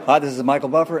Hi, this is Michael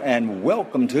Buffer, and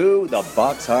welcome to the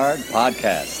Box Hard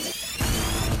Podcast.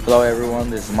 Hello, everyone.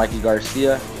 This is Mikey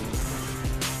Garcia.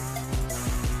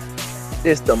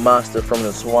 This the monster from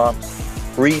the swamps,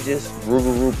 Regis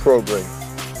Rougarou Prograis.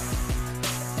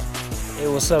 Hey,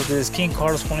 what's up? This is King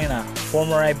Carlos Molina,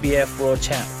 former IBF world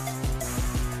champ.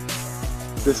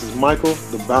 This is Michael,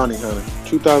 the Bounty Hunter,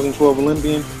 2012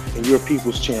 Olympian and your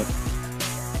people's champ.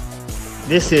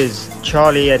 This is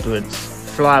Charlie Edwards,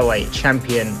 flyweight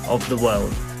champion of the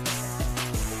world.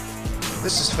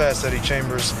 This is Fast Eddie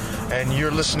Chambers, and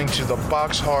you're listening to the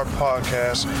Box Hard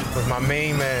Podcast with my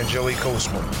main man, Joey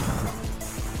Coastman.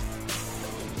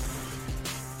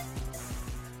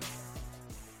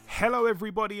 Hello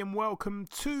everybody and welcome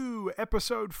to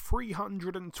episode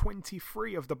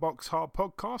 323 of the Box Hard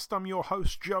Podcast. I'm your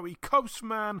host Joey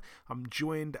Coastman. I'm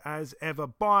joined as ever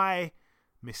by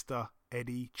Mr.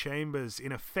 Eddie Chambers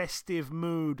in a festive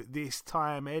mood this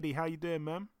time. Eddie, how you doing,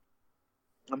 man?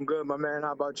 I'm good, my man.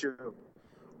 How about you?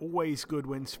 Always good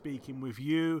when speaking with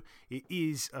you. It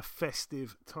is a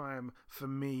festive time for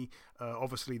me.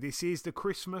 Obviously, this is the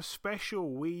Christmas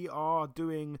special. We are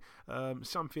doing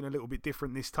something a little bit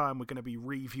different this time. We're going to be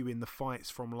reviewing the fights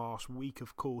from last week,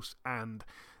 of course, and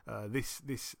this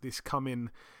coming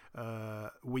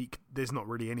week. There's not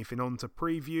really anything on to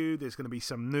preview. There's going to be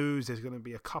some news. There's going to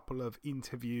be a couple of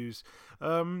interviews.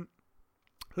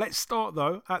 Let's start,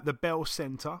 though, at the Bell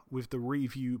Centre with the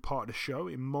review part of the show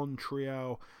in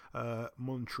Montreal,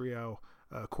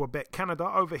 Quebec, Canada.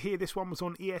 Over here, this one was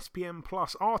on ESPN+.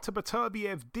 Artur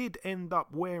Beterbiev did end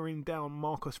up wearing down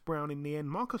Marcus Browne in the end.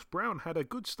 Marcus Browne had a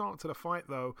good start to the fight,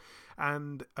 though,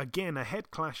 and again, a head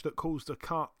clash that caused a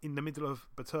cut in the middle of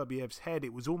Beterbiev's head.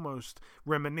 It was almost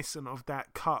reminiscent of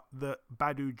that cut that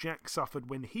Badou Jack suffered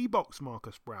when he boxed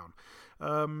Marcus Browne.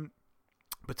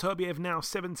 Beterbiev now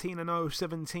 17-0,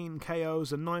 17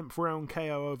 KOs, a 9th round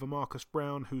KO over Marcus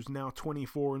Browne, who's now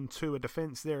 24-2. A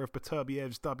defense there of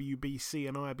Beterbiev's WBC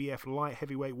and IBF light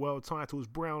heavyweight world titles.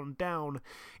 Browne down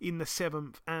in the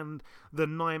 7th and the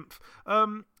 9th.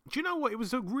 Do you know what? It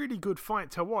was a really good fight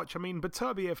to watch. I mean,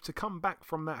 Beterbiev, to come back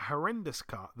from that horrendous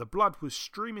cut, the blood was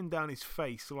streaming down his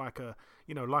face like a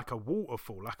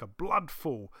waterfall, like a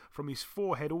bloodfall from his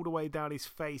forehead all the way down his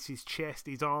face, his chest,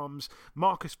 his arms.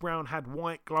 Marcus Browne had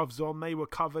white gloves on. They were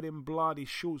covered in blood. His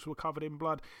shorts were covered in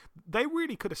blood. They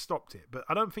really could have stopped it, but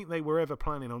I don't think they were ever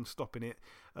planning on stopping it.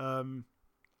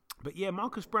 But yeah,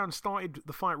 Marcus Browne started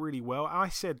the fight really well. I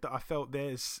said that I felt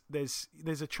there's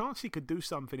a chance he could do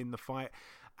something in the fight.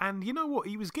 And you know what?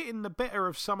 He was getting the better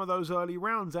of some of those early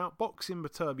rounds, outboxing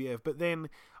Beterbiev. But then,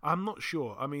 I'm not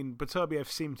sure. I mean, Beterbiev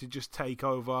seemed to just take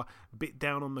over, bit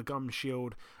down on the gum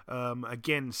shield.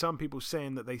 Again, some people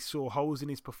saying that they saw holes in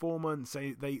his performance.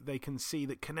 They can see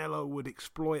that Canelo would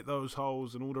exploit those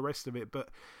holes and all the rest of it. But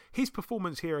his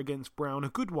performance here against Browne, a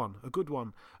good one.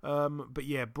 But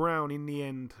yeah, Browne in the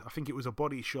end, I think it was a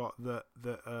body shot that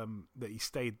he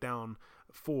stayed down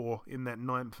for in that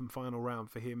 9th and final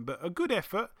round for him. But a good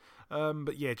effort,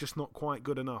 but yeah, just not quite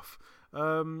good enough.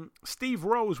 Steve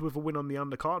Rose with a win on the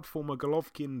undercard, former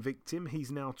Golovkin victim.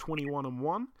 He's now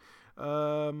 21-1.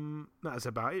 That's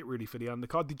about it really for the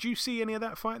undercard. Did you see any of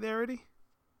that fight there, Eddie?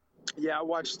 Yeah, I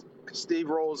watched Steve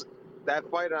Rose that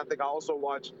fight, and I think I also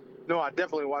watched. No, I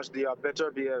definitely watched the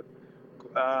Beterbiev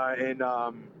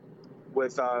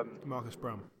with Marcus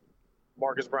Browne.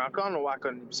 Marcus Browne. I don't know why I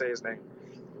couldn't even say his name.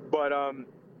 But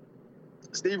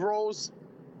Steve Rose,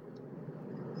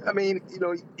 I mean,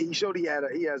 he showed he has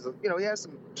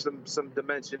some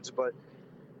dimensions, but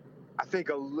I think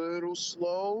a little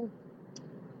slow,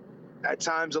 at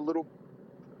times a little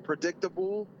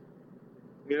predictable.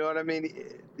 You know what I mean?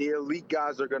 The elite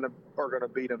guys are gonna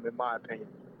beat him, in my opinion.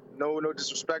 No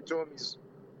disrespect to him. He's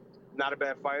not a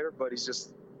bad fighter, but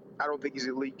I don't think he's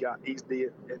an elite guy. He's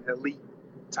an elite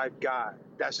type guy.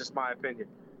 That's just my opinion.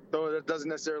 Though that doesn't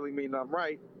necessarily mean I'm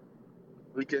right.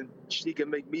 She can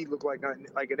make me look like an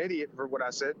idiot for what I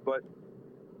said, but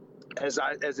as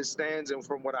it stands and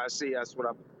from what I see, that's what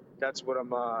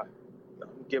I'm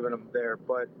giving him there.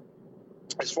 But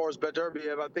as far as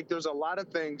Beterbiev, I think there's a lot of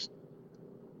things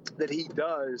that he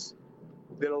does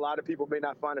that a lot of people may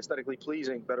not find aesthetically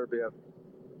pleasing, Beterbiev.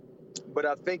 But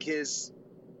I think his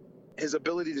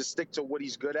ability to stick to what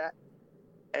he's good at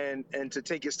and to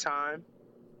take his time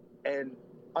and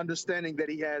understanding that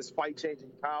he has fight-changing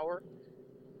power,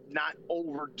 not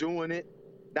overdoing it,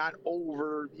 not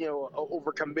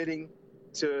overcommitting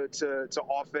to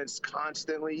offense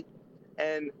constantly,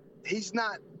 and he's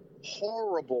not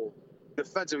horrible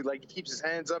defensively. Like, he keeps his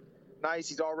hands up nice.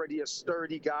 He's already a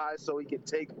sturdy guy, so he can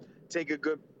take a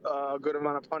good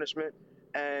amount of punishment,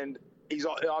 and he's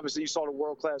obviously, you saw the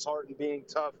world-class heart and being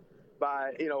tough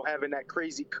by, having that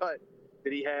crazy cut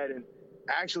that he had, and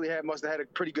actually must have had a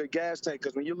pretty good gas tank,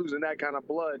 because when you're losing that kind of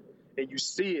blood and you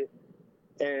see it,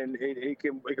 and it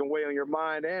can weigh on your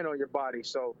mind and on your body.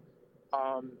 So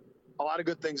a lot of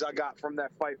good things I got from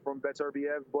that fight from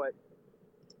Beterbiev, but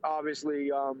obviously,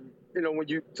 when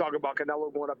you talk about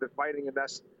Canelo going up and fighting, and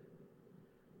that's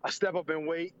a step up in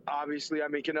weight, obviously. I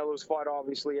mean, Canelo's fought,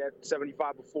 obviously, at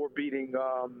 75 before beating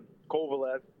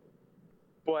Kovalev.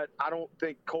 But I don't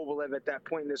think Kovalev at that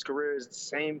point in his career is the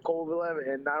same Kovalev.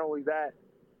 And not only that,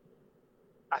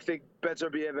 I think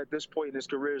Beterbiev at this point in his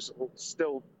career is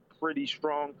still pretty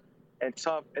strong and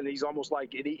tough. And he's almost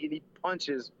like, and he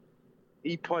punches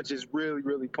really,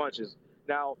 really punches.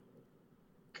 Now,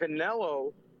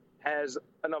 Canelo has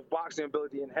enough boxing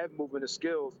ability and head movement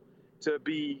skills to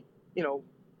be,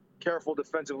 careful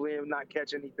defensively and not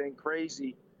catch anything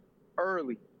crazy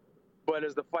early. But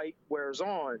as the fight wears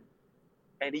on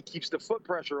and he keeps the foot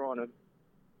pressure on him,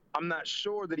 I'm not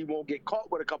sure that he won't get caught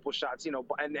with a couple shots, and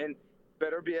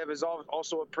Beterbiev is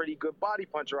also a pretty good body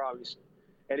puncher, obviously.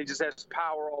 And he just has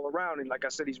power all around. And like I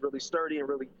said, he's really sturdy and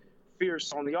really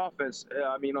fierce on the offense.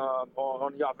 On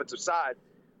the offensive side.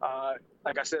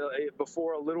 Like I said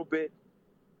before, a little bit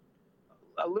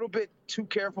too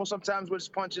careful sometimes with his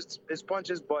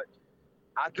punches, but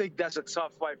I think that's a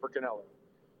tough fight for Canelo.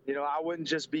 I wouldn't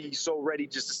just be so ready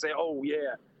just to say, oh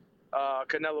yeah,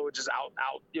 Canelo would just out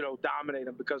dominate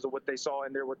him because of what they saw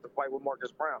in there with the fight with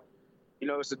Marcus Brown.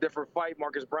 It's a different fight.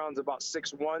 Marcus Brown's about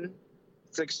 6'1",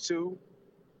 6'2".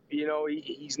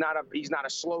 He's not a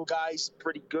slow guy. He's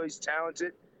pretty good. He's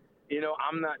talented.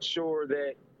 I'm not sure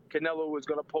that Canelo is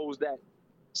going to pose that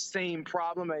same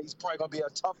problem. And he's probably going to be a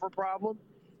tougher problem,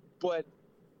 but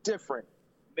different.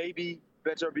 Maybe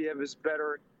Beterbiev is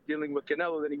better dealing with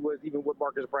Canelo than he was even with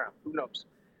Marcus Brown. Who knows?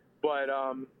 But,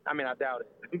 I doubt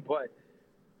it.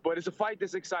 But it's a fight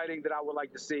that's exciting that I would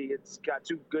like to see. It's got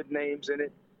two good names in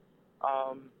it.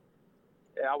 I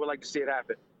would like to see it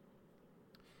happen.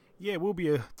 Yeah, it will be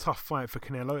a tough fight for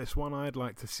Canelo. It's one I'd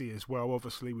like to see as well.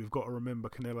 Obviously, we've got to remember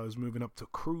Canelo's moving up to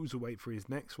cruiserweight for his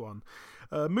next one.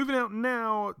 Moving out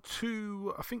now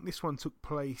to, I think this one took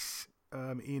place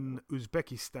in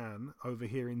Uzbekistan, over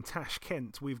here in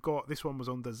Tashkent. We've got, this one was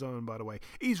on DAZN, by the way.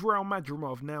 Israel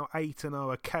Madrimov now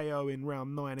 8-0, a KO in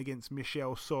round 9 against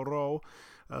Michel Soro.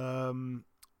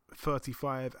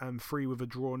 35-3 with a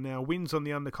draw now. Wins on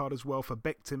the undercard as well for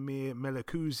Bektemir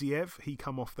Melikuziev. He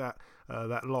come off that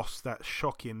loss, that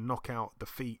shocking knockout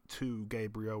defeat to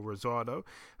Gabriel Rosado.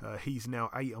 He's now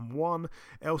 8-1.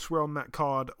 Elsewhere on that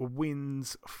card,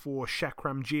 wins for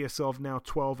Shakram Giasov, now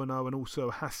 12-0, and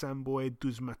also Hasanboy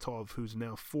Duzmatov, who's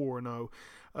now 4-0.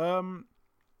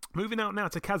 Moving out now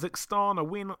to Kazakhstan, a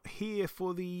win here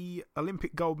for the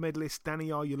Olympic gold medalist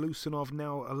Daniil Yelusinov,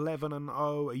 now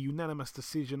 11-0, a unanimous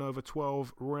decision over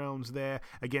 12 rounds there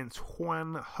against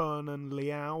Juan Hernan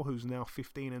Liao, who's now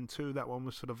 15-2. That one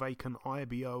was for the vacant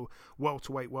IBO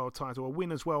welterweight world title. A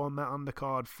win as well on that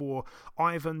undercard for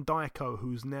Ivan Dyko,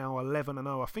 who's now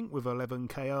 11-0, I think with 11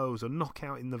 KOs. A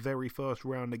knockout in the very first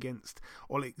round against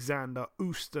Alexander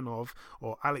Ustinov,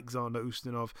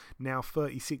 now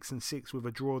 36-6 with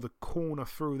a draw. The corner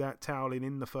through that toweling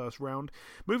in the first round.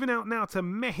 Moving out now to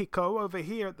Mexico, over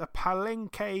here at the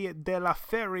Palenque de la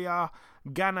Feria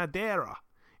Ganadera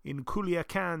in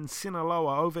Culiacan,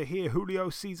 Sinaloa. Over here, Julio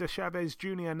Cesar Chavez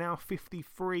Jr. now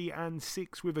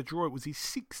 53-6 with a draw. It was his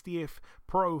 60th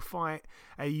pro fight.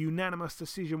 A unanimous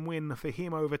decision win for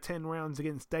him over 10 rounds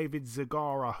against David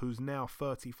Zagara, who's now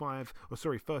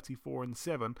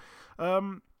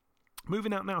 34-7.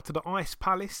 Moving out now to the Ice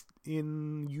Palace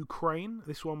in Ukraine.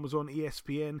 This one was on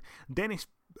ESPN. Denis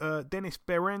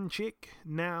Berenchik,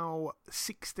 now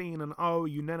 16-0,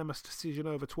 unanimous decision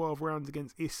over 12 rounds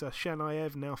against Issa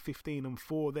Shanayev, now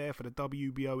 15-4 there for the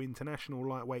WBO International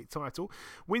Lightweight title.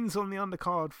 Wins on the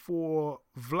undercard for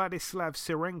Vladislav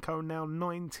Sirenko, now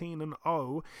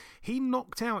 19-0. He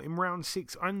knocked out in round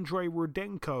 6 Andrei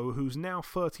Rudenko, who's now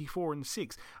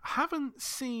 34-6. I haven't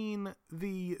seen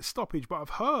the stoppage, but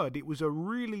I've heard it was a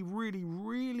really, really,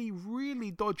 really,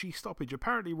 really dodgy stoppage.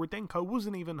 Apparently Rudenko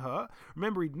wasn't even hurt.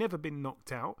 Remember, he'd never been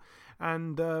knocked out,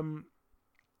 and the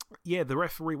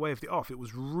referee waved it off. It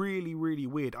was really, really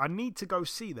weird. I need to go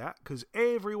see that, because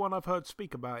everyone I've heard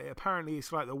speak about it, apparently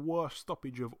it's like the worst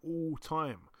stoppage of all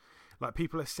time. Like,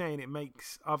 people are saying it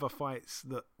makes other fights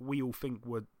that we all think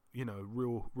were,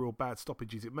 real bad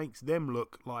stoppages, it makes them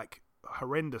look like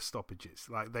horrendous stoppages,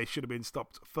 like they should have been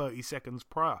stopped 30 seconds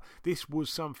prior. This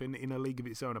was something in a league of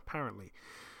its own, apparently.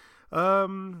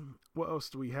 What else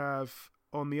do we have?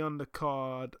 on the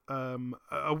undercard,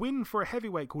 a win for a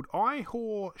heavyweight called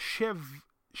Ihor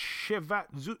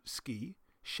Shevazutsky,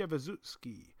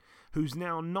 who's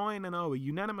now 9-0, a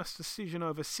unanimous decision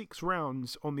over 6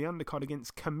 rounds on the undercard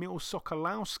against Kamil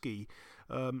Sokolowski.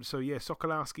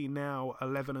 Sokolowski now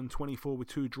 11-24 with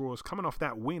 2 draws, coming off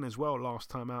that win as well last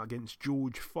time out against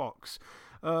George Fox.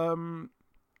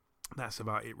 That's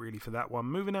about it really for that one.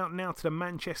 Moving out now to the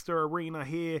Manchester Arena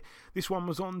here. This one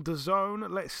was on DAZN.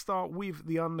 Let's start with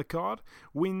the undercard.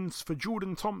 Wins for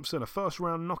Jordan Thompson, a first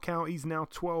round knockout. He's now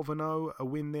 12-0. A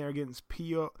win there against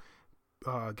Piotr.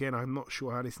 Again, I'm not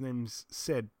sure how this name's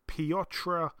said.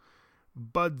 Piotr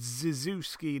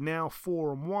Budziszewski, now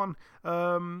 4-1.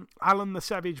 Alan the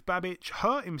Savage Babic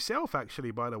hurt himself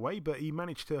actually, by the way, but he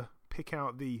managed to pick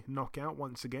out the knockout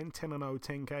once again. 10-0,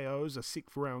 10 KOs, a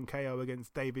 6th round KO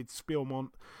against David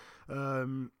Spielmont.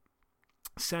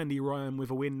 Sandy Ryan with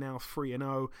a win, now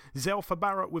 3-0. Zelfa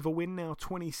Barrett with a win, now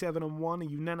 27-1. A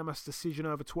unanimous decision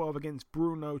over 12 against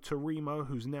Bruno Tarimo,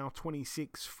 who's now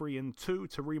 26-3-2.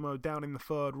 Tarimo down in the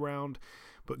 3rd round,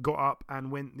 but got up and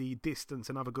went the distance.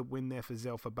 Another good win there for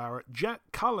Zelfa Barrett. Jack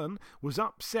Cullen was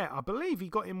upset. I believe he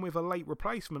got in with a late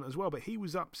replacement as well, but he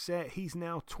was upset. He's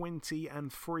now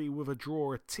 20-3 with a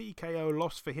draw. A TKO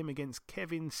loss for him against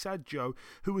Kevin Saggio,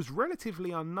 who was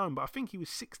relatively unknown, but I think he was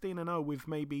 16-0 with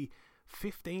maybe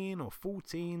 15 or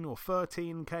 14 or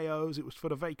 13 KOs. It was for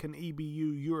the vacant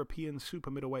EBU European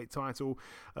Super Middleweight title.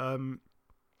 Cullen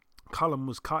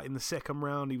was cut in the 2nd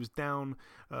round. He was down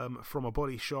from a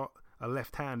body shot, a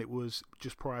left hand. It was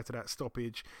just prior to that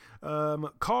stoppage.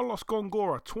 Carlos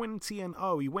Gongora,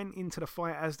 20-0. He went into the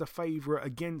fight as the favourite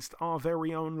against our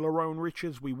very own Lerone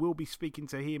Richards. We will be speaking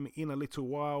to him in a little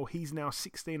while. He's now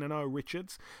 16-0,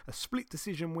 Richards. A split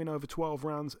decision win over 12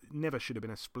 rounds. Never should have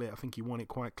been a split. I think he won it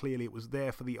quite clearly. It was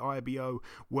there for the IBO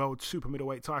World Super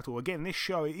Middleweight title. Again, this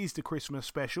show, it is the Christmas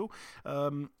special.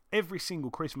 Every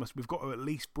single Christmas, we've got to at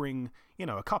least bring,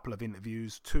 a couple of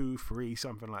interviews, 2, 3,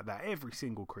 something like that, every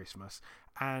single Christmas.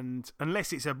 And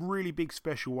unless it's a really big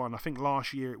special one, I think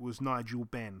last year it was Nigel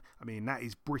Benn. I mean, that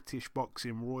is British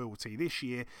boxing royalty. This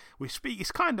year,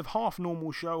 it's kind of half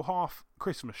normal show, half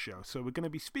Christmas show. So we're going to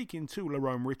be speaking to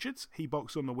Lerone Richards. He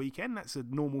boxed on the weekend. That's a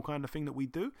normal kind of thing that we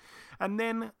do. And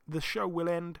then the show will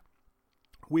end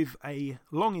with a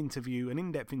long interview, an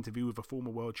in-depth interview with a former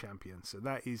world champion. So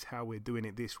that is how we're doing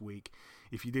it this week,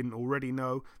 if you didn't already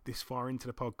know this far into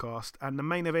the podcast. And the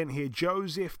main event here,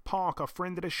 Joseph Parker,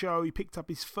 friend of the show. He picked up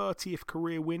his 30th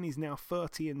career win. He's now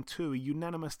 30-2. A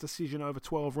unanimous decision over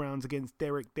 12 rounds against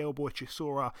Derek Delboy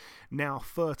Chisora, now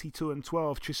 32-12.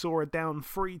 Chisora down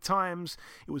 3 times.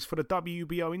 It was for the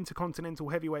WBO Intercontinental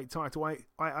Heavyweight title.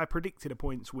 I predicted a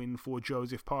points win for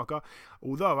Joseph Parker,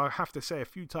 although I have to say a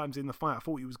few times in the fight I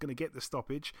thought he was going to get the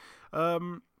stoppage.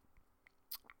 Round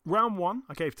 1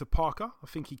 I gave to Parker. I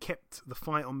think he kept the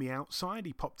fight on the outside.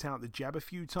 He popped out the jab a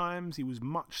few times. He was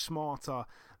much smarter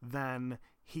than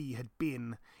he had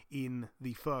been in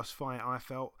the first fight, I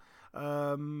felt.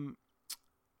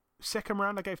 Second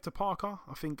round I gave to Parker.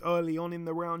 I think early on in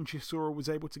the round Chisora was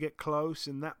able to get close,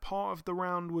 and that part of the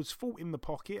round was fought in the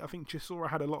pocket. I think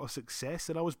Chisora had a lot of success,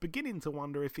 and I was beginning to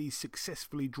wonder if he's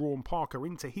successfully drawn Parker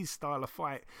into his style of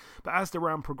fight. But as the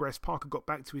round progressed, Parker got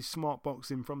back to his smart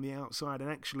boxing from the outside and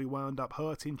actually wound up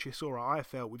hurting Chisora, I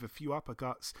felt, with a few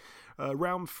uppercuts.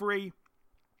 Round 3,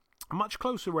 a much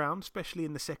closer round, especially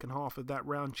in the second half of that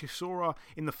round. Chisora,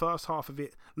 in the first half of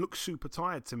it, looked super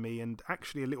tired to me and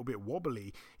actually a little bit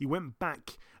wobbly. He went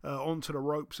back onto the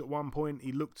ropes at one point.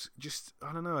 He looked just,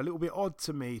 a little bit odd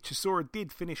to me. Chisora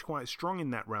did finish quite strong in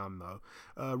that round, though.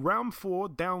 Round 4,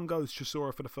 down goes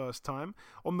Chisora for the first time.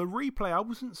 On the replay, I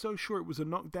wasn't so sure it was a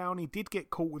knockdown. He did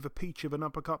get caught with a peach of an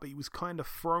uppercut, but he was kind of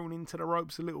thrown into the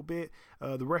ropes a little bit.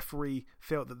 The referee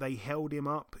felt that they held him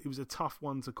up. It was a tough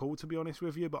one to call, to be honest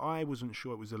with you, but I wasn't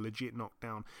sure it was a legit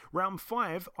knockdown. Round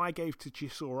 5, I gave to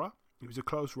Chisora. It was a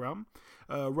close round.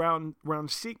 Round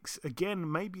 6,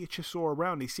 again, maybe a Chisora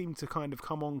round. He seemed to kind of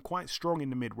come on quite strong in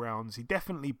the mid-rounds. He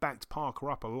definitely backed Parker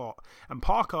up a lot. And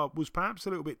Parker was perhaps a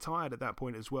little bit tired at that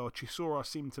point as well. Chisora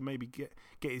seemed to maybe get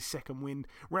his second win.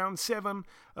 Round 7,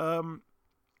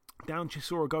 down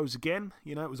Chisora goes again.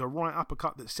 It was a right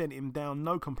uppercut that sent him down.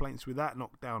 No complaints with that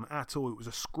knockdown at all. It was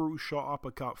a screw shot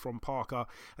uppercut from Parker.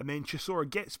 And then Chisora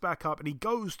gets back up and he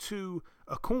goes to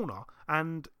a corner.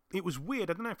 And it was weird.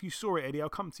 I don't know if you saw it, Eddie. I'll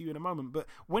come to you in a moment. But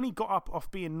when he got up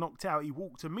off being knocked out, he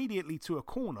walked immediately to a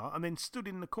corner and then stood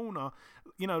in the corner,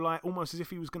 like almost as if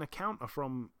he was going to counter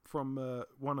from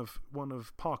one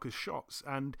of Parker's shots.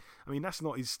 And I mean, that's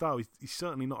not his style. He's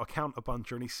certainly not a counter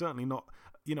puncher, and he's certainly not,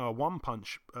 a one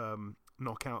punch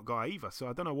knockout guy either. So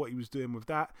I don't know what he was doing with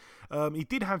that. He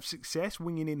did have success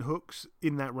winging in hooks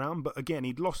in that round, but again,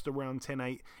 he'd lost the round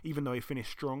 10-8, even though he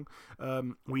finished strong.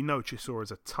 We know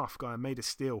Chisora's a tough guy, made of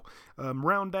steel.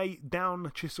 Round 8,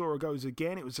 down Chisora goes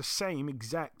again. It was the same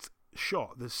exact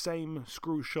shot, the same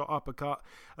screw shot uppercut.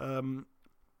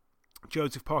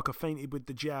 Joseph Parker feinted with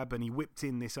the jab and he whipped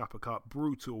in this uppercut.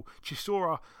 Brutal.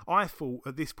 Chisora, I thought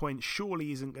at this point,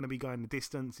 surely isn't going to be going the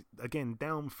distance. Again,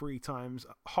 down 3 times.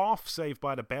 Half saved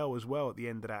by the bell as well at the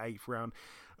end of that 8th round.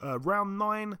 Round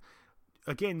 9,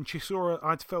 again, Chisora,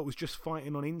 I felt, was just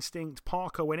fighting on instinct.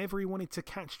 Parker, whenever he wanted to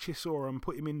catch Chisora and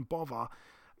put him in bother,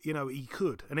 you know, he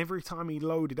could. And every time he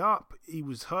loaded up, he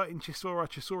was hurting Chisora.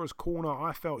 Chisora's corner,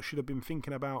 I felt, should have been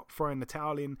thinking about throwing the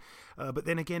towel in. But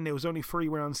then again, there was only 3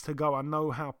 rounds to go. I know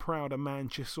how proud a man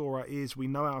Chisora is. We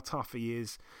know how tough he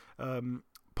is.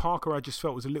 Parker, I just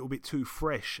felt, was a little bit too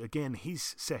fresh. Again,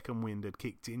 his second wind had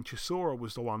kicked in. Chisora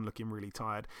was the one looking really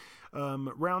tired.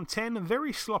 Round 10, a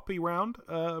very sloppy round.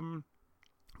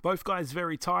 Both guys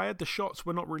very tired. The shots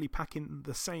were not really packing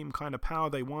the same kind of power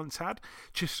they once had.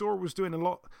 Chisora was doing a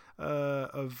lot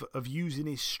of using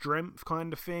his strength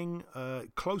kind of thing.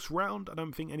 Close round. I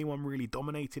don't think anyone really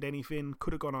dominated anything.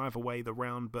 Could have gone either way the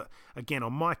round. But again,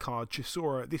 on my card,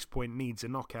 Chisora at this point needs a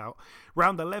knockout.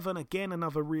 Round 11, again,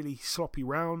 another really sloppy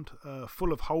round.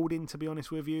 Full of holding, to be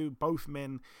honest with you. Both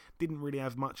men didn't really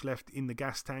have much left in the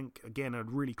gas tank. Again, a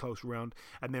really close round.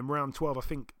 And then round 12, I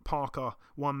think Parker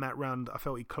won that round. I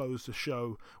felt he closed the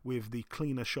show with the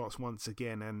cleaner shots once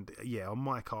again. And yeah, on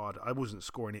my card, I wasn't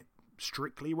scoring it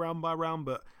strictly round by round,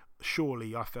 but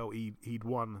surely I felt he'd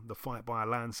won the fight by a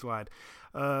landslide.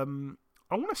 I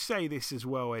want to say this as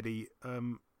well, Eddie.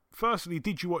 Firstly,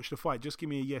 did you watch the fight? Just give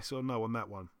me a yes or no on that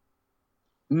one.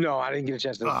 No, I didn't get a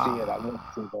chance to see it. I want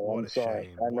to see it. I'm sorry.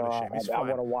 Shame. I know. I want to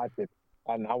Fine. watch it.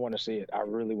 I want to see it. I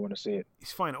really want to see it.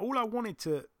 It's fine. All I wanted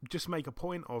to just make a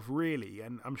point of, really,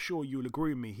 and I'm sure you'll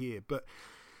agree with me here, but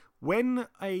when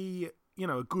a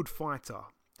good fighter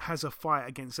has a fight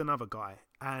against another guy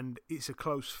and it's a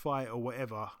close fight or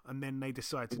whatever, and then they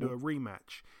decide to do a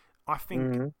rematch, I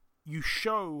think you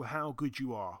show how good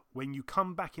you are when you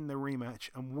come back in the rematch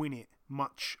and win it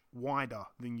much wider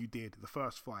than you did the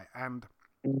first fight. And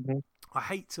I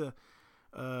hate to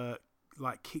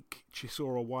kick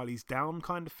Chisora while he's down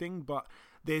kind of thing, but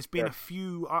there's been a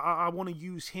few. I want to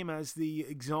use him as the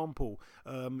example.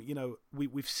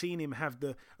 We've seen him have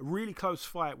the really close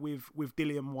fight with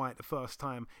Dillian Whyte the first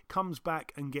time. Comes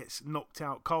back and gets knocked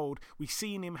out cold. We've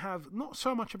seen him have not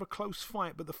so much of a close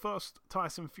fight, but the first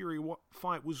Tyson Fury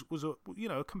fight was a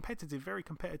competitive, very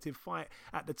competitive fight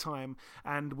at the time.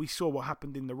 And we saw what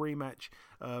happened in the rematch.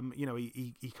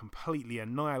 He completely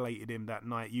annihilated him that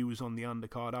night. You was on the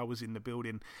undercard. I was in the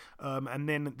building. And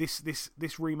then this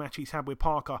rematch he's had with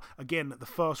Parker, again, the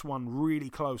first one really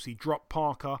close. He dropped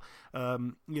Parker,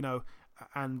 and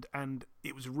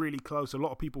it was really close. A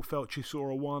lot of people felt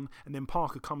Chisora won, and then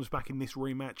Parker comes back in this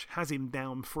rematch, has him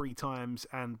down 3 times,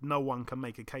 and no one can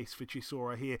make a case for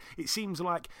Chisora here. It seems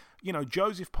like,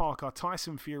 Joseph Parker,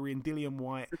 Tyson Fury, and Dillian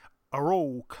Whyte are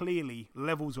all clearly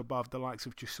levels above the likes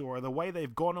of Chisora. The way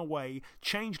they've gone away,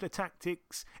 changed the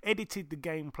tactics, edited the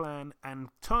game plan, and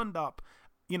turned up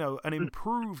an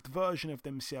improved version of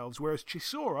themselves, whereas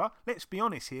Chisora, let's be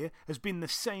honest here, has been the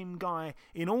same guy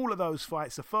in all of those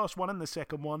fights, the first one and the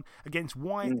second one, against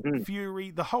Whyte,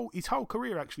 Fury, his whole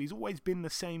career actually. He's always been the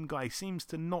same guy. He seems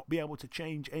to not be able to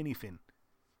change anything.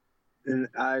 And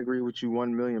I agree with you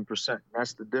 1,000,000%.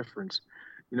 That's the difference.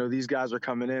 These guys are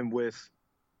coming in with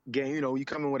game. You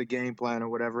come in with a game plan or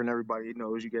whatever, and everybody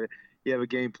knows you have a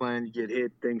game plan, you get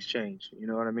hit, things change. You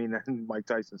know what I mean? Mike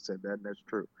Tyson said that, and that's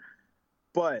true.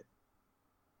 But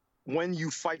when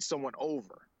you fight someone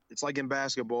over, it's like in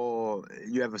basketball,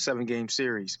 you have a 7-game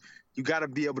series. You got to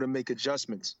be able to make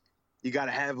adjustments. You got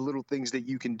to have little things that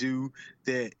you can do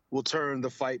that will turn the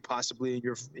fight possibly in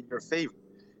your favor.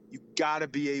 You got to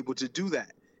be able to do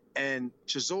that. And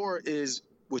Chisora is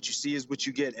what you see is what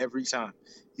you get every time.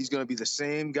 He's going to be the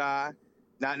same guy,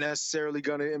 not necessarily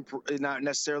going to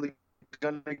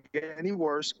get any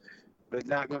worse, but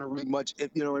not going to really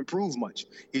improve much.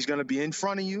 He's going to be in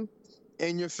front of you,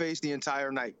 in your face the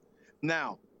entire night.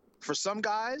 Now, for some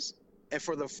guys,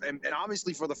 and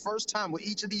obviously for the first time with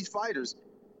each of these fighters,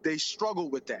 they struggle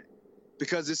with that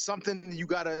because it's something you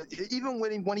got to. Even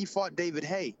when he fought David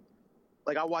Haye,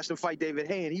 like I watched him fight David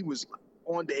Haye, and he was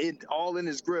on the end, all in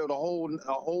his grill the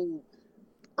whole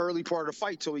early part of the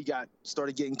fight till he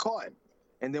started getting caught,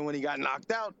 and then when he got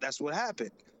knocked out, that's what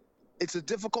happened. It's a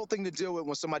difficult thing to deal with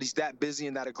when somebody's that busy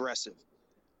and that aggressive.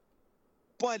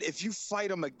 But if you fight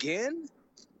them again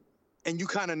and you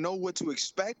kind of know what to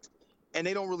expect, and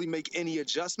they don't really make any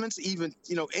adjustments, even,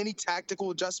 any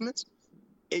tactical adjustments,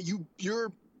 and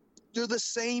you're the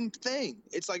same thing.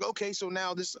 It's like, okay, so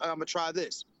now I'm gonna try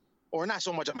this, or not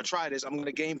so much I'm gonna try this, I'm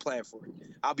gonna game plan for it.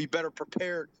 I'll be better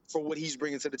prepared for what he's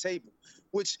bringing to the table,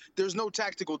 which there's no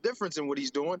tactical difference in what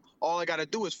he's doing. All I got to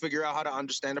do is figure out how to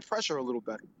understand the pressure a little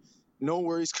better, know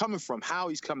where he's coming from, how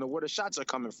he's coming, where the shots are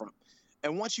coming from.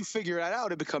 And once you figure that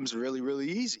out, it becomes really,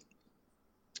 really easy.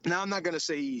 Now, I'm not going to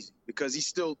say easy because he's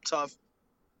still tough.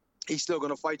 He's still going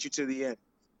to fight you to the end.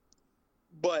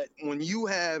 But when you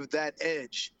have that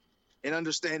edge and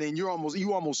understanding, you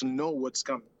almost know what's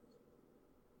coming.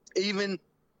 Even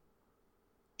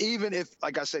if,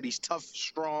 like I said, he's tough,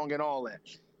 strong, and all that,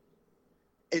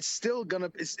 it's still gonna.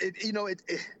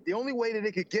 The only way that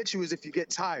it could get you is if you get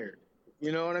tired.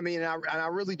 You know what I mean? And I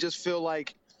really just feel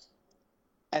like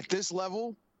at this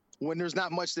level, when there's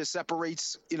not much that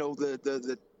separates,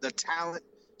 the talent,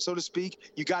 so to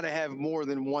speak, you got to have more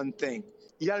than one thing.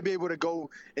 You got to be able to go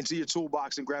into your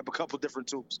toolbox and grab a couple different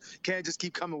tools. Can't just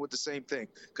keep coming with the same thing,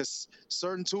 because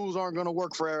certain tools aren't going to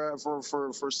work for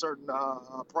certain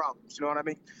problems. You know what I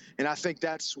mean? And I think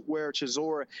that's where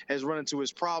Chisora has run into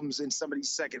his problems in some of these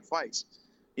second fights.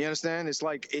 You understand? It's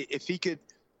like if he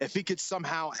could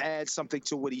somehow add something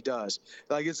to what he does.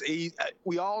 Like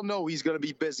we all know he's going to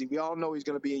be busy. We all know he's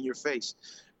going to be in your face,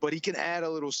 but he can add a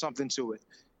little something to it.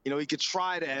 He could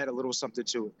try to add a little something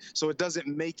to it, so it doesn't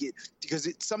make it,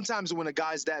 because sometimes when a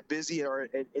guy's that busy or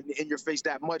in your face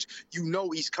that much,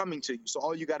 he's coming to you. So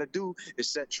all you got to do is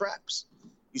set traps.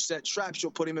 You set traps,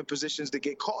 you'll put him in positions to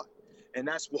get caught, and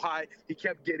that's why he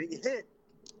kept getting hit.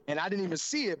 And I didn't even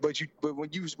see it, but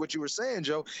what you were saying,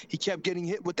 Joe, he kept getting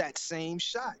hit with that same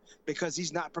shot because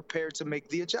he's not prepared to make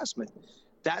the adjustment.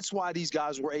 That's why these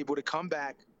guys were able to come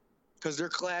back, because they're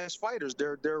class fighters.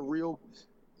 They're real.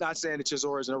 Not saying that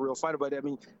Chisora isn't a real fighter, but I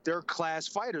mean, they're class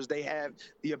fighters. They have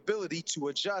the ability to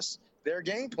adjust their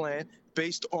game plan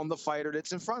based on the fighter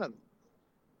that's in front of them.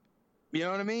 You know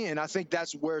what I mean? And I think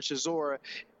that's where Chisora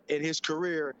in his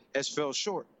career has fell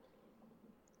short.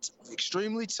 It's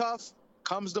extremely tough,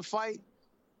 comes to fight,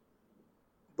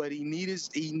 but he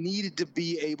needed to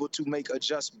be able to make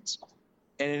adjustments.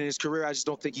 And in his career, I just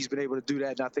don't think he's been able to do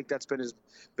that. And I think that's been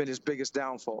his biggest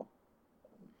downfall.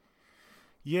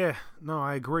 Yeah, no,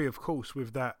 I agree, of course,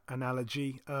 with that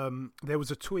analogy. There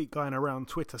was a tweet going around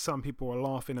Twitter. Some people were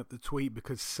laughing at the tweet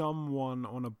because someone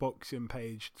on a boxing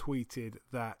page tweeted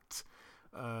that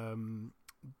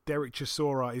Derek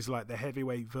Chisora is like the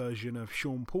heavyweight version of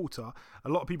Sean Porter. A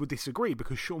lot of people disagree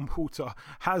because Sean Porter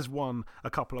has won a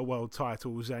couple of world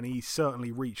titles and he's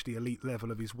certainly reached the elite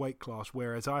level of his weight class,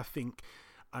 whereas I think,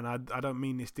 and I don't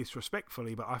mean this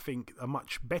disrespectfully, but I think a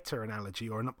much better analogy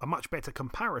or a much better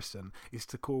comparison is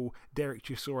to call Derek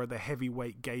Chisora the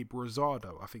heavyweight Gabe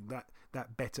Rosado. I think that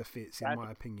better fits, in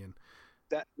my opinion.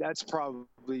 That's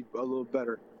probably a little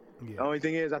better. Yeah. The only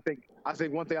thing is, I think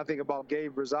one thing I think about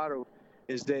Gabe Rosado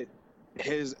is that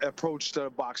his approach to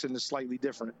boxing is slightly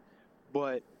different.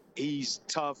 But he's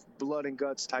tough, blood and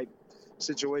guts type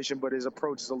situation, but his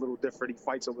approach is a little different. He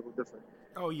fights a little different.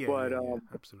 Oh yeah, but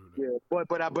absolutely. Yeah,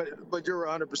 but you're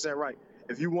 100% right.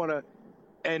 If you want to,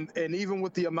 and even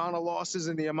with the amount of losses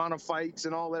and the amount of fights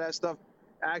and all of that stuff,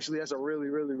 actually that's a really,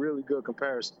 really, really good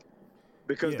comparison,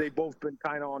 because they both been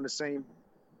kind of on the same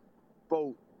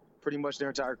boat pretty much their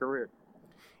entire career.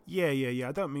 Yeah.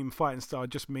 I don't mean fighting style. I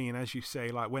just mean, as you say,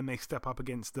 like when they step up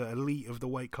against the elite of the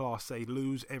weight class, they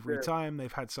lose every time.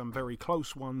 They've had some very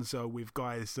close ones with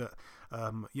guys that,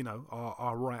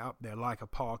 are right up there, like a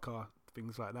Parker,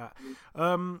 things like that.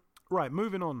 Right,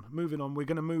 moving on. We're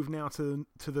going to move now to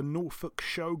the Norfolk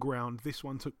Showground. This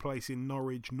one took place in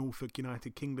Norwich, Norfolk,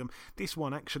 United Kingdom. This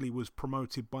one actually was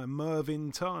promoted by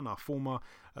Mervyn Turner, former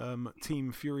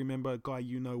Team Fury member, guy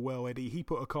you know well, Eddie. He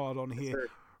put a card on here.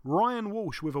 Ryan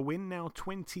Walsh with a win, now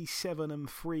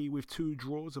 27-3 with 2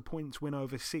 draws, a points win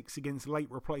over 6 against late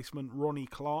replacement Ronnie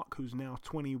Clark, who's now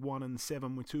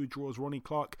 21-7 with 2 draws. Ronnie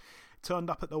Clark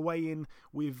turned up at the weigh-in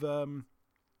with an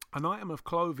item of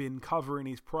clothing covering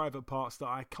his private parts that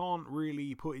I can't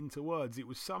really put into words. It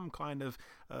was some kind of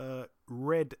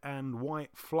red and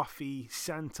white fluffy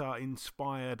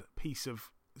Santa-inspired piece of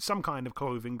some kind of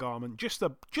clothing garment, just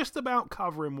about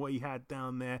covering what he had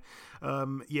down there.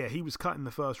 He was cut in the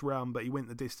first round, but he went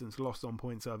the distance, lost on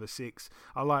points over 6.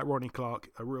 I like Ronnie Clark,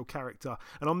 a real character.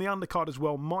 And on the undercard as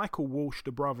well, Michael Walsh,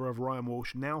 the brother of Ryan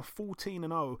Walsh, now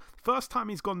 14-0. First time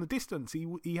he's gone the distance.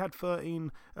 He had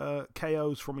 13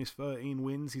 KOs from his 13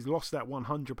 wins. He's lost that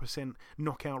 100%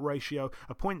 knockout ratio.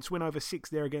 A points win over 6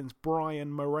 there against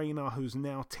Brian Morena, who's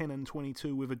now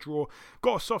 10-22 with a draw.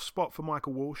 Got a soft spot for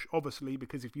Michael Walsh, obviously,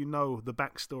 because because if you know the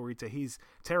backstory to his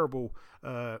terrible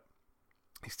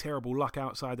luck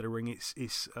outside of the ring,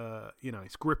 it's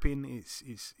gripping.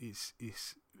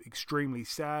 It's extremely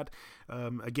sad.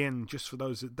 Again, just for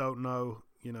those that don't know,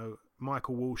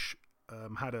 Michael Walsh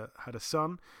had a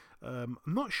son. I'm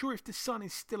not sure if the son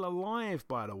is still alive,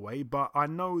 by the way, but I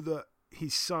know that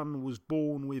his son was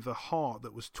born with a heart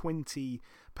that was 20%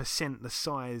 the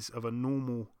size of a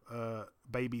normal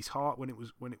baby's heart when it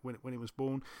was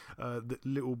born. The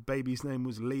little baby's name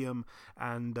was Liam,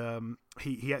 and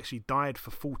he actually died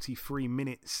for 43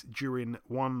 minutes during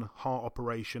one heart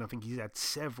operation. I think he's had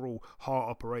several heart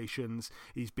operations.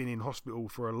 He's been in hospital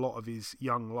for a lot of his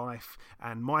young life.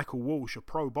 And Michael Walsh, a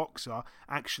pro boxer,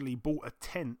 actually bought a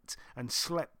tent and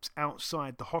slept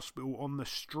outside the hospital on the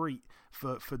street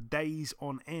for days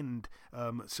on end,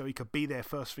 so he could be there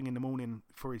first thing in the morning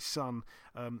for his son.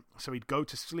 So he'd go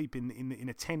to sleep in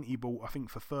a tent he bought, I think,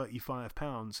 for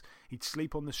 £35. He'd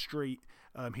sleep on the street.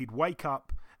 He'd wake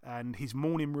up, and his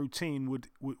morning routine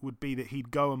would be that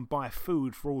he'd go and buy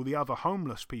food for all the other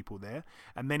homeless people there,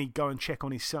 and then he'd go and check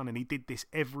on his son. And he did this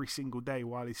every single day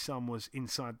while his son was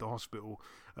inside the hospital,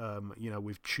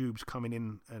 with tubes coming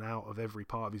in and out of every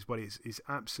part of his body. It's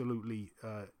absolutely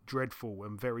dreadful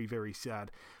and very, very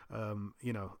sad.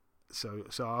 So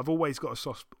I've always got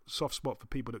a soft spot for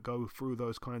people that go through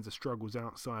those kinds of struggles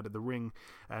outside of the ring,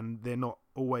 and they're not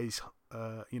always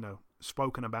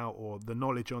spoken about, or the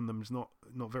knowledge on them is not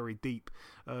very deep.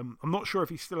 I'm not sure if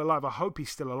he's still alive. I hope he's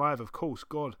still alive, of course,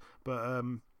 God, but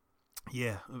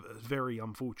yeah, a very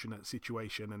unfortunate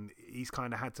situation, and he's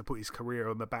kind of had to put his career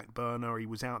on the back burner. He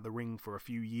was out the ring for a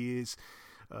few years.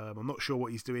 I'm not sure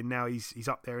what he's doing now. He's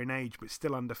up there in age, but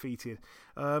still undefeated.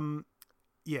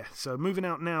 Yeah, so moving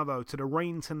out now, though, to the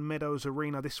Rainton Meadows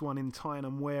Arena, this one in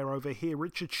Tyne Wear over here.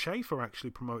 Richard Schaefer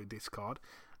actually promoted this card.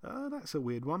 That's a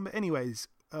weird one. But anyways,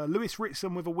 Lewis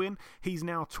Ritson with a win. He's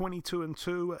now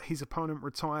 22-2. His opponent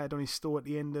retired on his store at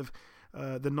the end of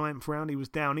the 9th round. He was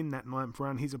down in that 9th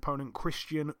round. His opponent,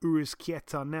 Christian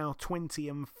Uruzquieta, now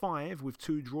 20-5 with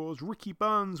 2 draws. Ricky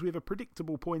Burns with a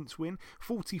predictable points win,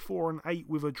 44-8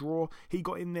 with a draw. He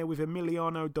got in there with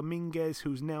Emiliano Dominguez,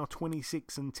 who's now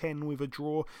 26-10 with a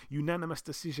draw. Unanimous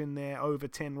decision there over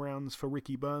 10 rounds for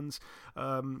Ricky Burns.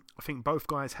 I think both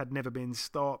guys had never been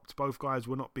stopped. Both guys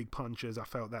were not big punchers. I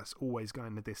felt that's always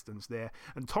going the distance there.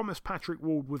 And Thomas Patrick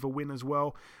Ward with a win as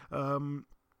well.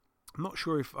 I'm not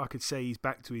sure if I could say he's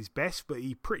back to his best, but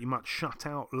he pretty much shut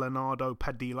out Leonardo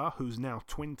Padilla, who's now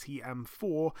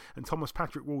 20-4, and Thomas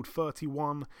Patrick Ward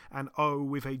 31-0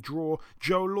 with a draw.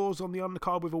 Joe Laws on the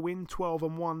undercard with a win,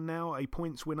 12-1 now, a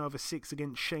points win over 6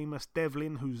 against Seamus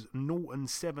Devlin, who's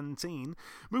 0-17.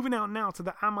 Moving out now to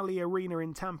the Amalie Arena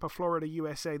in Tampa, Florida,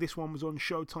 USA. This one was on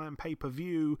Showtime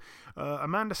pay-per-view.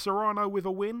 Amanda Serrano with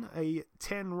a win, a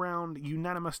 10-round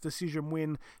unanimous decision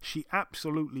win. She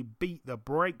absolutely beat the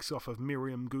brakes off of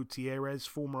Miriam Gutierrez,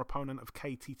 former opponent of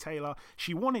Katie Taylor.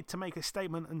 She wanted to make a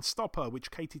statement and stop her,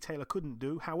 which Katie Taylor couldn't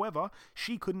do. However,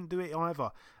 she couldn't do it either.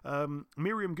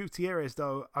 Miriam Gutierrez,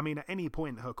 though, I mean, at any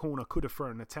point her corner could have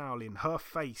thrown a towel in. Her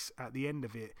face at the end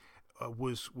of it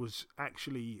was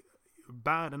actually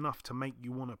bad enough to make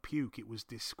you want to puke. It was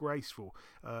disgraceful,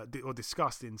 or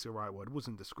disgusting is the right word. It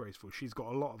wasn't disgraceful. She's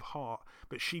got a lot of heart,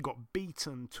 but she got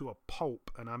beaten to a pulp,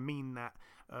 and I mean that.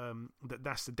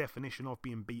 That's the definition of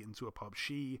being beaten to a pulp.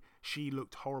 She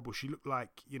looked horrible. She looked like,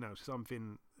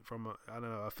 something from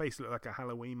her face looked like a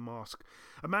Halloween mask.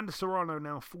 Amanda Serrano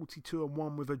now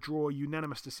 42-1 with a draw,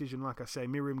 unanimous decision. Like I say,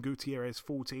 Miriam Gutierrez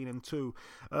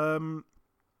 14-2.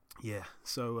 Yeah,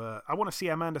 so I want to see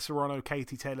Amanda Serrano,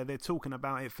 Katie Taylor. They're talking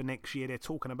about it for next year. They're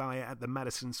talking about it at the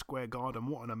Madison Square Garden.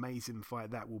 What an amazing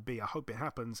fight that will be. I hope it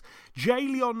happens. Jay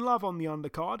Leon Love on the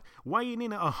undercard, weighing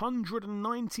in at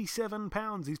 197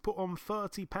 pounds. He's put on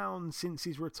 30 pounds since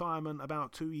his retirement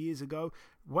about 2 years ago.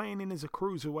 Weighing in as a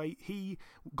cruiserweight, he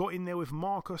got in there with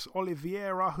Marcus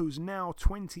Oliveira, who's now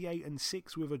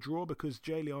 28-6 with a draw because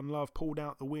Jay Leon Love pulled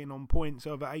out the win on points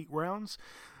over 8 rounds.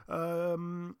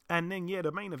 And then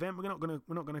the main event, we're not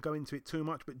gonna go into it too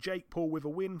much, but Jake Paul with a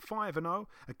win, 5-0,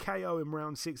 a KO in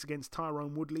round 6 against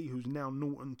Tyrone Woodley, who's now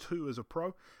 0-2 as a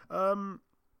pro.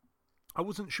 I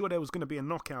wasn't sure there was going to be a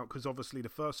knockout because obviously the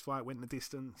first fight went the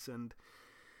distance, and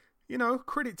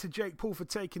credit to Jake Paul for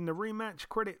taking the rematch.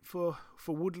 Credit for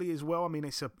Woodley as well. I mean,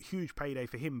 it's a huge payday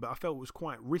for him, but I felt it was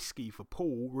quite risky for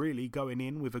Paul, really, going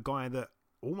in with a guy that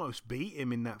almost beat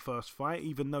him in that first fight,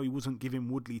 even though he wasn't giving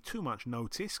Woodley too much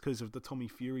notice because of the Tommy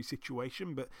Fury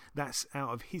situation, but that's out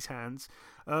of his hands.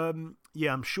 I'm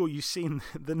sure you've seen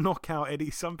the knockout, Eddie.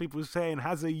 Some people saying,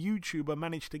 has a YouTuber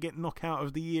managed to get knockout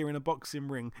of the year in a boxing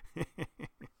ring?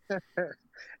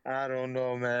 I don't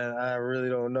know, man. I really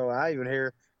don't know. I even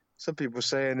hear some people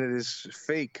saying it is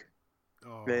fake.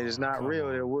 Oh, Man, it's not real.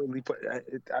 They're Woodley.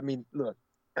 I mean, look.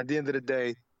 At the end of the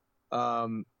day,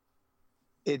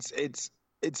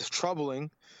 it's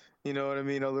troubling. You know what I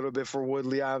mean? A little bit for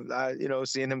Woodley. I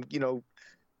seeing him.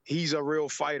 He's a real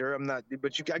fighter. I'm not,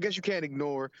 but I guess you can't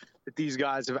ignore that these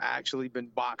guys have actually been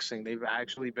boxing. They've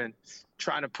actually been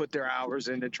trying to put their hours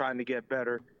in and trying to get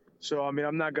better. So, I mean,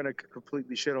 I'm not going to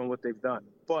completely shit on what they've done,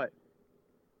 but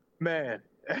man,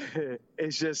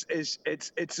 it's just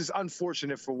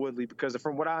unfortunate for Woodley because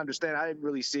from what I understand, I didn't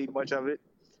really see much of it.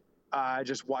 I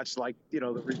just watched the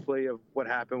replay of what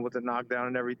happened with the knockdown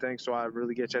and everything. So I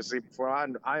really get a chance to see before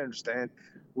I understand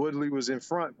Woodley was in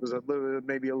front, was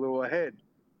maybe a little ahead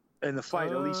in the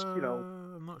fight. At least,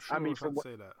 I'm not sure if I'd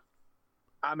say that.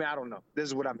 I mean, I don't know. This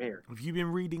is what I'm hearing. Have you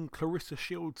been reading Clarissa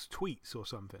Shields' tweets or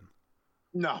something?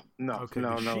 No. Okay,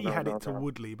 she had it to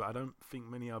Woodley, but I don't think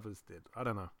many others did. I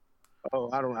don't know. Oh,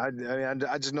 I don't.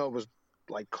 I just know it was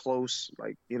like close.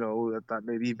 Like I thought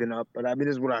maybe he'd been up, but I mean,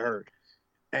 this is what I heard.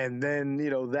 And then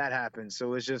that happened.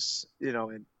 So it's just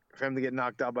and for him to get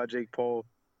knocked out by Jake Paul,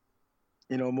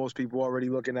 most people already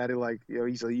looking at it like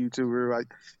he's a YouTuber. Right?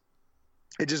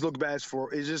 It just looks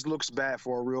bad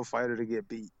for a real fighter to get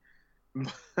beat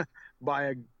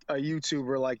by a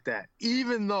YouTuber like that.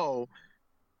 Even though,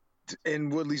 in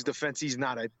Woodley's defense, he's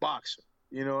not a boxer.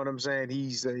 You know what I'm saying?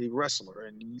 He's a wrestler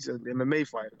and he's an MMA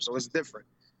fighter, so it's different.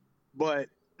 But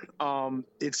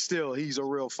it's still, he's a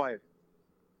real fighter.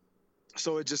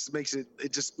 So it just makes it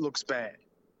just looks bad.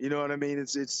 You know what I mean?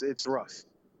 It's rough.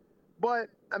 But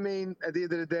I mean, at the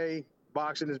end of the day,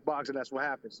 boxing is boxing. That's what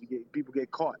happens. People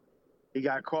get caught. He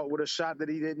got caught with a shot that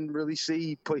he didn't really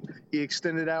see. He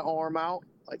extended that arm out.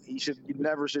 Like you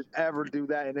never should ever do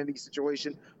that in any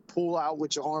situation. Pull out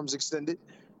with your arms extended,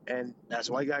 and that's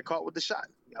why he got caught with the shot.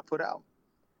 He got put out.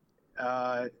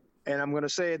 And I'm gonna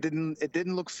say it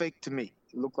didn't look fake to me.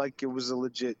 It looked like it was a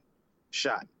legit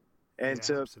shot. And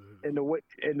in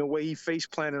the way he face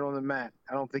planted on the mat,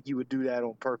 I don't think he would do that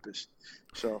on purpose.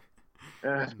 So,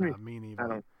 me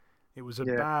neither. It was a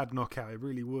bad knockout. It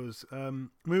really was.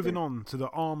 Moving on to the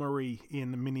Armory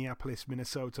in Minneapolis,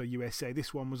 Minnesota, USA.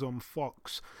 This one was on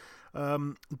Fox.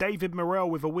 David Morrell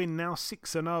with a win now,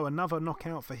 6-0. Another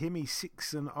knockout for him. He's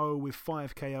 6-0 with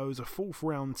 5 KOs. A 4th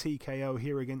round TKO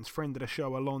here against friend of the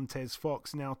show, Alontes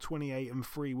Fox. Now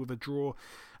 28-3 with a draw.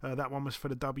 That one was for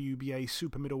the WBA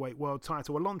super middleweight world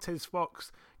title. Alontes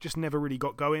Fox just never really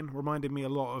got going. Reminded me a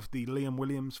lot of the Liam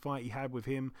Williams fight he had with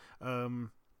him.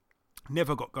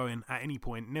 Never got going at any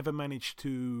point. Never managed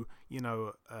to,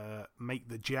 make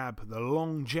the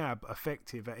long jab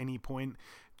effective at any point.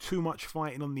 Too much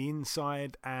fighting on the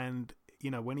inside, and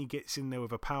when he gets in there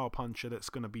with a power puncher that's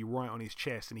going to be right on his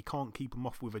chest and he can't keep him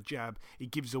off with a jab, he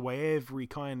gives away every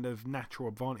kind of natural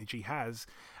advantage he has.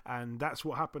 And that's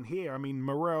what happened here. I mean,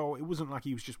 Morrell, it wasn't like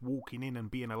he was just walking in and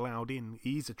being allowed in.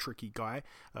 He's a tricky guy,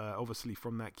 obviously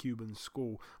from that Cuban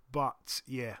school. But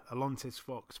yeah, Alontes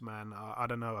Fox, man, I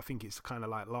don't know. I think it's kind of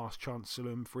like last chance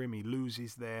saloon for him. He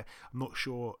loses there. I'm not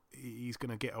sure he's going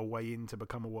to get a way in to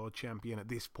become a world champion at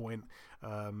this point.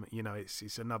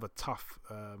 It's another tough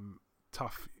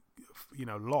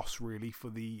loss really for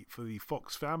the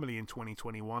Fox family in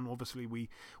 2021. Obviously we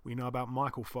know about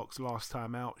Michael Fox last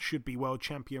time out. Should be world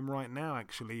champion right now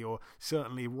actually, or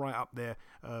certainly right up there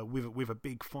with a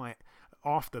big fight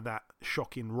after that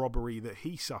shocking robbery that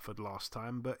he suffered last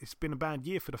time. But it's been a bad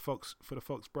year for the Fox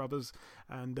brothers,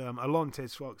 and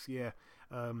Alontes Fox,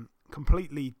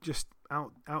 completely just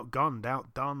outgunned,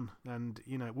 outdone, and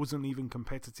it wasn't even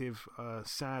competitive.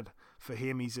 Sad for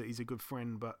him. He's a good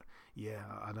friend, but yeah,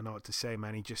 I don't know what to say,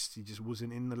 man. He just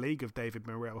wasn't in the league of David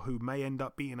Morrell, who may end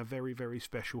up being a very, very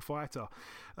special fighter.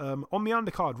 On the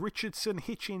undercard, Richardson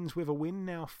Hitchins with a win,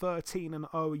 now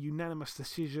 13-0, unanimous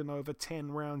decision over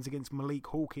 10 rounds against Malik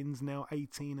Hawkins, now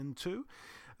 18-2.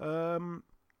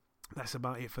 That's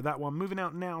about it for that one. Moving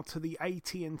out now to the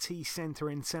AT&T Center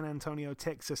in San Antonio,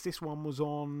 Texas. This one was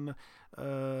on,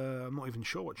 I'm not even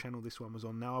sure what channel this one was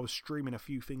on now. I was streaming a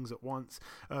few things at once.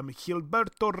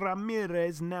 Gilberto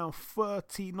Ramirez now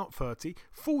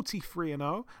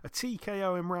 43-0. A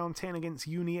TKO in round 10 against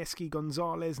Yunieski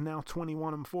Gonzalez, now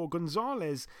 21-4.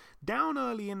 Gonzalez, down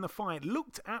early in the fight,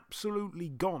 looked absolutely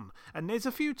gone. And there's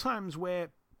a few times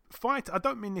where I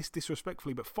don't mean this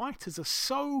disrespectfully, but fighters are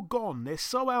so gone, they're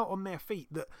so out on their feet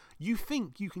that you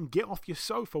think you can get off your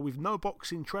sofa with no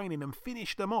boxing training and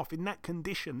finish them off in that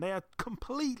condition. They are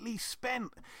completely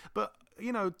spent. But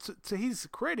to his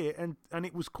credit, and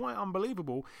it was quite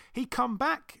unbelievable. He come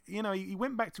back, he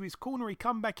went back to his corner. He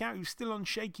come back out. He was still on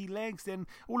shaky legs. Then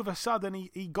all of a sudden,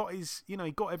 he got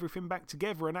he got everything back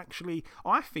together, and actually,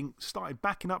 I think, started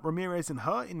backing up Ramirez and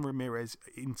hurting Ramirez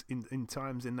in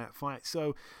times in that fight.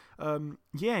 So,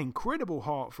 incredible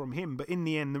heart from him. But in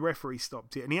the end, the referee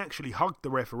stopped it, and he actually hugged the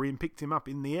referee and picked him up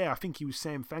in the air. I think he was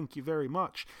saying thank you very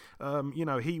much.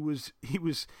 He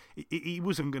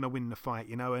wasn't going to win the fight,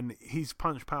 and his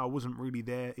punch power wasn't really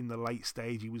there in the late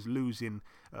stage. He was losing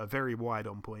very wide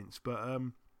on points, but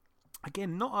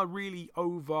again, not a really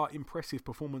over impressive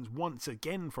performance once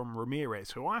again from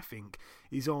Ramirez, who I think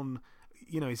is on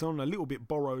he's on a little bit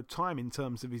borrowed time in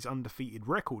terms of his undefeated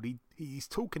record. He's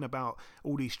talking about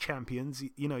all these champions.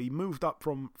 He moved up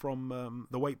from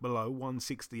the weight below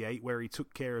 168, where he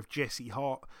took care of Jesse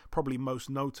Hart, probably most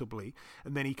notably,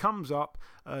 and then he comes up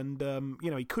and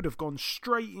he could have gone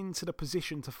straight into the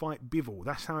position to fight Bivol.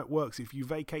 That's how it works. If you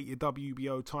vacate your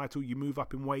WBO title, you move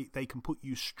up in weight, they can put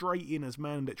you straight in as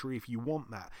mandatory if you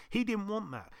want that. He didn't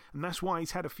want that, and that's why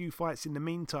he's had a few fights in the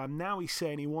meantime. Now he's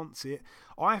saying he wants it.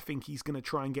 I think he's going to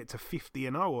try and get to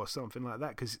 50-0 or something like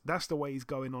that, because that's the way he's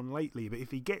going on lately. But if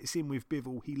he gets in with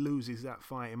Bivol, he loses that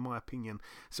fight, in my opinion.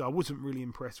 So I wasn't really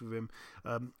impressed with him.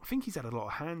 I think he's had a lot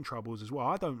of hand troubles as well.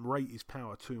 I don't rate his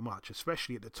power too much,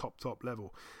 especially at the top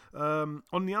level. On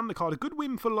the undercard, a good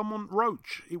win for Lamont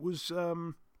Roach. It was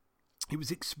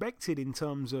expected in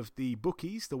terms of the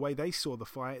bookies, the way they saw the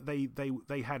fight.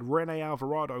 They had Rene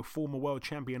Alvarado, former world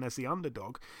champion, as the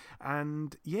underdog,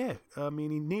 and he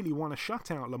nearly won a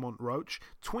shutout. Lamont Roach,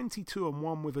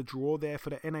 22-1 with a draw there for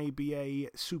the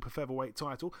NABA super featherweight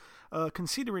title.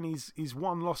 Considering his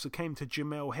one loss came to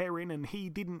Jamel Herring, and he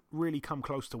didn't really come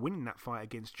close to winning that fight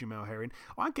against Jamel Herring,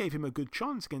 I gave him a good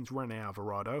chance against Rene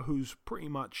Alvarado, who's pretty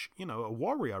much a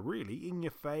warrior, really, in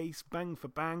your face, bang for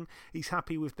bang. He's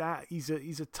happy with that. He's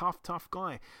a tough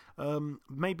guy.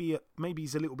 Maybe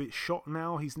he's a little bit shot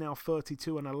now. He's now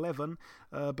 32-11.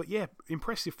 But yeah,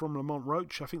 impressive from Lamont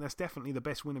Roach. I think that's definitely the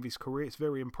best win of his career. It's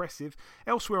very impressive.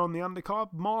 Elsewhere on the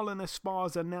undercard, Marlon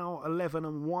Esparza now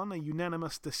 11-1. A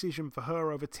unanimous decision for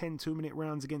her over 10 2-minute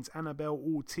rounds against Annabelle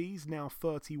Ortiz, now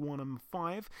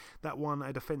 31-5. That won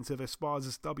a defense of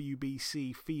Esparza's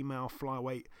WBC female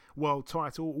flyweight world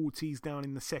title. Ortiz down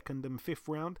in the 2nd and 5th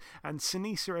round. And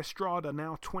Sinisa Estrada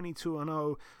now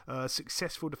 22-0.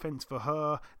 Successful defense for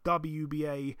her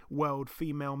WBA world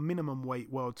female minimum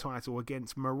weight world title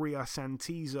against Maria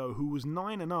Santizo, who was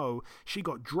 9-0. She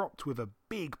got dropped with a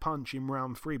big punch in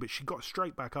round 3, but she got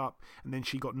straight back up, and then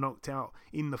she got knocked out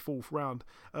in the 4th round.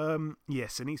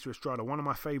 Sinisa Estrada, one of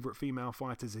my favourite female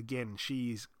fighters again.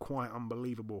 She is quite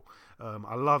unbelievable.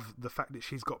 I love the fact that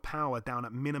she's got power down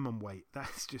at minimum weight.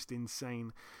 That's just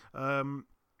insane.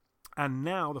 And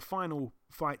now the final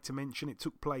fight to mention. It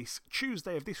took place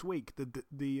Tuesday of this week, the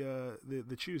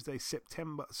Tuesday,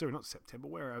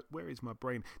 where is my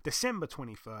brain? December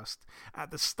 21st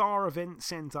at the Star Event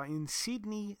Centre in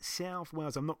Sydney, South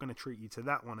Wales. I'm not going to treat you to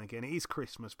that one again. It is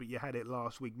Christmas, but you had it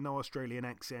last week. No Australian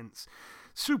accents.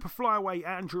 Super flyweight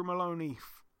Andrew Maloney,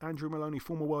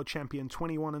 former world champion,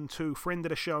 21-2, friend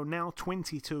of the show, now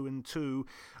 22-2.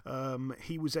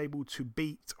 He was able to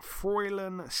beat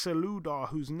Froilan Saluda,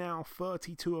 who's now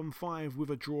 32-5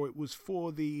 with a draw. It was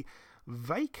for the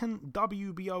vacant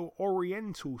WBO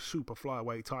Oriental super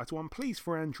flyweight title. I'm pleased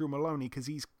for Andrew Maloney because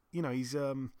he's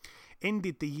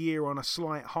ended the year on a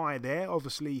slight high there.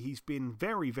 Obviously, he's been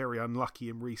very, very unlucky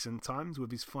in recent times with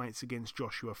his fights against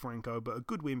Joshua Franco, but a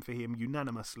good win for him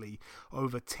unanimously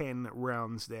over 10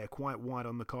 rounds there. Quite wide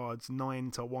on the cards,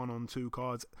 9-1 on 2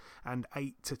 cards and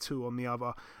 8-2 on the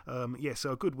other.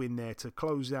 So a good win there to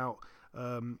close out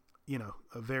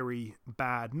a very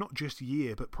bad, not just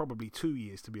year, but probably 2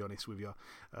 years, to be honest with you.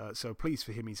 So pleased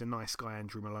for him. He's a nice guy,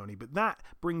 Andrew Maloney. But that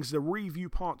brings the review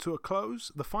part to a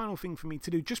close. The final thing for me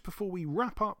to do just before we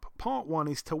wrap up part 1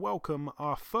 is to welcome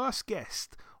our first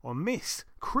guest on this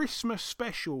Christmas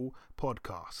special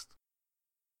podcast.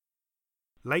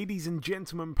 Ladies and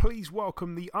gentlemen, please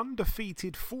welcome the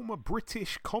undefeated former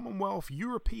British, Commonwealth,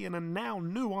 European and now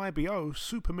new IBO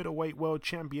super middleweight world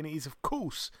champion. It is, of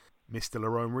course, Mr.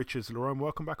 Lerone Richards. Lerone,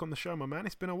 welcome back on the show, my man.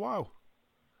 It's been a while.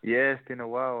 Yeah, it's been a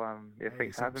while.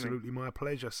 Thanks for having me. Absolutely my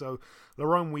pleasure. So,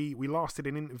 Lerone, we last did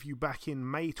an interview back in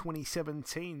May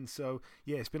 2017. So,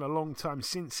 yeah, it's been a long time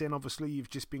since then. Obviously, you've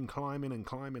just been climbing.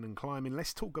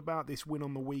 Let's talk about this win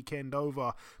on the weekend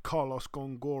over Carlos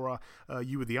Gongora.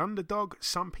 You were the underdog.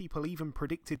 Some people even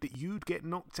predicted that you'd get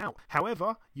knocked out.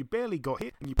 However, you barely got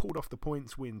hit and you pulled off the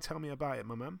points win. Tell me about it,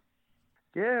 my man.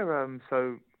 Yeah,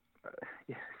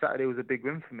 Saturday was a big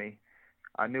win for me.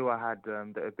 I knew I had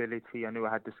the ability, I knew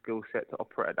I had the skill set to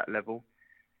operate at that level.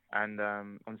 And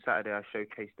on Saturday, I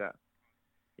showcased that.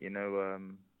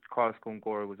 Carlos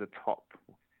Gongora was a top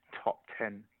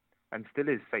 10, and still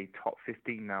is, say, top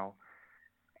 15 now,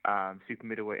 super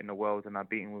middleweight in the world, and I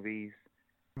beat him with ease.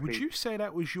 Would you say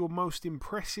that was your most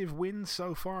impressive win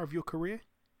so far of your career?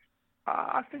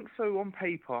 I think so. On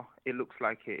paper, it looks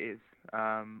like it is.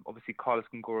 Obviously, Carlos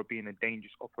Gongora, being a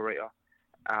dangerous operator,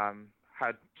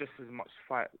 had just as much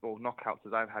fight or knockouts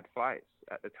as I've had fights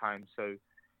at the time. So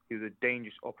he was a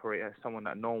dangerous operator, someone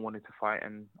that no one wanted to fight,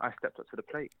 and I stepped up to the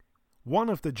plate. One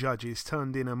of the judges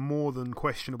turned in a more than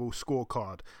questionable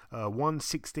scorecard,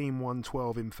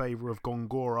 116-112 in favour of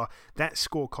Gongora. That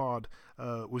scorecard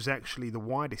was actually the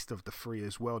widest of the three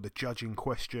as well. The judge in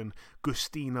question,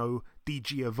 Gustino Di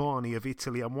Giovanni of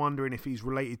Italy. I'm wondering if he's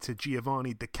related to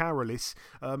Giovanni De Carolis.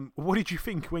 What did you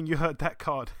think when you heard that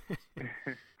card?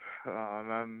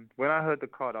 When I heard the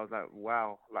card, I was like,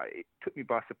 wow. Like, it took me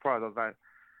by surprise. I was like,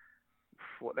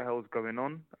 what the hell's going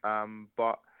on?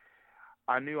 But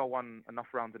I knew I won enough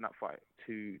rounds in that fight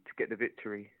to get the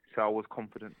victory, so I was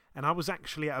confident. And I was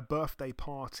actually at a birthday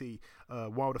party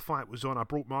while the fight was on. I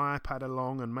brought my iPad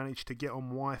along and managed to get on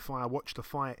Wi-Fi. I watched the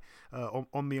fight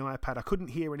on the iPad. I couldn't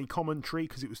hear any commentary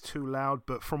because it was too loud,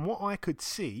 but from what I could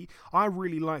see, I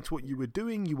really liked what you were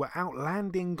doing. You were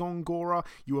outlanding Gongora.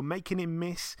 You were making him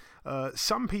miss.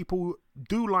 Some people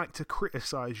do like to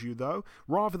criticise you, though.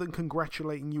 Rather than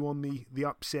congratulating you on the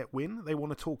upset win, they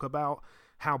want to talk about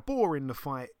how boring the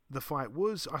fight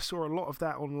was. I saw a lot of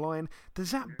that online.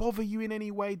 Does that bother you in any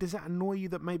way? Does that annoy you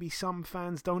that maybe some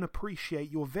fans don't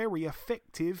appreciate your very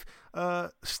effective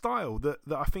style that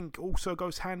I think also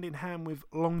goes hand in hand with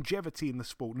longevity in the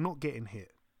sport, not getting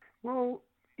hit? Well,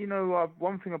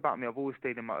 one thing about me, I've always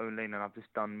stayed in my own lane and I've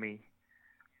just done me.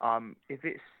 If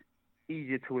it's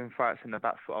easier to win fights in the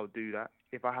back foot, I'll do that.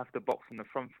 If I have to box in the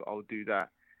front foot, I'll do that.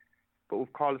 But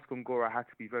with Carlos Gongora, I had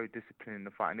to be very disciplined in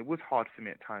the fight. And it was hard for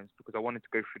me at times because I wanted to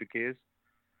go through the gears.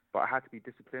 But I had to be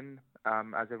disciplined.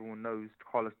 As everyone knows,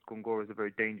 Carlos Gongora is a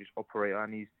very dangerous operator.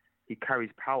 And he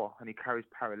carries power. And he carries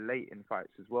power late in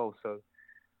fights as well. So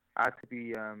I had to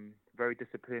be very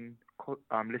disciplined,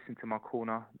 listen to my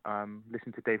corner,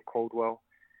 listen to Dave Coldwell,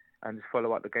 and just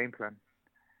follow out the game plan.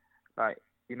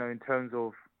 In terms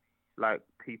of,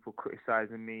 people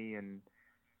criticising me and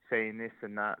saying this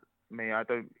and that,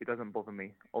 it doesn't bother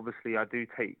me. Obviously, I do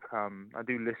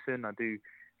listen, I do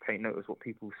take notice what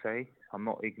people say. I'm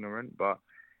not ignorant, but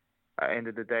at the end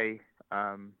of the day,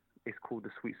 it's called the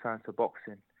sweet science of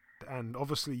boxing. And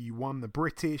obviously you won the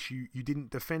British, you didn't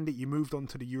defend it, you moved on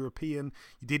to the European,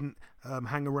 you didn't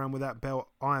hang around with that belt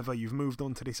either, you've moved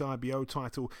on to this IBO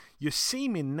title. You're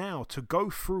seeming now to go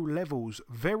through levels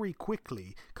very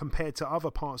quickly compared to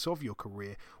other parts of your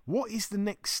career. What is the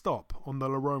next stop on the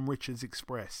Lerone Richards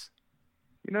Express?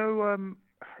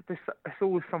 There's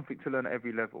always something to learn at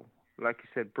every level. Like you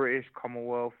said, British,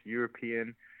 Commonwealth,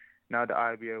 European, now the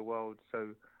IBO World. So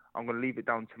I'm going to leave it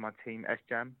down to my team,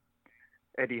 S-Jam,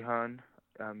 Eddie Hearn,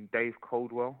 Dave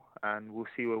Coldwell, and we'll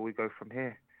see where we go from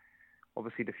here.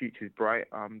 Obviously, the future is bright.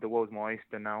 The world's my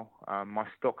oyster now. My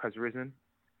stock has risen.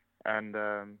 And,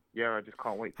 I just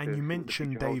can't wait to... And you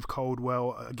mentioned Dave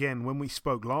Coldwell. Again, when we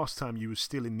spoke last time, you were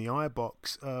still in the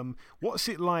iBox. What's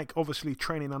it like, obviously,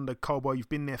 training under Coldwell? You've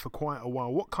been there for quite a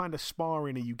while. What kind of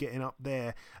sparring are you getting up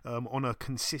there on a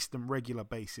consistent, regular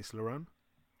basis, Lerone?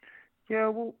 Yeah,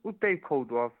 well, with Dave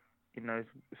Coldwell, it's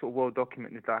sort of well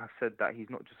documented that I've said that he's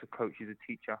not just a coach, he's a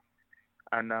teacher.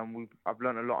 And I've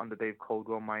learned a lot under Dave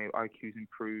Coldwell. My IQ's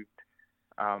improved.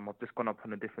 I've just gone up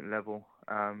on a different level.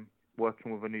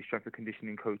 Working with a new strength and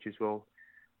conditioning coach as well,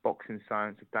 boxing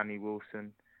science with Danny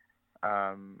Wilson.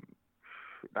 That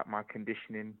my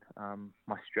conditioning,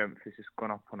 my strength has just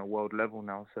gone up on a world level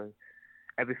now. So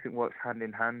everything works hand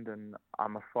in hand, and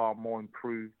I'm a far more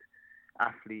improved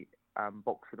athlete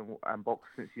boxer and boxer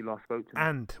since you last spoke to me.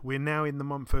 And we're now in the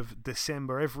month of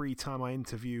December. Every time I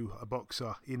interview a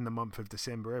boxer in the month of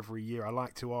December every year, I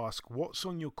like to ask, what's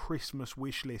on your Christmas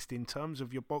wish list in terms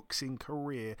of your boxing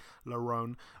career,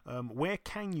 Lerone? Where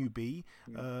can you be?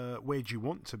 Where do you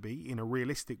want to be in a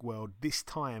realistic world this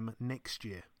time next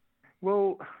year?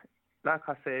 Well, like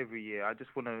I say every year, I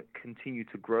just want to continue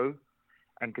to grow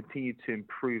and continue to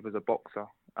improve as a boxer.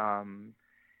 And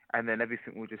then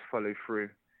everything will just follow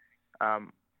through.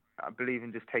 I believe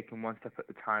in just taking one step at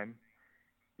a time,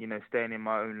 staying in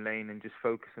my own lane and just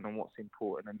focusing on what's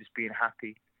important and just being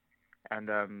happy. And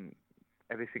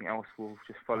everything else will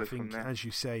just follow from there. As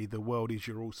you say, the world is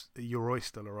your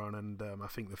oyster, Laurent, and I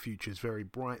think the future is very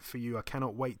bright for you. I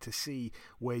cannot wait to see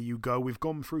where you go. We've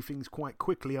gone through things quite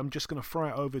quickly. I'm just going to throw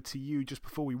it over to you just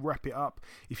before we wrap it up.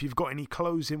 If you've got any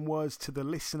closing words to the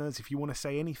listeners, if you want to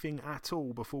say anything at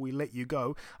all before we let you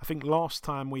go. I think last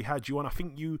time we had you on, I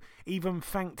think you even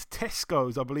thanked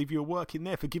Tesco's. I believe you were working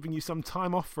there for giving you some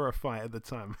time off for a fight at the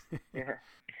time. Yeah.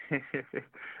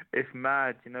 It's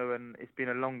mad, and it's been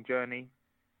a long journey.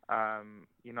 I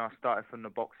started from the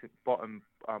bottom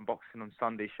boxing on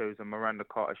Sunday shows and Miranda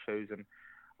Carter shows, and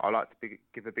I'd like to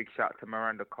give a big shout out to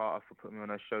Miranda Carter for putting me on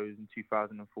her shows in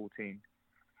 2014.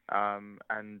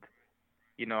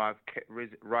 I've kept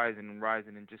rising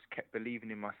and just kept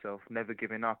believing in myself, never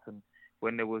giving up. And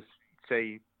when there was,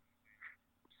 say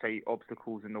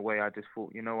obstacles in the way, I just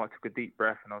thought, I took a deep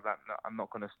breath and I was like, no, I'm not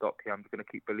going to stop here. I'm just going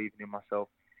to keep believing in myself,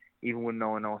 even when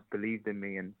no one else believed in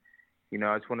me. And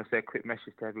I just want to say a quick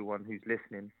message to everyone who's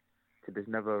listening to just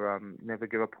never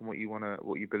give up on what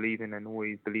you believe in, and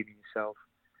always believe in yourself.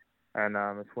 And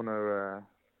I just want to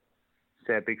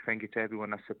say a big thank you to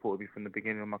everyone that supported me from the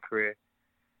beginning of my career,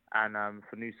 and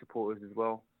for new supporters as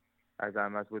well. As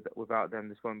without them,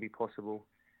 this won't be possible.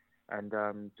 And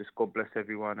just God bless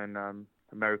everyone, and a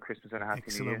Merry Christmas and a Happy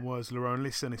New Year. Excellent words, Laurent.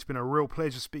 Listen, it's been a real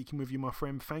pleasure speaking with you, my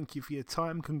friend. Thank you for your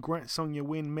time. Congrats on your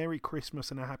win. Merry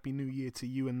Christmas and a Happy New Year to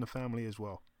you and the family as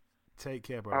well. Take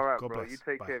care, bro. All right, God bro. bless. You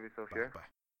take Bye. care of yourself, Bye. yeah? Bye.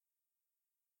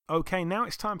 Okay, now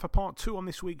it's time for part 2 on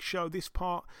this week's show. This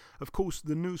part, of course,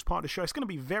 the news part of the show. It's going to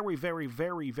be very, very,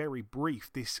 very, very brief,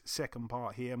 this second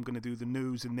part here. I'm going to do the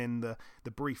news and then the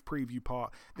brief preview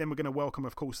part. Then we're going to welcome,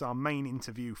 of course, our main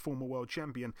interview, former world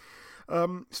champion.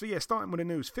 Starting with the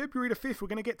news. February the 5th, we're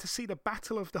going to get to see the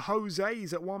Battle of the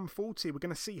Jose's at 140. We're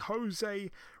going to see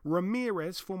Jose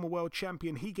Ramirez, former world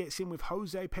champion. He gets in with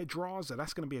Jose Pedraza.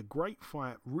 That's going to be a great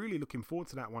fight. Really looking forward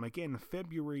to that one. Again,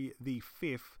 February the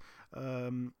 5th.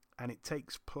 And it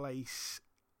takes place,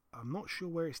 I'm not sure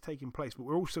where it's taking place, but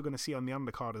we're also going to see on the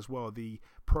undercard as well the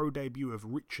pro debut of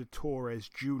Richard Torres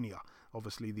Jr.,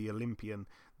 obviously the Olympian.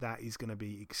 That is going to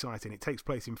be exciting. It takes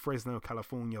place in Fresno,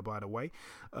 California, by the way.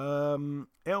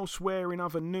 Elsewhere in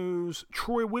other news,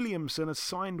 Troy Williamson has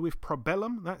signed with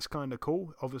Probellum. That's kind of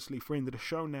cool. Obviously, friend of the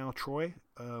show now, Troy,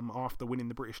 after winning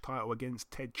the British title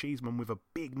against Ted Cheeseman with a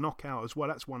big knockout as well.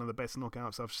 That's one of the best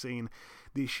knockouts I've seen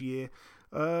this year.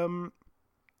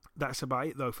 That's about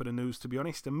it, though, for the news, to be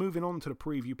honest. And moving on to the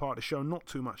preview part of the show, not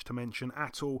too much to mention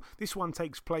at all. This one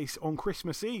takes place on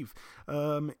Christmas Eve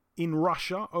in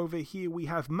Russia. Over here, we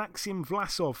have Maxim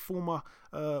Vlasov, former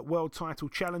world title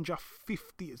challenger,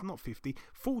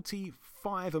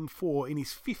 45-4 in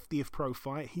his 50th pro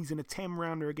fight. He's in a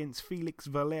 10-rounder against Felix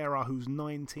Valera, who's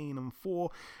 19-4.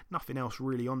 Nothing else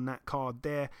really on that card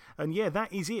there. And yeah,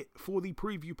 that is it for the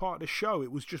preview part of the show.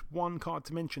 It was just one card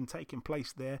to mention taking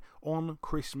place there on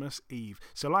Christmas Eve.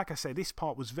 So like I said, this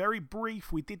part was very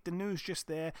brief. We did the news just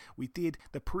there. We did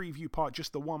the preview part,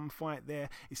 just the one fight there.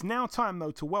 It's now time,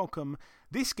 though, to welcome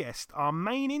this guest, our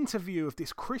main interview of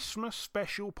this Christmas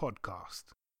special podcast.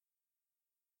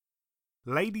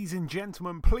 Ladies and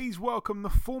gentlemen, please welcome the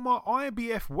former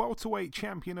IBF welterweight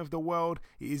champion of the world.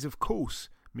 It is, of course,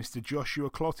 Mr. Joshua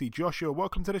Clottey. Joshua,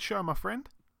 welcome to the show, my friend.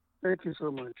 Thank you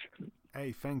so much.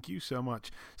 Hey, thank you so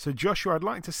much. So, Joshua, I'd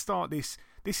like to start this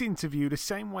interview the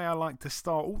same way I like to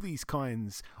start all these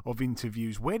kinds of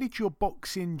interviews. Where did your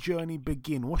boxing journey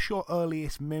begin? What's your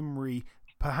earliest memory,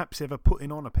 perhaps ever putting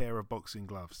on a pair of boxing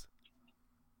gloves?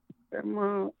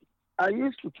 I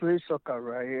used to play soccer,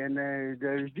 right? And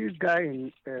there is this guy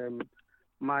in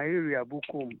my area,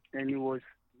 Bukum, and he was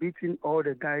beating all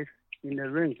the guys in the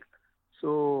ring.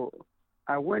 So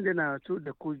I went and I told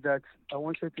the coach that I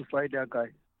wanted to fight that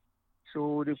guy.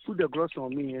 So they put the gloves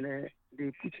on me and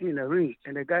they put me in the ring,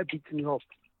 and the guy beat me up.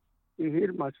 He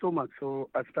hit my stomach, so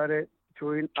I started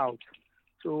throwing out.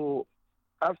 So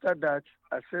after that,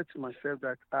 I said to myself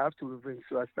that I have to revenge.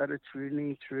 So I started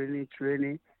training,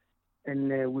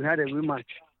 and we had a rematch,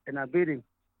 and I beat him.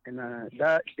 And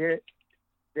there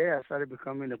I started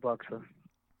becoming a boxer.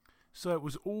 So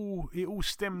it all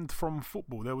stemmed from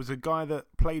football. There was a guy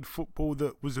that played football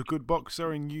that was a good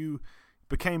boxer, and you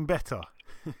became better.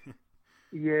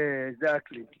 Yeah,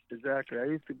 exactly. I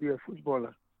used to be a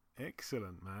footballer.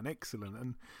 Excellent, man, excellent.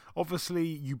 And obviously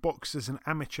you boxed as an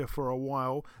amateur for a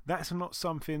while. That's not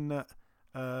something that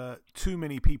too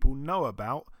many people know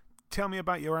about. Tell me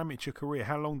about your amateur career.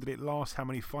 How long did it last? How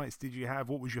many fights did you have?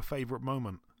 What was your favourite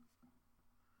moment?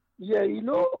 Yeah,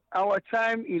 our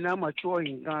time in amateur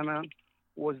in Ghana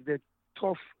was the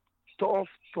tough times,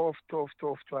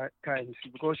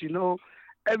 because,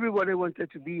 everybody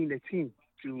wanted to be in the team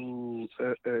to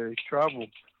to travel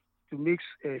to make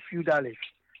a few dollars.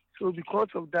 So because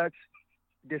of that,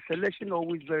 the selection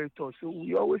always very tough. So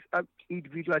we always have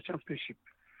individual championship.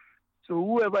 So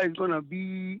whoever is gonna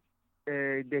be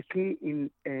the king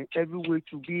in every way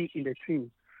to be in the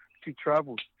team to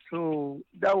travel. So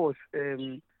that was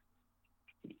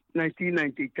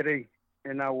 1993,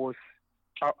 and I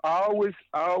always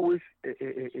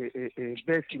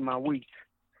best in my weight.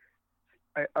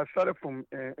 I started from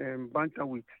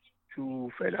bantamweight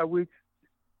to featherweight,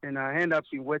 and I end up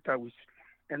in welterweight.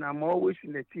 And I'm always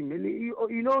in the team. And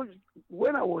you know,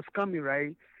 when I was coming,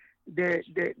 right, the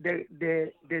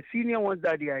senior ones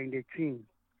that they are in the team,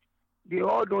 they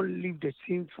all don't leave the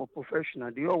team for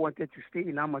professional. They all wanted to stay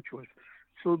in amateurs.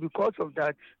 So because of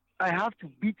that, I have to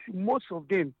beat most of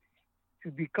them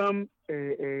to become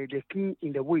the king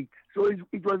in the weight. So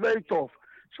it was very tough.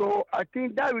 So I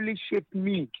think that really shaped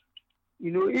me.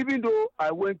 You know, even though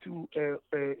I went to the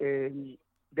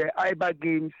IBA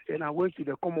games and I went to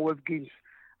the Commonwealth Games,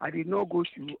 I did not go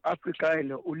to Africa and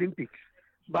the Olympics.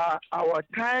 But our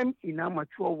time in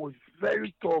amateur was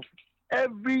very tough.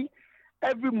 Every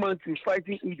month we're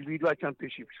fighting individual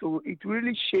championships. So it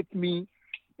really shaped me.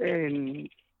 And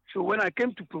so when I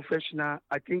came to professional,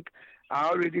 I think I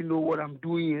already know what I'm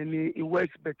doing and it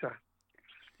works better.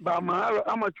 But my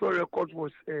amateur record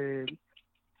was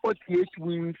 48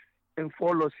 wins and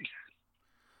 4 losses.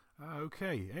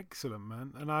 Okay, excellent,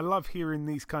 man. And I love hearing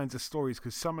these kinds of stories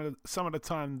because some of the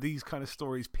time these kind of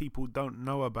stories people don't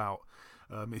know about.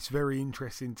 It's very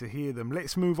interesting to hear them.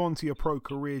 Let's move on to your pro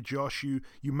career, Josh. You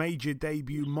made your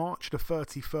debut March the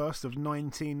 31st of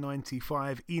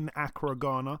 1995 in Accra,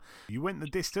 Ghana. You went the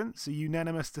distance, a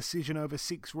unanimous decision over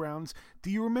 6 rounds. Do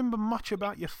you remember much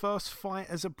about your first fight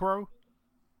as a pro?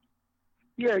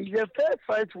 Yeah, the first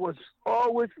fight was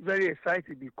always very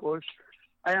exciting because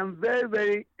I am very,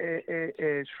 very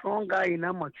strong guy in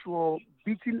amateur,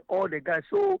 beating all the guys.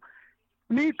 So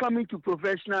me coming to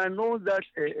professional, I know that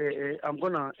I'm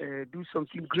going to do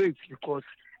something great because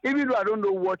even though I don't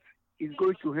know what is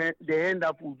going to the end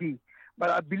up will be, but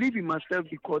I believe in myself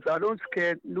because I don't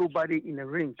scare nobody in the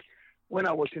ring when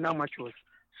I was in amateurs.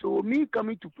 So me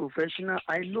coming to professional,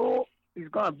 I know it's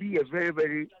going to be a very,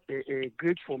 very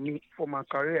great for me, for my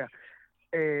career.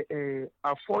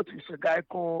 I fought with a guy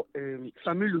called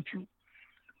Sami Luchu.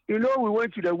 You know, we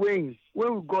went to the weighing.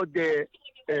 When we got there,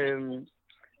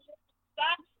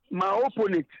 my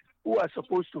opponent, who was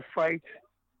supposed to fight,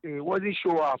 wasn't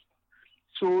show up.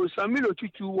 So Sami Luchu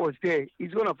too was there.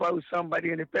 He's going to fight with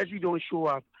somebody, and the person don't show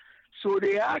up. So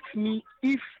they asked me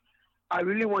if I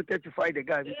really wanted to fight the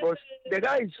guy because the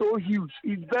guy is so huge.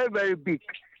 He's very, very big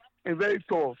and very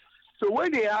tall. So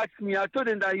when they asked me, I told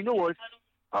them that, you know what,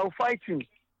 I'll fight him.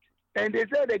 And they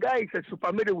said the guy is a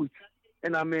super middleweight,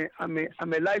 and I'm a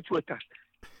lightweighter.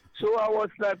 So I was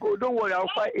like, oh, don't worry, I'll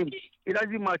fight him. It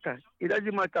doesn't matter. It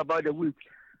doesn't matter about the weight.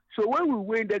 So when we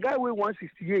win, the guy weighed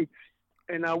 168,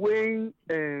 and I weighed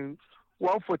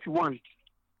 141.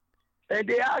 And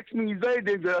they asked me, it's very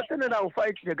dangerous. I said that I'll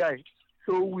fight the guy.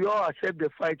 So we all accept the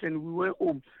fight, and we went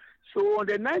home. So on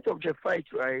the night of the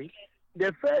fight, right,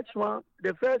 the first round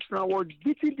was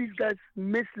beating these guys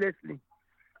mercilessly.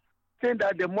 Saying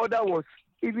that the mother was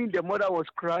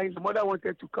crying. The mother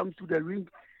wanted to come to the ring.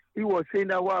 He was saying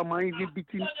that, why am I even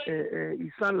beating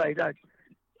his son like that?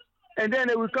 And then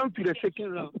we come to the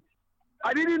second round.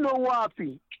 I didn't know what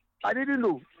happened. I didn't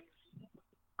know.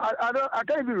 I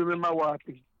can't even remember what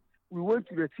happened. We went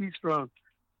to the 6th round.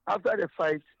 After the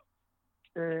fight,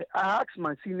 I asked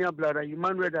my senior brother,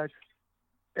 Emmanuel,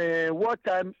 that what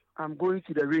time I'm going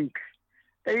to the ring.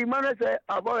 And Emmanuel said,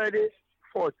 I've already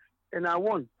fought and I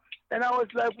won. And I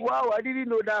was like, wow, I didn't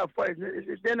know that fight.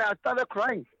 Then I started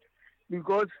crying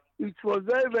because it was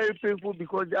very, very painful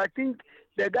because I think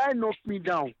the guy knocked me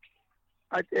down.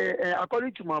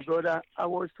 According to my brother, I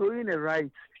was throwing a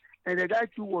right, and the guy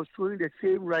too was throwing the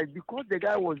same right because the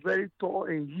guy was very tall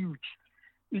and huge.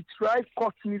 His right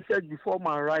caught me first before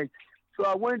my right. So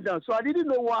I went down. So I didn't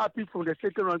know what happened from the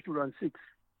second round to round 6.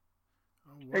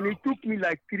 Oh, wow. And it took me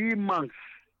like 3 months.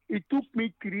 It took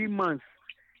me 3 months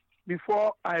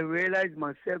before I realized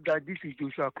myself that this is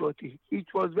Joshua Clottey.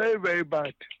 It was very, very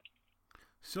bad.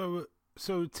 So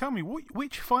tell me,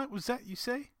 which fight was that, you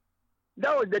say?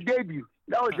 That was the debut.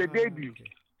 Okay.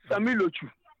 Sami Luchu.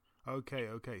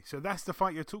 Okay. So that's the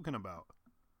fight you're talking about?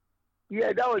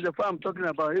 Yeah, that was the fight I'm talking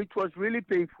about. It was really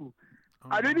painful. Oh.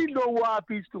 I didn't know what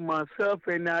happens to myself,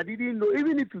 and I didn't know,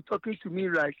 even if you're talking to me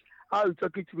like how you're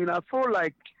talking to me, I feel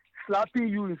like slapping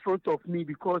you in front of me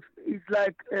because it's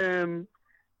like...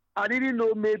 I didn't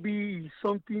know maybe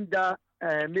something that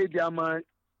maybe I might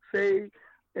say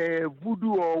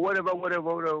voodoo or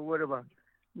whatever.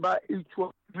 But it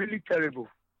was really terrible.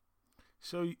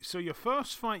 So your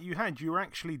first fight you had, you were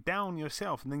actually down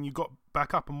yourself, and then you got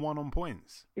back up and won on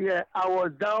points. Yeah, I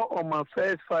was down on my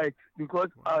first fight because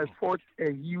I fought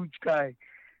a huge guy,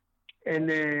 and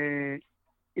it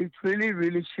really,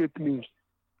 really shaped me.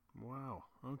 Wow.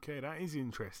 Okay, that is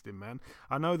interesting, man.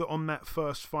 I know that on that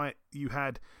first fight you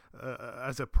had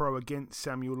as a pro against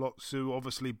Samuel Lotsu,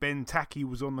 obviously Ben Taki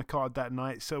was on the card that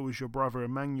night, so was your brother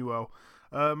Emmanuel.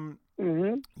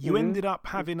 You ended up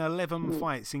having 11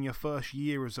 fights in your first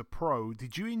year as a pro.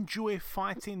 Did you enjoy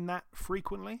fighting that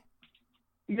frequently?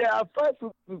 Yeah, I fight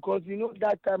because,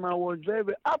 that time I was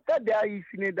very after that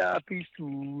incident that happened to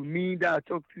me that I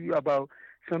talked to you about,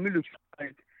 Samuel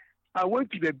Lotsu, I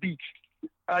went to the beach.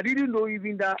 I didn't know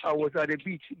even that I was at the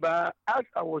beach, but as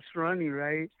I was running,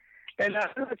 right, and I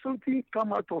heard something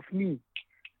come out of me.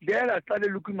 Then I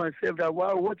started looking myself that,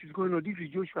 wow, what is going on? This is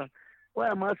Joshua. Why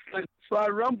am I struggling? So I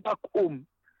ran back home.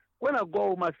 When I got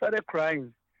home, I started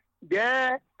crying.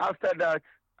 Then after that,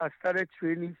 I started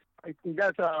training. I think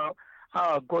that's how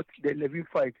I got the 11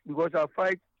 fight, because I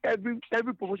fight every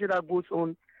promotion that goes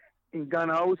on in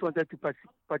Ghana. I always wanted to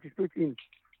participate in.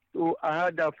 So I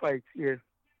had that fight, yeah.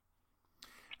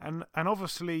 And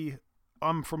obviously,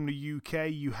 I'm from the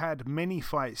UK. You had many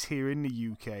fights here in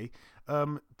the UK.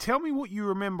 Tell me what you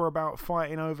remember about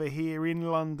fighting over here in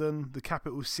London, the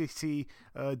capital city.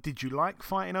 Did you like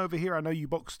fighting over here? I know you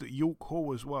boxed at York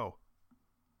Hall as well.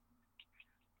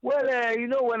 Well,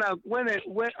 when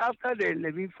after the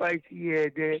 11 fight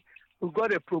here, we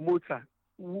got a promoter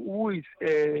who is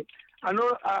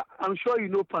I'm sure you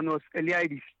know Panos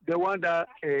Eliadis, the one that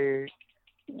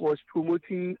was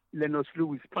promoting Lennox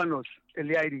Lewis, Panos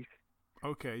Eliadis.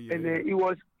 Okay, yeah. And he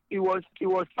was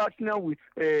partner with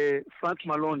Frank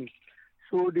Maloney,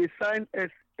 so they signed a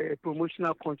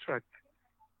promotional contract.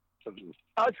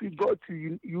 As we got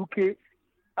to UK,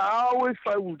 I always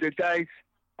fight with the guys.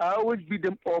 I always beat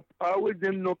them up. I always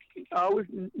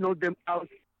knock them out.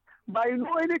 But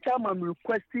anytime I'm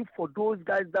requesting for those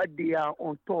guys that they are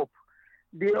on top,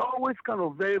 they're always kind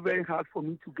of very, very hard for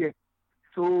me to get.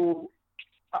 So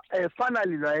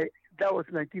finally, right, that was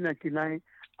 1999.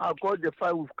 I got the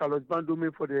fight with Carlos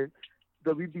Bandome for the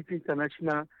WBC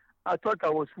International. I thought I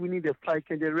was winning the fight,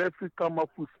 and the referee came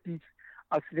up with this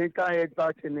accidental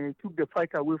headbutt and took the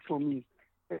fight away from me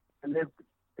and left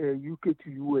UK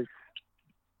to US.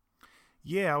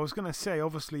 Yeah, I was going to say,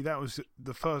 obviously, that was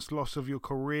the first loss of your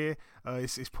career.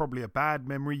 It's probably a bad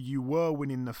memory. You were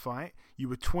winning the fight. You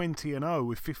were 20-0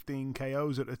 with 15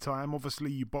 KOs at the time.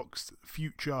 Obviously, you boxed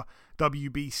future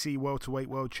WBC welterweight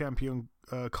world champion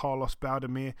Carlos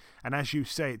Baldomir. And as you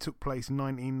say, it took place in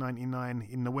 1999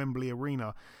 in the Wembley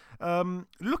Arena.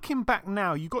 Looking back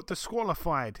now, you got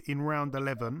disqualified in round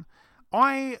 11.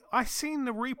 I seen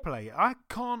the replay. I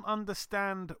can't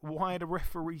understand why the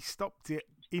referee stopped it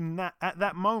at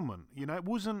that moment. It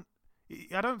wasn't.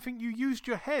 I don't think you used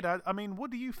your head. I mean,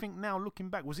 what do you think now, looking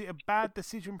back? Was it a bad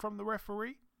decision from the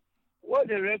referee? What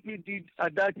the referee did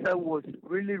at that time was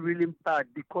really, really bad,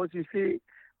 because you see,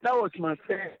 that was my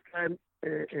first time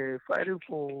fighting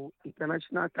for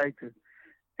international title,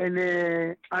 and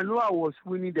I know I was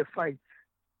winning the fight.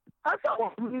 As I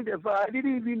was winning the fight, I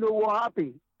didn't even know what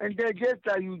happened, and then just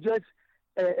that you just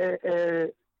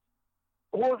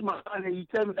hold my hand and you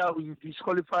tell me that you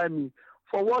disqualify me.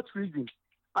 For what reason?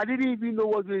 I didn't even know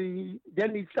what. Then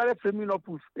he started framing up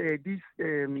with this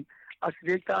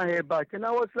accidental headbutt, and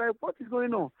I was like, "What is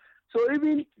going on?" So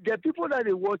even the people that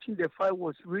were watching the fight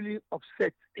was really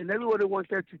upset, and everybody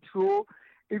wanted to throw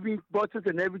even bottles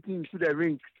and everything into the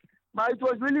ring. But it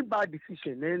was really bad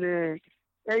decision, and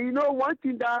one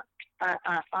thing that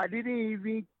I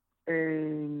didn't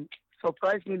even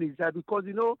surprise me is that, because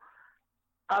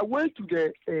I went to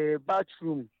the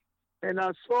bathroom and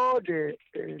I saw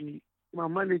my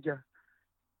manager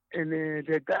and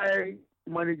the guy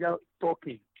manager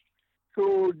talking.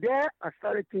 So there I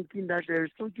started thinking that there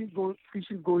is something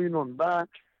fishy going on. But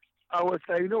I was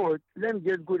like, what, let me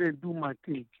just go there and do my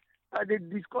thing. And they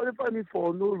disqualified me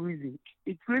for no reason.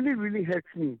 It really, really hurts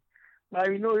me. But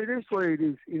it is what it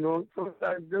is.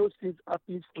 Sometimes those things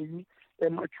happen for you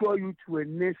and mature you to a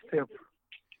next step.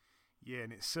 Yeah,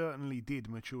 and it certainly did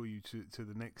mature you to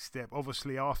the next step.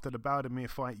 Obviously, after the Baldomir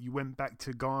fight, you went back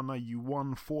to Ghana. You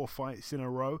won 4 fights in a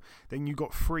row. Then you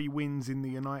got 3 wins in the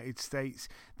United States.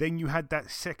 Then you had that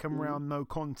second round no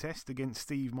contest against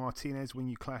Steve Martinez when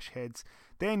you clash heads.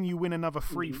 Then you win another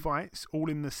 3 fights, all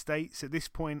in the States. At this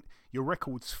point, your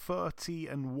record's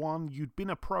 30-1. You'd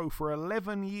been a pro for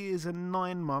 11 years and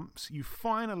 9 months. You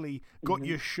finally got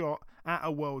your shot at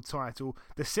a world title.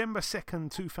 December 2nd,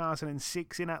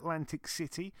 2006 in Atlantic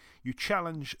City, you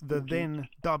challenged the then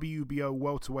WBO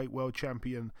welterweight world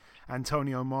champion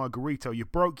Antonio Margarito. You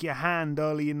broke your hand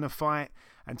early in the fight.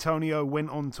 Antonio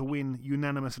went on to win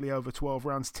unanimously over 12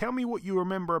 rounds. Tell me what you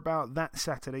remember about that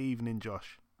Saturday evening,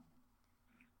 Josh.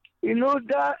 You know,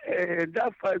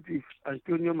 that fight with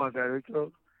Antonio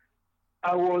Margarito,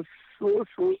 I was so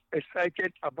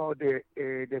excited about the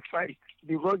fight,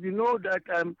 because you know that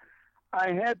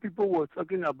I heard people were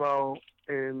talking about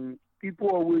people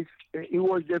always it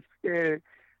was the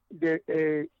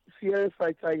fiercest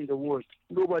fighter in the world.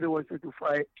 Nobody wanted to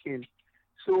fight him.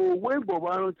 So when Bob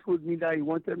Arum told me that he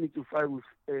wanted me to fight with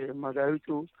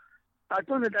Margarito, I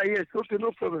told him that yes, okay,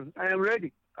 no problem, I am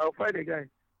ready. I'll fight the guy.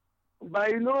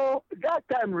 But you know, that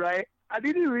time, right, I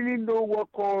didn't really know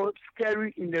what called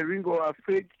scary in the ring or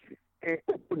afraid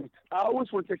opponent. I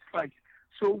always wanted to fight.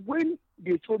 So when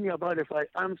they told me about the fight,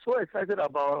 I'm so excited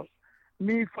about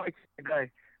me fighting the guy.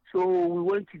 So we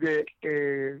went to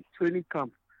the training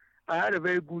camp. I had a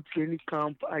very good training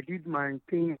camp. I did my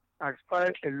thing. I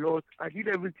aspired a lot. I did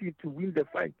everything to win the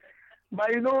fight.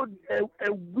 But you know,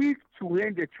 a week to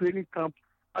end the training camp,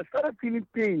 I started feeling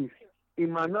pains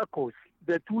in my knuckles,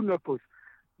 the 2 knuckles.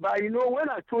 But you know, when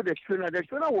I told the trainer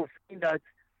was saying that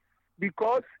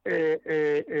because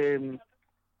I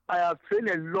have trained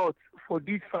a lot for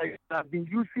this fight, I've been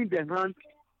using the hand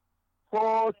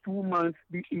for 2 months.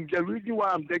 Is the reason why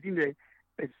I'm getting a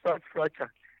soft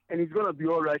fracture. And it's going to be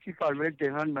all right if I rest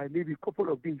the hand by maybe a couple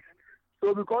of days.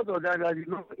 So because of that, I did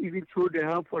not even throw the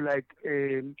hand for like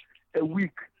a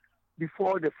week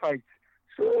before the fight.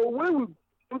 So when we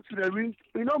go to the ring,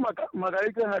 you know,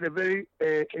 Margarito had a very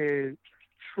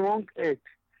strong head.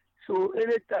 So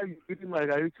anytime you hit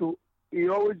Margarito, he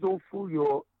always don't fool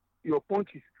your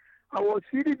punches. I was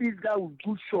feeling this guy with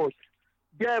good shots.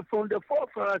 There, from the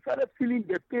forefront, I started feeling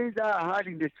the pains that I had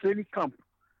in the training camp.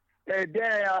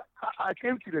 There, I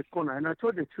came to the corner and I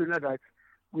told the trainer that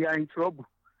we are in trouble.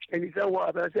 And he said,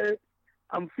 what? I said,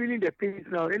 I'm feeling the pains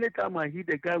now. Anytime I hit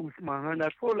the guy with my hand, I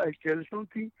feel like there's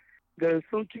something like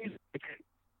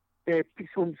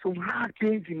some hard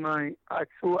pains in my heart.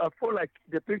 So I feel like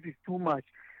the pain is too much.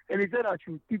 And he said I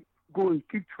should keep going,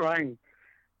 keep trying.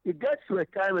 It gets to a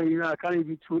time when, you know, I can't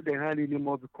even throw the hand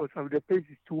anymore because of the pain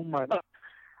is too much.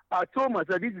 I told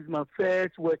myself, this is my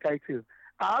first world title.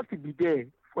 I have to be there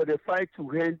for the fight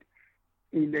to end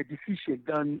in a decision.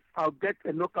 Then I'll get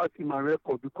a knockout in my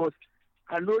record, because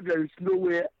I know there is no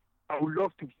way I would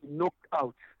love to be knocked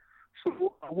out.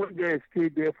 So I went there and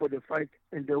stayed there for the fight,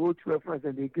 and the whole 12 rounds,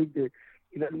 and they gave the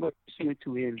unanimous decision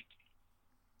to him.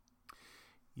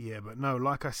 Yeah, but no,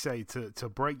 like I say, to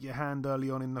break your hand early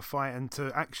on in the fight and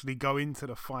to actually go into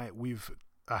the fight with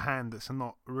a hand that's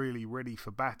not really ready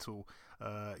for battle,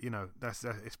 you know,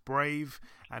 it's brave,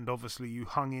 and obviously you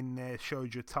hung in there,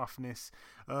 showed your toughness.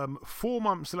 4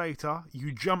 months later,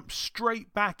 you jump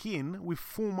straight back in with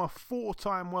former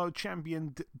 4-time world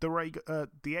champion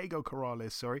Diego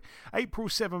Corrales. April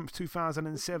 7th,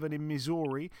 2007 in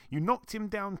Missouri. You knocked him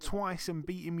down twice and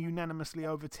beat him unanimously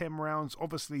over 10 rounds.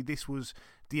 Obviously, this was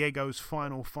Diego's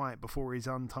final fight before his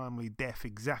untimely death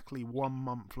exactly 1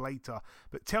 month later.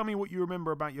 But tell me what you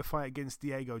remember about your fight against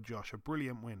Diego, Josh. A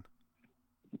brilliant win.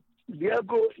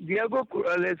 Diego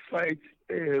Corrales fight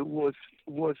was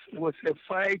a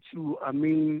fight to,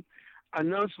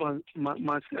 announce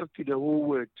myself to the whole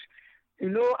world. You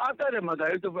know, after the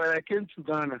Margarito fight, I came to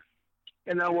Ghana,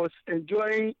 and I was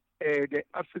enjoying the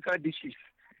Africa dishes.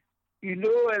 You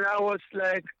know, and I was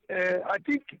like, I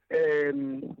think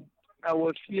I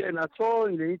was here, and I saw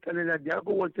in the internet that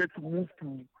Diego wanted to move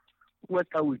to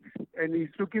welterweight, and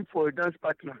he's looking for a dance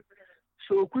partner.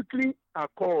 So quickly, I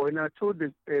called and I told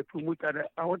the promoter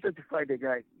that I wanted to fight the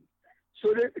guy.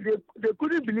 So they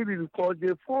couldn't believe it, because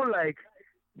they feel like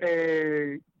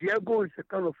Diego is a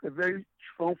kind of a very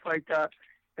strong fighter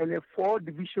and a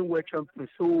 4-division world champion.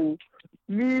 So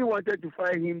me wanted to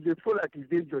fight him. They feel like he's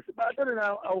dangerous. But I told them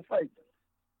I'll fight.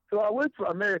 So I went to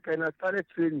America and I started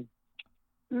training.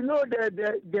 You know,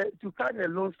 to cut a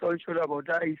long story short about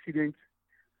that incident,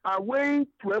 I weighed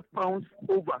 12 pounds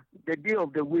over the day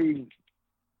of the weighing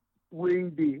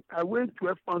day. I weighed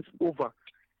 12 pounds over.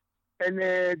 And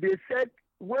they said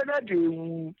whether they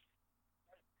will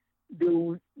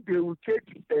take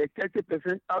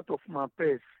 30% out of my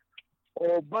pay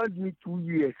or ban me 2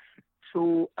 years.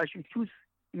 So I should choose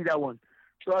either one.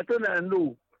 So I told them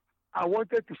no. I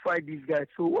wanted to fight these guys.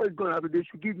 So what is going to happen? They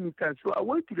should give me time. So I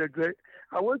went to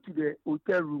the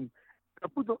hotel room. I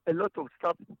put on a lot of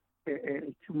stuff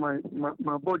to my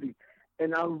body,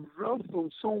 and I ran from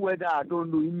somewhere that I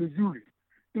don't know in Missouri.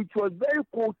 It was very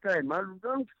cold time. I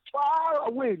ran far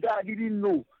away that I didn't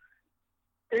know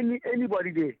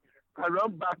anybody there. I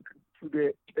ran back to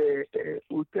the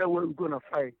hotel where we're gonna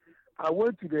fight. I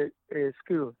went to the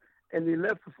scale, and they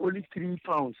left with only 3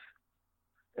 pounds.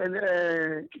 And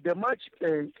the match,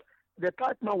 the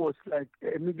catman was like,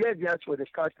 Miguel Diaz was the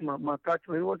catman, my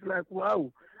catman. He was like,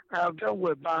 wow, I have done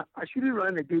well, but I shouldn't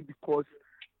run again because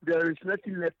there is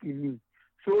nothing left in me.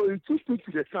 So he took me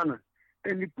to the sauna,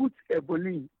 and he put a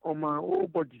balloon on my whole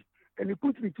body, and he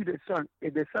put me to the sun.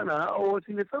 In the sauna, I was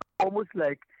in the sauna almost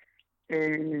like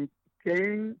 10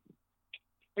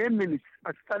 minutes.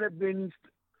 I started burning.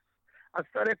 I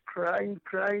started crying.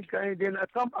 Then I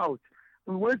come out.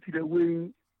 We went to the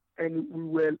weigh-in, and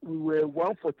we were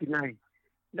 149.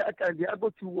 That time the other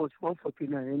two was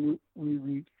 149,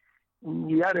 and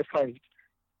we had a fight.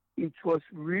 It was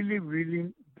really,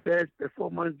 really best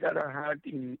performance that I had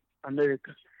in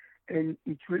America, and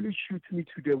it really shoots me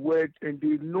to the world. And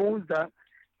they know that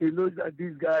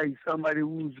this guy is somebody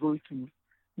who is going to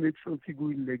make something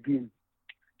good in the game.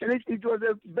 And it was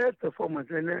the best performance,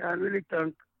 and I really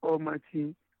thank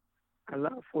Almighty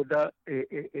Allah for that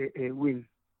win.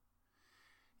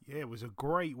 Yeah, it was a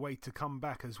great way to come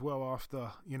back as well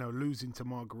after, losing to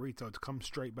Margarito, to come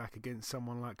straight back against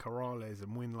someone like Corrales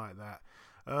and win like that.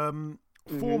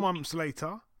 4 months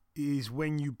later is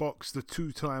when you boxed the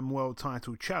 2-time world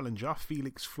title challenger,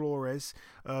 Felix Flores.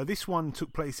 This one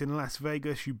took place in Las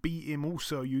Vegas. You beat him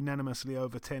also unanimously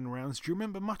over 10 rounds. Do you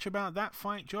remember much about that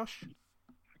fight, Josh?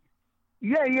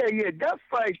 Yeah. That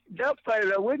fight,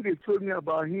 when they told me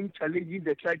about him challenging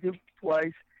the title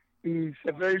twice, he's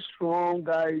a very strong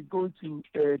guy, going to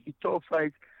the top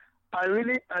fight. I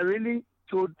really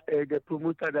told the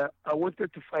promoter that I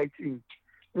wanted to fight him,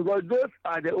 because those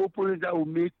are the opponents that will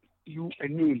make you a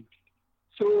name.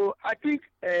 So I think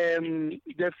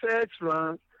the first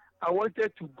round, I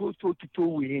wanted to go toe-to-toe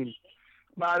with him.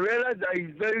 But I realized that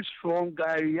he's a very strong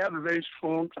guy. He has a very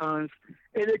strong hands.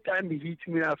 Anytime he hits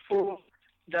me, I feel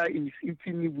that he's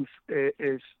hitting me with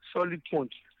a solid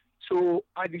punch. So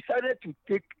I decided to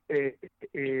take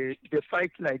the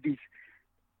fight like this.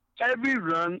 Every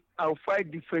round, I'll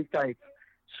fight different types.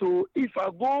 So if I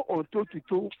go on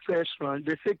toe-to-toe first round,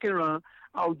 the second round,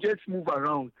 I'll just move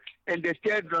around. And the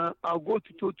third round, I'll go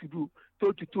to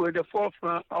toe-to-toe. And the fourth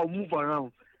round, I'll move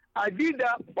around. I did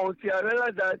that until I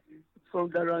realized that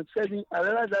from the round 7, I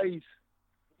realized that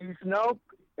he's now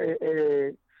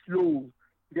slow.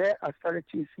 There, I started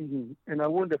chasing him, and I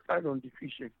won the fight on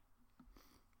decision.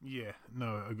 Yeah,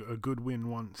 no, a good win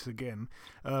once again.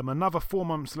 Another 4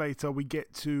 months later, we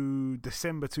get to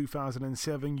December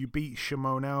 2007. You beat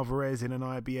Shimon Alvarez in an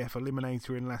IBF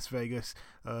eliminator in Las Vegas.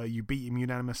 You beat him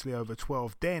unanimously over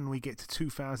 12. Then we get to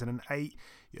 2008.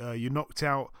 You knocked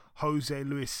out Jose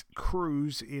Luis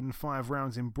Cruz in 5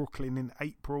 rounds in Brooklyn in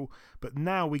April. But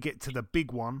now we get to the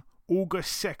big one.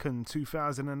 August 2nd,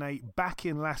 2008, back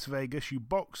in Las Vegas, you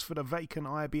boxed for the vacant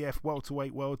IBF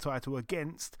welterweight world title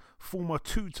against former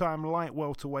 2-time light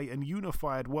welterweight and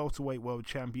unified welterweight world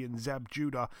champion Zab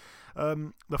Judah.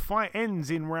 The fight ends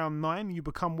in round 9. You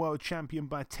become world champion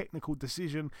by technical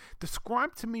decision.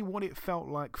 Describe to me what it felt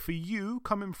like for you,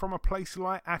 coming from a place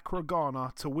like Accra,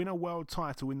 Ghana, to win a world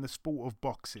title in the sport of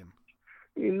boxing.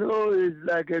 It's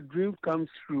like a dream comes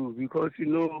true, because,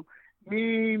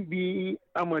 me being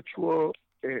amateur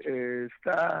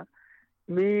star,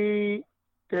 me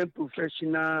turn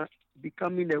professional,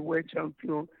 becoming a world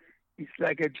champion, it's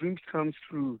like a dream comes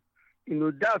true.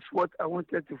 That's what I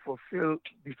wanted to fulfill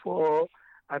before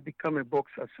I become a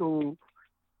boxer. So,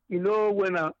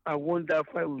 when I won that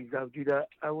fight with Davida,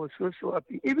 I was so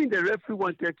happy. Even the referee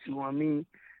wanted to,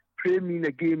 play me in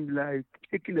a game, like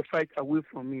taking the fight away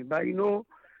from me. But,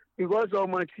 because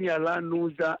Almighty Allah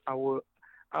knows that I was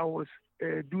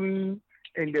doing,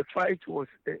 and the fight was,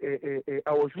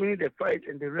 I was winning the fight,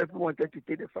 and the referee wanted to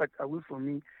take the fight away from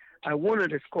me. I won on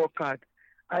the scorecard.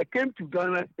 I came to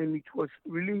Ghana, and it was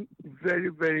really very,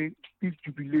 very big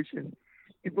jubilation.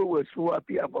 People were so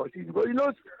happy about it.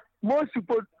 Because, most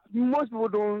people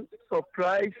don't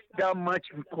surprise that much,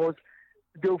 because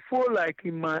they feel like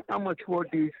in my amateur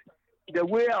days, the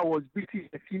way I was beating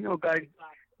the senior guys,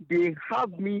 they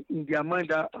have me in their mind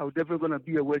that I'm definitely going to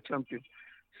be a world champion.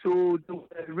 So they were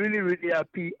really, really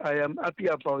happy. I am happy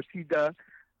about it that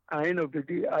at the end of the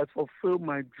day, I fulfilled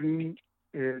my dream.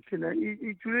 It's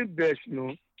really best,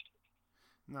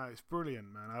 No, it's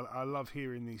brilliant, man. I love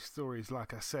hearing these stories,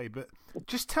 like I say. But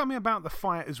just tell me about the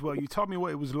fight as well. You told me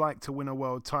what it was like to win a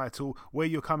world title. Where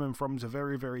you're coming from is a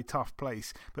very, very tough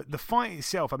place. But the fight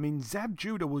itself, I mean, Zab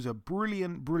Judah was a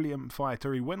brilliant, brilliant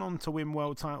fighter. He went on to win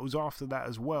world titles after that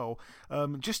as well.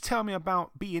 Just tell me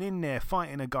about being in there,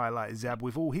 fighting a guy like Zab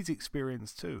with all his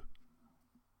experience too.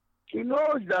 You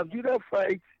know, Zab Judah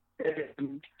fight,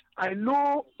 I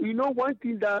know, one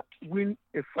thing that win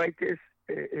a fighter's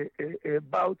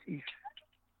bout is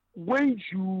when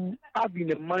you have in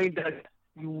the mind that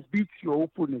you beat your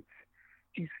opponent,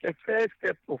 it's a first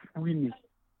step of winning.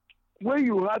 When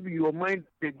you have in your mind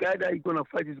the guy that you're going to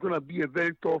fight is going to be a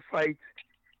very tough fight,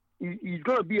 it's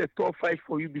going to be a tough fight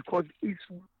for you because it's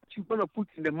what you're going to put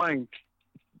in the mind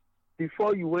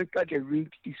before you enter the ring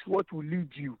is what will lead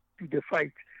you to the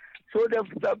fight. So the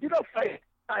fight,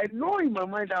 I know in my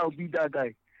mind I'll be that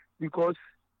guy because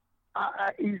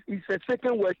it's a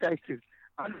second world title.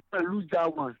 I'm going to lose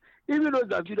that one. Even though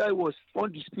Davida was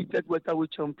undisputed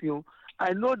welterweight champion,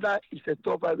 I know that it's a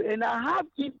top fight. And I have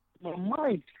in my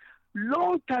mind,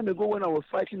 long time ago when I was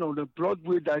fighting on the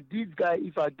Broadway, that this guy,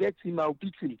 if I get him, I'll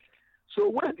beat him. So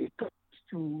when it comes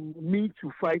to me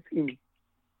to fight him,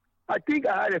 I think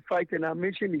I had a fight and I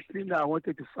mentioned his name that I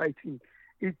wanted to fight him.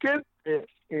 He came to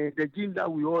the gym that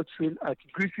we all train at,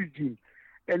 Greasy's gym,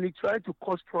 and he tried to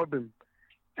cause problems.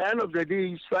 At the end of the day,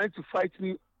 he's trying to fight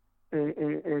me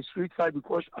in street fight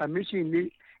because I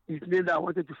mentioned his name that I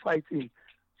wanted to fight him.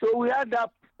 So we had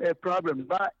that problem,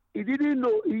 but he didn't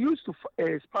know. He used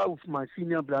to spar with my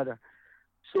senior brother.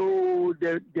 So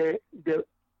the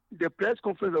press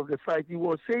conference of the fight, he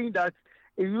was saying that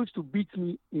he used to beat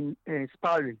me in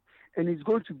sparring, and he's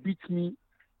going to beat me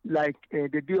like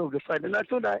the day of the fight. And I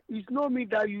told her, it's not me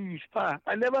that you spar.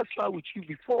 I never spar with you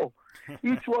before.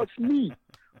 It was me.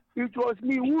 It was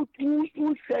me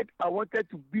who said I wanted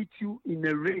to beat you in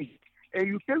a ring. And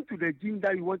you came to the gym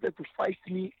that you wanted to fight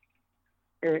me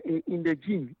in the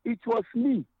gym. It was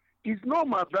me. It's not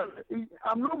my brother.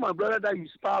 I'm not my brother that you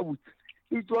spar with.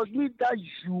 It was me that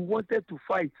you wanted to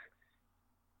fight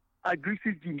at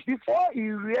Greasy's gym. Before he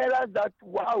realized that,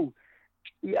 wow,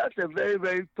 he has a very,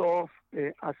 very tough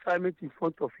assignment in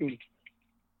front of him.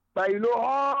 But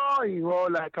all in all,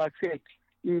 like I said,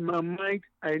 in my mind,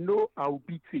 I know I'll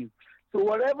beat him. So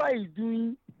whatever he's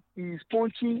doing, he's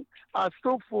punching, I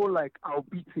still feel like I'll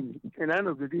beat him. And at the end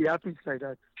of the day, it happens like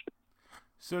that.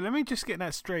 So let me just get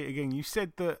that straight again. You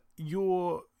said that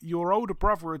your older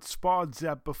brother had sparred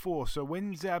Zab before. So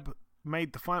when Zab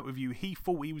made the fight with you, he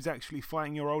thought he was actually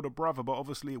fighting your older brother, but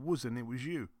obviously it wasn't. It was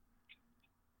you.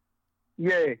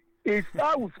 Yeah, he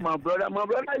sparred with my brother. My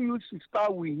brother used to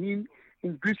spar with him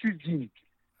in Greasy's gym.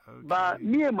 Okay. But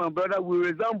me and my brother, we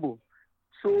resemble.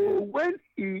 So when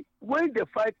the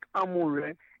fight came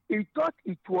on, he thought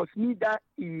it was me that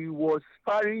he was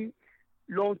sparring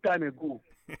long time ago.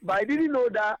 But I didn't know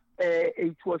that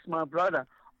it was my brother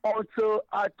until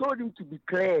I told him to be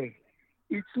clear.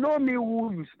 It's not me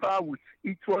who you spar with.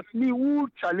 It was me who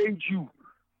challenged you.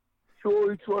 So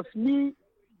it was me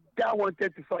that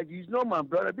wanted to fight. He's not my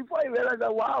brother. Before I realized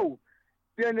that, wow,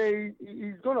 then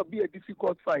it's going to be a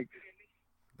difficult fight.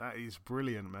 That is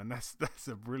brilliant, man. That's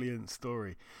a brilliant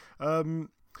story.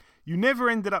 You never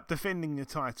ended up defending the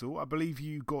title. I believe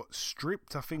you got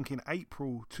stripped, I think, in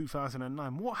April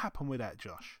 2009. What happened with that,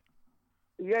 Josh?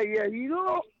 Yeah.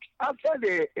 After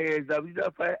the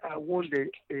Zabida fight, I won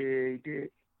the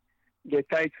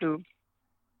title.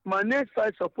 My next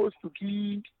fight supposed to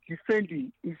be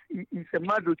defending. It's a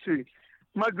Madrid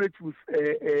with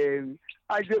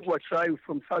Isaac Watrayu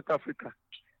from South Africa.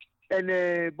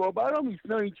 And Bob Arum is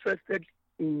not interested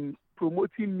in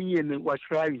promoting me and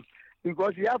Watrayu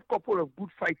because we have a couple of good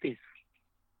fighters.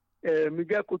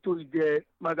 Miguel Cotto is there,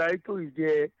 Margarito is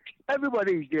there,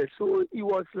 everybody is there. So he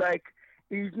was like,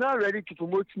 he's not ready to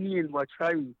promote me and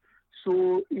Watrayu.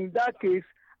 So in that case,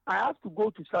 I have to go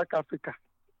to South Africa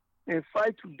and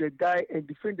fight with the guy and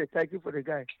defend the title for the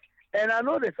guy. And I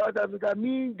know the South Africa,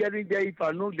 me getting there, if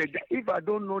I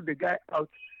don't know the guy out,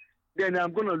 then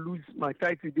I'm going to lose my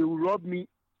title. They will rob me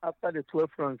after the 12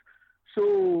 rounds.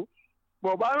 So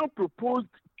Bob Arum proposed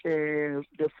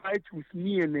the fight with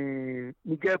me and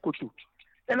Miguel Cotto.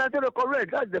 And I said,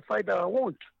 correct, that's the fight that I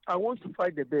want. I want to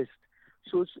fight the best.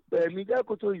 So Miguel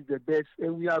Cotto is the best,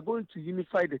 and we are going to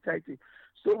unify the title.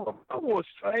 So I was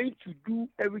trying to do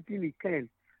everything he can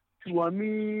to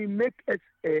make us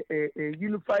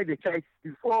unify the title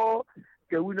before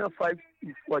the winner fight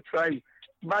is for trial.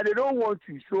 But they don't want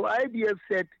to. So IBF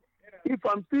said, if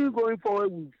I'm still going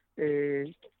forward with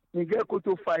Miguel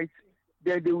Cotto fight,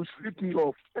 then they will strip me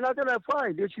off. And I said,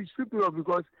 fine, they should strip me off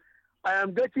because I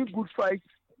am getting good fights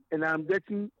and I'm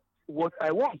getting what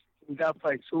I want in that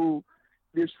fight. So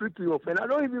they strip me off, and I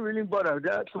don't even really bother.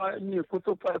 That's why me a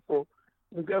Cotto fight for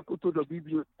Miguel Cotto the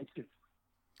BBO.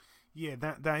 Yeah,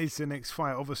 that is the next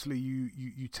fight. Obviously,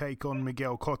 you take on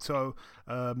Miguel Cotto,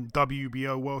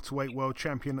 WBO welterweight world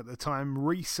champion at the time,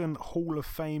 recent Hall of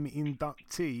Fame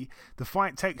inductee. The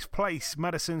fight takes place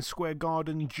Madison Square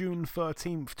Garden, June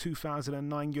 13th,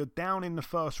 2009. You're down in the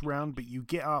first round, but you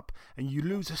get up and you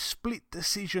lose a split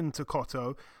decision to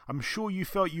Cotto. I'm sure you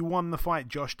felt you won the fight,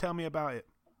 Josh. Tell me about it.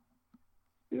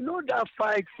 You know, that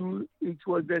fight, it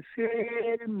was the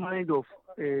same mind of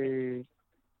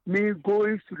me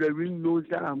going to the ring knows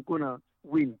that I'm going to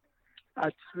win. I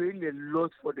trained a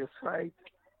lot for the fight.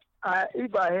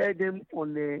 If I heard them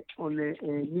on the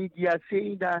media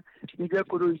saying that Miguel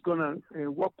Cotto is going to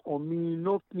work on me,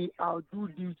 knock me out, do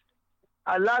this,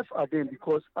 I laugh at them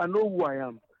because I know who I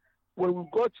am. When we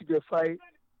got to the fight,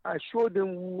 I showed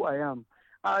them who I am.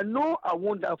 I know I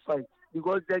won that fight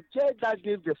because the judge that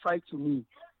gave the fight to me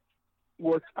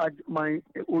was at my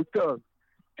hotel.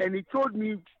 And he told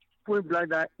me point blank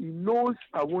that he knows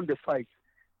I won the fight,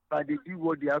 but they do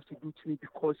what they have to do to me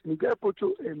because Miguel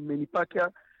Cotto and Manny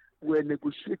Pacquiao were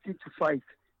negotiating to fight.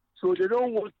 So they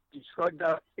don't want to shut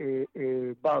that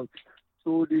bout.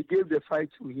 So they gave the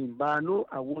fight to him. But I know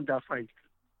I won that fight.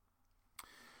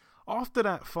 After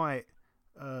that fight,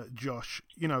 Josh,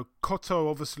 you know, Cotto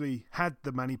obviously had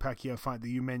the Manny Pacquiao fight that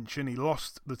you mentioned. He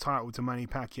lost the title to Manny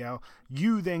Pacquiao.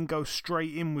 You then go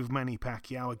straight in with Manny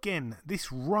Pacquiao. Again,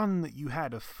 this run that you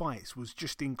had of fights was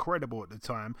just incredible at the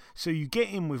time. So you get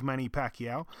in with Manny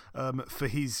Pacquiao for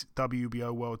his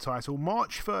WBO world title.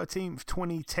 March 13th,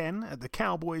 2010 at the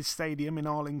Cowboys Stadium in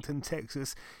Arlington,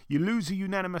 Texas. You lose a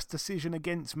unanimous decision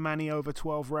against Manny over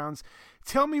 12 rounds.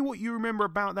 Tell me what you remember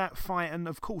about that fight and,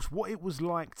 of course, what it was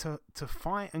like to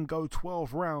fight and go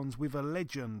 12 rounds with a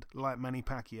legend like Manny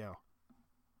Pacquiao.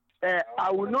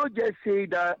 I will not just say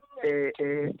that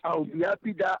I'll be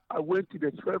happy that I went to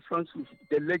the 12 rounds with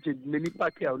the legend Manny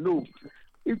Pacquiao. No,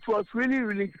 it was really,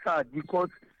 really sad because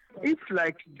it's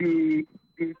like they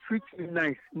treat me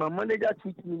nice. My manager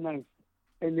treats me nice.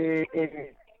 And they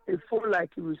feel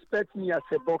like he respects me as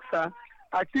a boxer.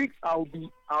 I think I'll be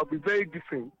very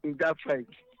different in that fight.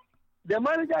 The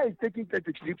manager is taking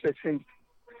 33%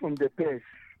 from the purse,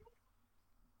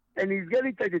 and he's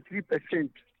getting 33%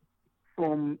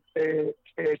 from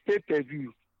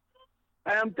pay-per-view.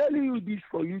 I am telling you this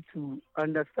for you to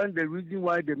understand the reason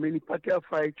why the Manny Pacquiao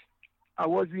fight I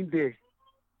wasn't there.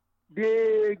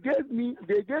 They gave me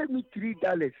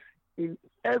 $3 in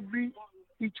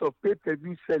each of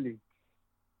pay-per-view selling.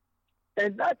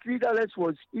 And that $3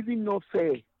 was even not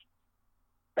fair.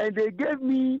 And they gave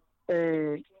me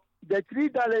the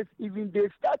 $3 even they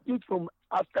started from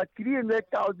after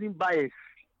 300,000 buyers.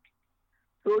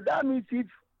 So that means if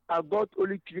we got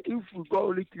only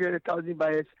 300,000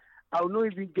 buyers, I will not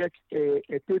even get a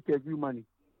pay-per-view money.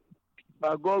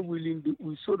 But God willing,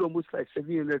 we sold almost like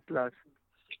 700 plus.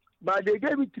 But they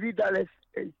gave me $3,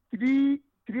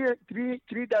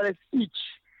 $3 each.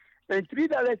 And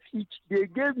 $3 each, they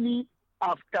gave me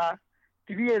after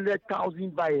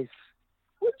 300,000 buyers,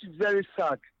 which is very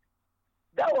sad.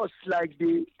 That was like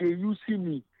they using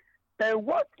me. And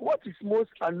what is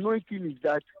most annoying is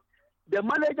that the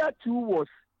manager too was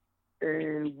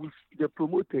with the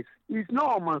promoters. He's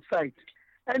not on my side.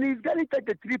 And he's getting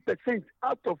 33%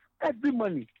 out of every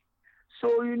money.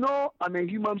 So, you know, I'm a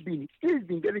human being. He's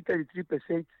been getting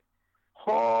 33%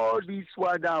 all this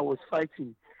while that I was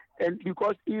fighting. And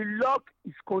because he locked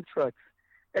his contract.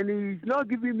 And he's not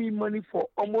giving me money for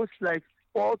almost like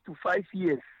 4 to 5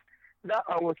 years. That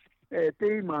I was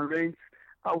paying my rent,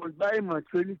 I was buying my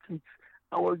training kits,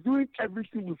 I was doing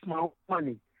everything with my own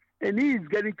money. And he is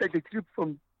getting 33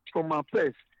 from my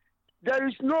purse. There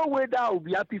is no way that I will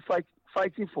be happy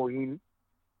fighting for him.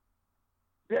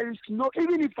 There is no,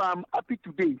 even if I'm happy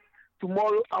today,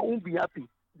 tomorrow I won't be happy.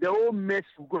 The whole mess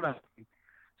will go happen.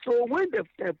 So when the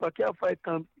Pacquiao fight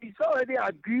comes, he's already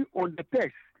agreed on the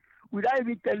purse. Without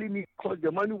even telling me, because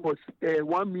the money was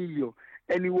 1 million,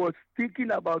 and he was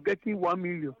thinking about getting 1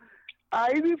 million.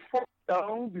 I even fought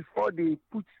down before they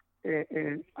put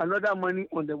another money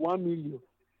on the 1 million,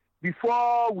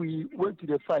 before we went to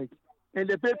the fight. And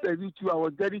the pay-per-view too, I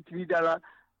was getting $3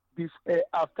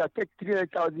 after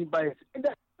 300,000 buyers. And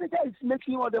the guy is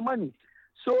making all the money.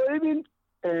 So even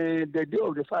the day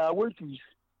of the fight, I went to his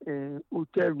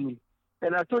hotel room,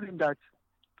 and I told him that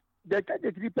the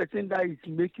 33% that he's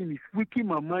making is weakening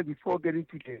my mind before getting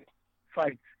to the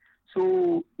fight.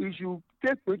 So he should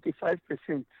take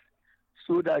 25%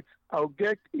 so that I'll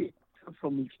get it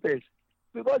from his purse.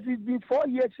 Because it's been 4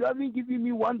 years, you haven't given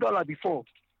me $1 before.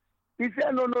 He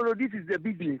said, no, this is the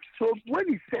business. So when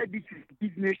he said this is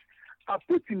business, I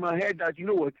put in my head that, you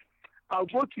know what, I'll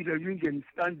go to the ring and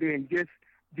stand there and just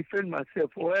defend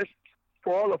myself for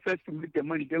all of us to make the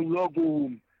money. Then we all go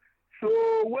home. So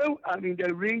when I'm in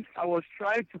the ring, I was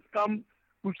trying to come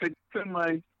with a different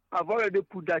mind. I've already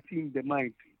put that in the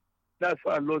mind. That's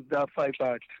why I lost that fight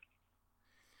back.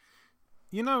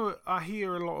 You know, I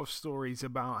hear a lot of stories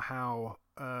about how,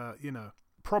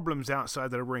 problems outside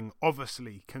of the ring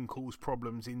obviously can cause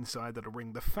problems inside of the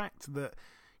ring. The fact that,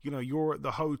 you're at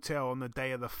the hotel on the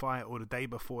day of the fight or the day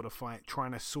before the fight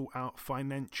trying to sort out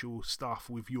financial stuff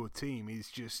with your team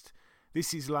is just,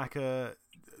 this is like a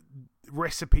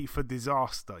recipe for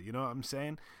disaster, you know what I'm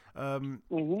saying?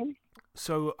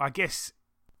 So I guess,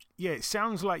 it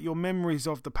sounds like your memories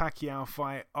of the Pacquiao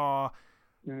fight are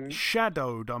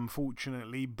shadowed,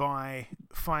 unfortunately, by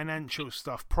financial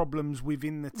stuff, problems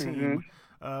within the team.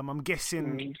 I'm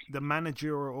guessing the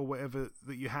manager or whatever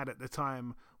that you had at the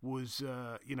time was,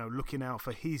 looking out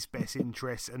for his best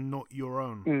interests and not your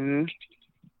own.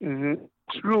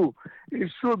 True.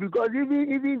 It's true, because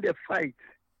even the fight,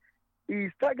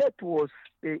 his target was,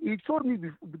 he told me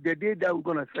the day that we're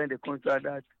going to sign the contract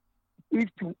that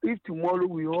if tomorrow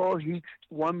we all hit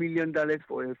 $1 million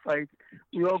for a fight,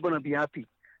 we're all going to be happy.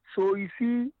 So you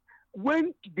see,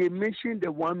 when they mentioned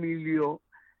the 1 million,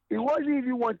 he wasn't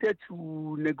even wanted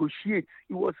to negotiate.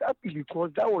 He was happy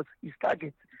because that was his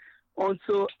target. And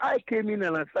so I came in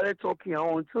and I started talking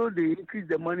until they increased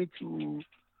the money to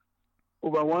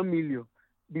over 1 million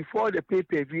before the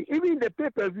pay-per-view. Even the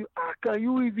pay-per-view, how can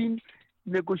you even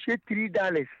negotiate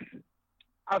 $3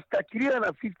 after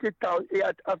 350,000,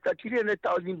 after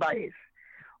 300,000 buyers?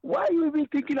 Why are you even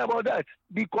thinking about that?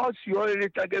 Because you already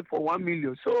target for 1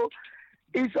 million. So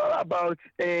it's all about,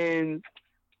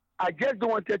 I just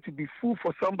don't want it to be fool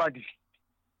for somebody.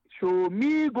 So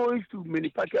me going to Manny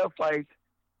Pacquiao fight,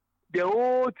 the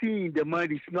whole thing in the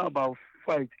mind is not about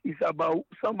fight. It's about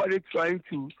somebody trying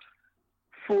to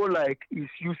feel like he's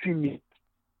using me.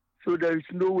 So there is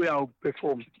no way I'll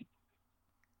perform.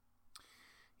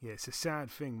 Yeah, it's a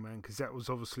sad thing, man, because that was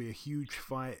obviously a huge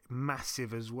fight,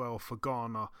 massive as well for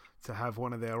Ghana to have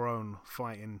one of their own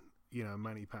fighting,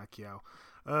 Manny Pacquiao.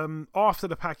 After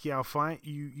the Pacquiao fight,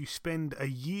 you spend a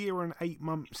year and 8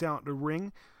 months out the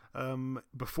ring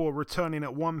before returning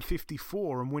at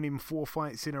 154 and winning 4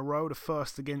 fights in a row, the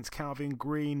first against Calvin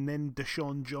Green, then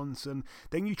Deshaun Johnson.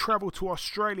 Then you travel to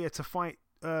Australia to fight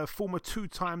former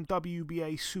 2-time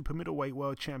WBA super middleweight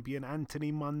world champion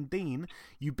Anthony Mundine.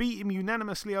 You beat him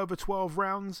unanimously over 12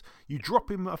 rounds. You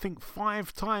drop him, I think,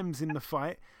 5 times in the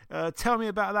fight. Tell me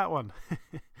about that one.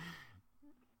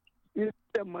 In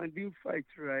the Mundine fight,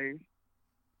 right?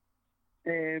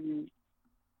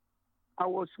 I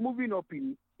was moving up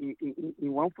in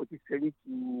 147 to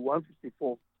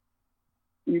 154.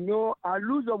 I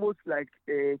lose almost like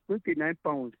 29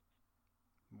 pounds.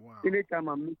 Wow. Anytime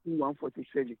I'm making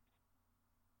 147.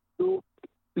 So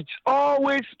it's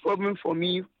always a problem for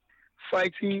me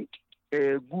fighting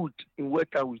good in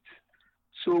welterweight.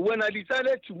 So when I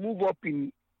decided to move up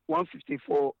in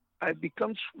 154, I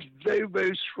become very,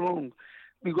 very strong.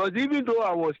 Because even though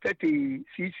I was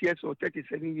 36 years or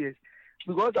 37 years,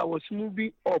 because I was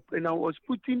moving up and I was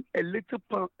putting a little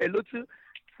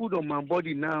food on my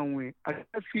body now, I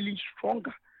started feeling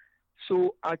stronger.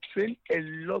 So I trained a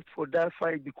lot for that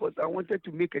fight because I wanted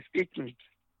to make a statement.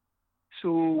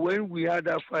 So when we had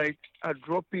that fight, I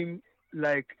dropped him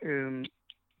like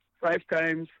 5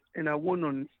 times and I won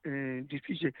on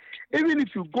decision. Even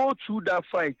if you go through that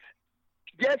fight,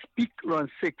 just pick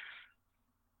round 6.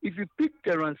 If you pick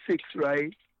the round 6,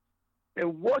 right,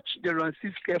 and watch the round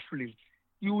 6 carefully,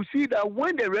 you will see that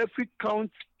when the referee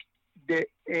counts the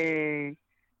 10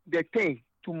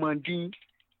 to Mundine,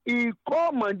 he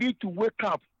called Mundine to wake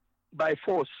up by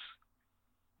force.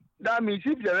 That means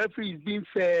if the referee is being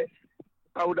fair,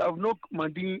 I would have knocked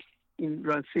Mundine in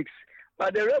round 6.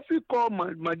 But the referee called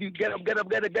Mundine, get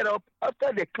up,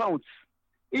 after the counts,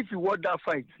 if you want that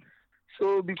fight.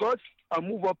 So because I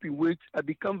move up in weight, I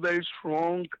become very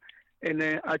strong, and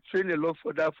I train a lot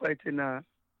for that fight, and I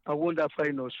won that fight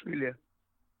in Australia.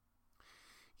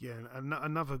 Yeah,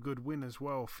 another good win as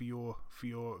well for your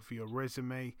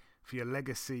resume, for your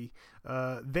legacy.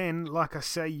 Then, like I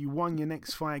say, you won your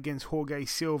next fight against Jorge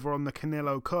Silva on the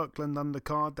Canelo Kirkland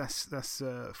undercard. That's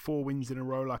 4 wins in a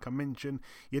row, like I mentioned.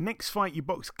 Your next fight, you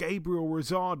boxed Gabriel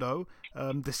Rosado,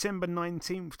 December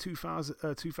 19th,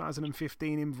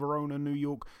 2015 in Verona, New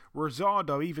York.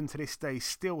 Rosado, even to this day,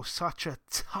 still such a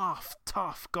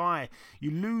tough guy. You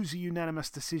lose a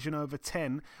unanimous decision over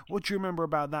 10. What do you remember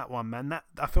about that one, man?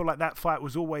 I feel like that fight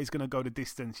was always going to go the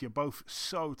distance. You're both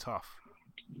so tough.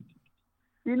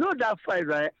 You know that fight,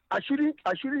 right? I shouldn't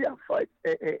have fight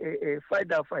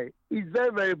that fight. It's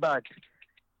very, very bad.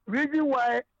 Reason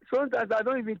why sometimes I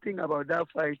don't even think about that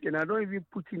fight and I don't even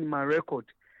put it in my record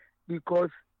because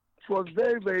it was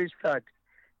very, very sad.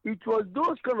 It was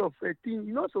those kind of things,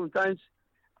 you know, sometimes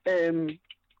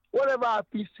whatever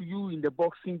happens to you in the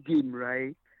boxing game,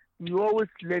 right, you always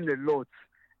learn a lot.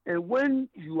 And when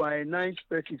you are a nice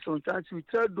person, sometimes you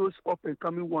tell those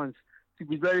up-and-coming ones to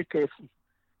be very careful.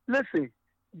 Listen,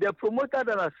 the promoter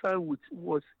that I signed with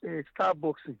was Star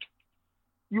Boxing.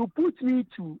 You put me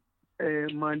to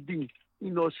Mandin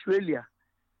in Australia.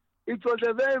 It was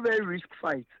a very, very risk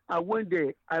fight. I went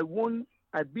there. I won.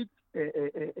 I beat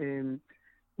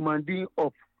Mandin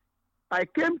up. I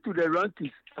came to the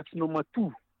rankings at number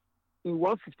 2 in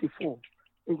 154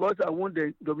 because I won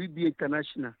the WBA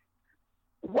International.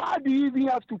 Why do you even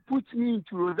have to put me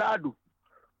into Rosado,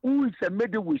 who is a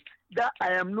middleweight, that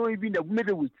I am not even a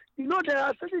middleweight? You know, there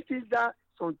are certain things that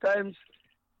sometimes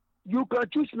you can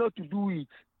choose not to do it.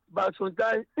 But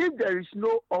sometimes if there is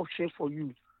no option for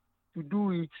you to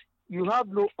do it, you have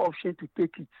no option to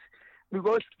take it.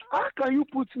 Because how can you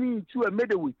put me into a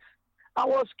middleweight? I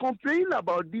was complaining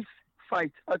about this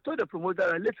fight. I told the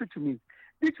promoter, listen to me,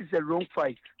 this is a wrong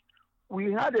fight.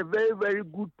 We had a very, very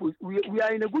good we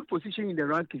are in a good position in the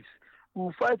rankings. We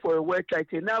will fight for a world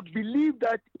title. And I believe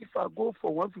that if I go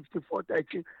for 154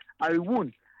 title, I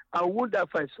won that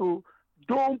fight. So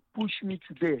don't push me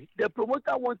to there. The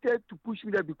promoter wanted to push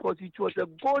me there because it was a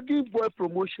Golden Boy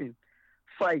promotion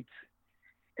fight.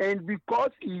 And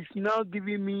because he's now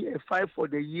giving me a fight for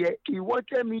the year, he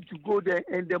wanted me to go there.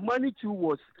 And the money too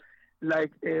was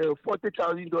like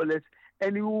 $40,000.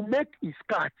 And he will make his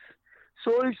cut.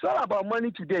 So it's all about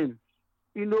money to them.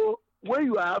 You know, when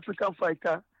you are an African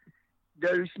fighter,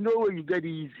 there is no way you get it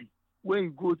easy. When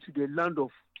you go to the land of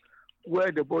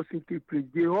where the boxing takes place,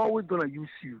 they're always going to use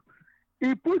you.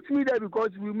 He puts me there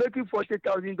because we're making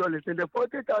 $40,000, and the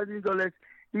 $40,000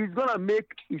 he's going to make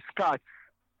his cut.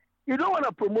 You don't want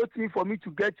to promote me for me to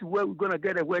get to where we're going to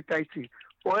get a world title,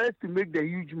 for us to make the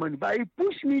huge money. But he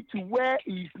pushed me to where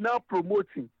he's now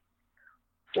promoting,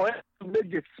 for us to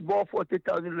make the small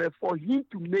 $40,000 for him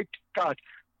to make cuts.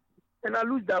 And I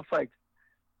lose that fight.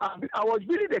 I was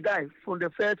beating the guy from the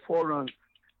first 4 rounds.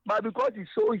 But because he's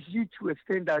so huge to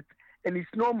extend that, and it's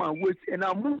not my weight, and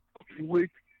I move the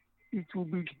weight, it will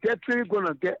be definitely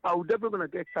gonna get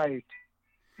tired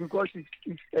because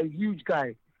it's a huge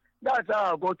guy. That's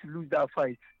how I got to lose that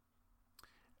fight.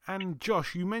 And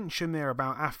Josh, you mentioned there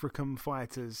about African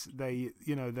fighters. They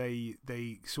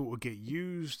sort of get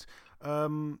used.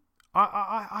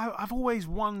 I've always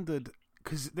wondered,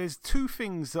 because there's 2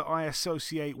 things that I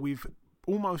associate with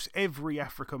almost every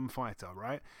African fighter,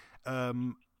 right?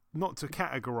 Not to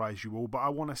categorize you all, but I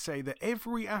want to say that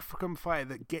every African fighter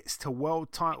that gets to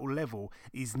world title level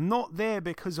is not there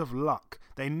because of luck.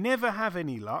 They never have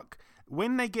any luck.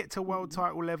 When they get to world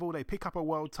title level, they pick up a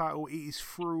world title. It is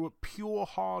through pure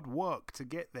hard work to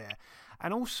get there.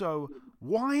 And also,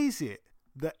 why is it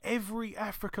that every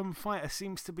African fighter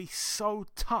seems to be so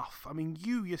tough? I mean,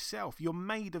 you yourself, you're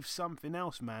made of something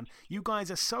else, man. You guys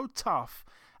are so tough,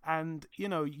 and you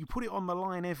know, you put it on the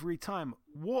line every time.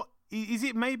 What is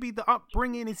it? Maybe the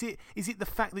upbringing? Is it the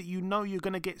fact that you know you're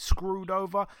going to get screwed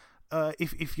over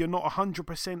if you're not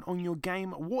 100% on your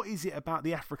game? What is it about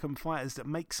the African fighters that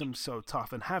makes them so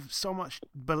tough and have so much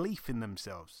belief in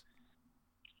themselves?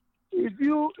 If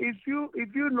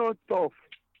you're not tough,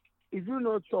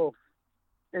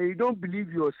 and you don't believe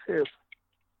yourself,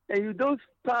 and you don't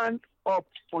stand up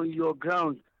on your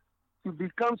ground to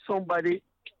become somebody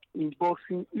in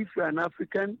boxing, if you're an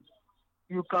African,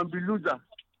 you can be loser.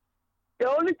 The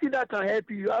only thing that can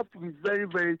help you have to be very,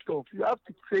 very tough. You have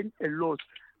to train a lot.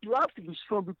 You have to be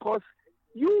strong, because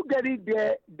you getting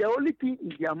there, the only thing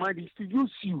in their mind is to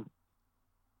use you.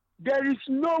 There is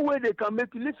no way they can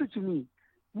make you. Listen to me.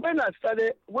 When I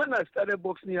started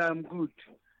boxing, I'm good.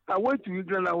 I went to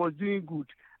England, I was doing good.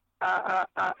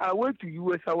 I went to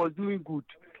US, I was doing good.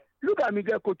 Look at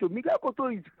Miguel Cotto. Miguel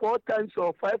Cotto is 4 times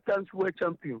or 5 times world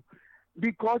champion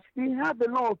because he has a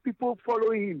lot of people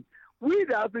following him. We,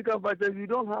 the African fighters, we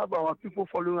don't have our people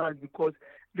following us because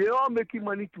they're all making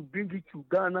money to bring it to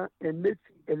Ghana and make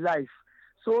a life.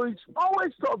 So it's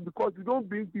always tough because we don't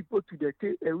bring people to the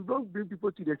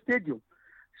stadium.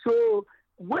 So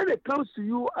when it comes to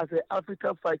you as an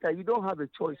African fighter, you don't have a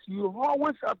choice. You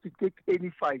always have to take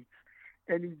any fight,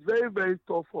 and it's very, very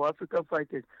tough for African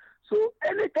fighters. So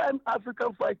anytime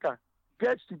African fighter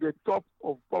gets to the top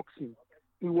of boxing,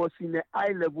 he was in a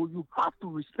high level, you have to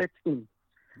respect him.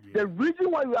 Yeah. The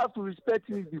reason why you have to respect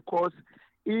him is because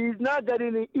he is not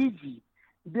getting it easy.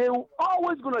 They're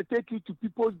always gonna take you to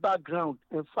people's background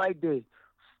and fight there,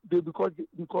 because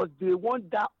they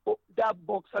want that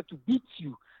boxer to beat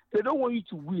you. They don't want you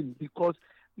to win, because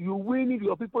you win if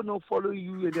your people not following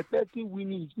you, and the person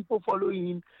winning is people following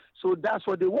him. So that's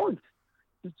what they want.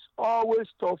 It's always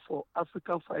tough for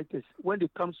African fighters when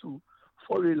it comes to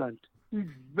foreign land. It's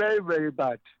very, very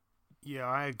bad. Yeah,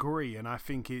 I agree, and I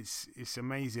think it's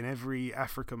amazing. Every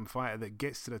African fighter that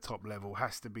gets to the top level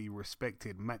has to be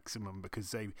respected maximum,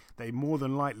 because they more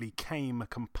than likely came a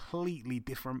completely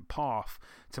different path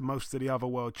to most of the other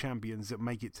world champions that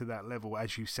make it to that level.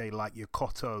 As you say, like your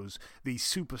Cottos, these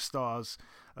superstars.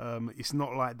 It's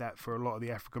not like that for a lot of the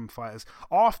African fighters.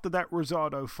 After that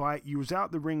Rosado fight, you was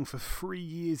out the ring for 3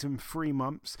 years and 3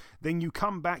 months. Then you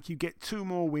come back, you get 2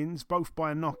 more wins, both by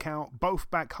a knockout,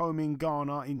 both back home in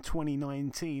Ghana in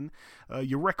 2019.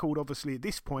 Your record, obviously, at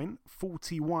this point,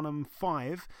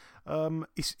 41-5.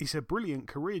 It's a brilliant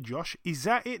career, Josh. Is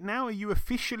that it now? Are you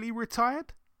officially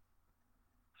retired?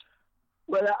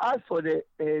 Well, as for the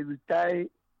retire,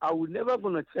 I would never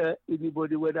gonna tell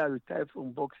anybody whether I retire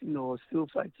from boxing or still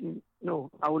fighting.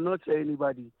 No, I will not tell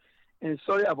anybody. And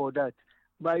sorry about that.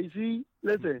 But you see,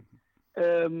 listen,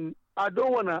 I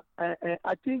don't wanna.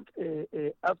 I think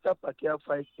after Pacquiao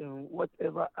fight and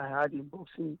whatever I had in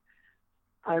boxing,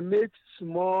 I made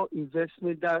small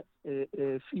investment that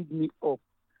feed me up.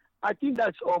 I think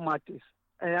that's all matters.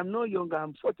 I am not young.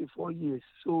 I'm 44 years.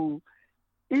 So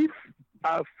if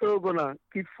I'm still gonna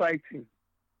keep fighting,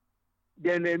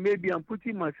 then maybe I'm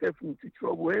putting myself into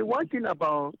trouble. And one thing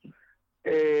about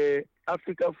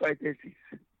African fighters is,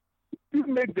 if you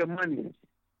make the money,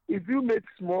 if you make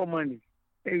small money,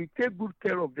 and you take good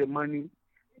care of the money,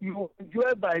 you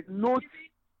enjoy by not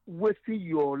wasting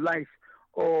your life,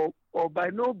 or by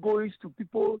not going to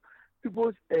people's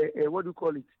what do you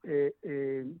call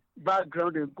it,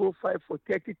 background, and go fight for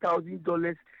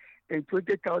 $30,000 and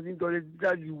 $20,000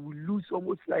 that you will lose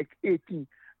almost like 18.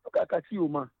 Look at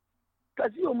Kasioma.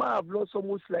 Kasioma have lost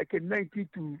almost like a 90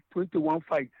 to 21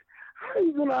 fights. How are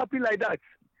you going to happy like that?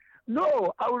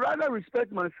 No, I would rather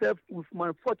respect myself with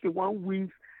my 41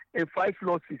 wins and 5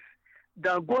 losses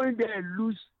than going there and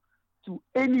lose to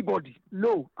anybody.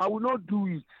 No, I will not do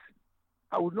it.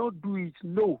 I will not do it.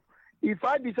 No. If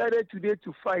I decided today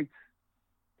to fight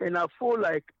and I feel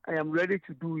like I am ready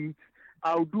to do it,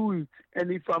 I'll do it. And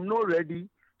if I'm not ready,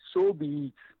 so be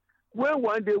it. When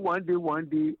one day,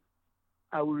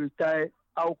 I will retire,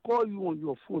 I'll call you on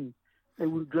your phone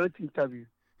and we'll grant interview.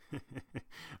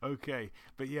 Okay,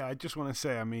 but yeah, I just want to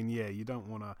say, I mean, yeah, you don't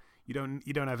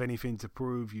have anything to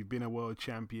prove. You've been a world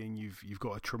champion. You've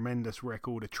got a tremendous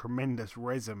record, a tremendous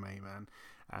resume, man.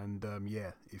 And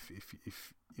yeah, if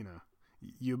you know,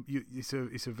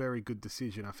 it's a very good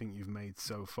decision I think you've made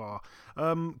so far.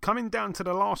 Coming down to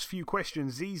the last few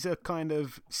questions, these are kind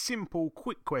of simple,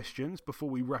 quick questions before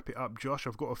we wrap it up, Josh.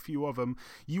 I've got a few of them.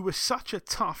 You were such a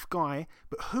tough guy,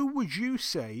 but who would you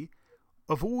say,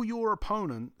 of all your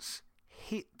opponents,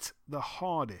 hit the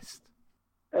hardest?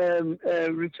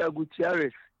 Richard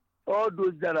Gutierrez. All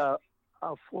those that are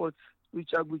fought,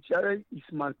 Richard Gutierrez is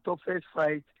my toughest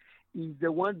fight. He's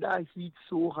the one that hit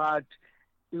so hard.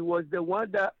 He was the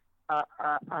one that I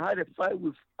had a fight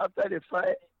with. After the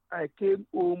fight, I came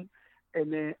home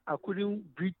and I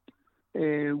couldn't breathe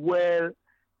well.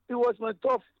 It was my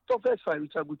toughest fight,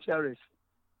 Richard Gutierrez.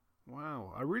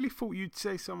 Wow, I really thought you'd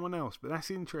say someone else, but that's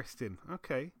interesting.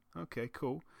 Okay,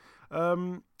 cool.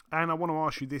 And I want to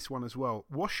ask you this one as well.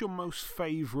 What's your most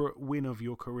favourite win of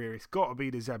your career? It's got to be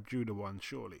the Zab Judah one,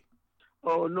 surely.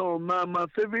 Oh, no, my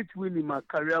favorite win in my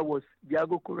career was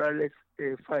Diego Corrales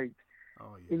fight.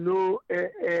 Oh, yeah. You know,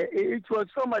 it was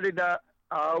somebody that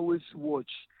I always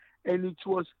watch, and it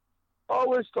was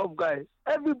always tough guy.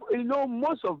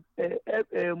 Most of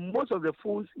the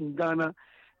fools in Ghana,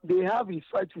 they have a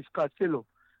fight with Castelo,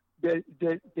 the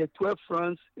 12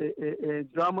 France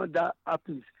drama that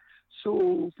happens.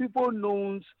 So people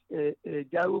know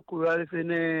Diego Corrales,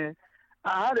 and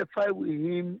I had a fight with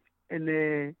him, and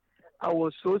I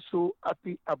was so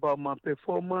happy about my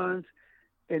performance,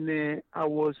 and I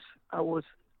was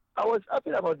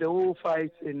happy about the whole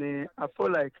fight, and I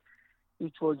felt like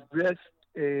it was blessed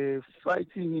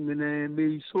fighting him, and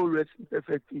may his soul rest in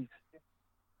perfect peace.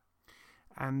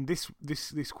 And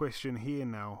this question here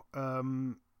now,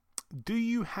 do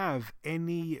you have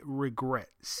any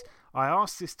regrets? I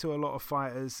ask this to a lot of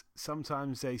fighters.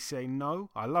 Sometimes they say no.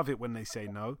 I love it when they say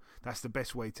no. That's the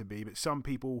best way to be. But some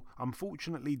people,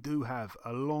 unfortunately, do have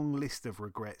a long list of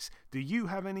regrets. Do you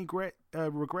have any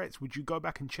regrets? Would you go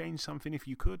back and change something if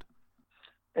you could?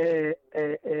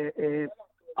 Asking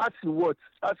what?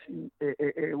 I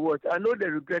know the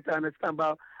regret, I understand,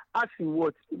 but Asking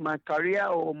what? My career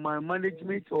or my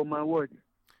management or my what?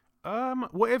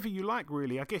 Whatever you like,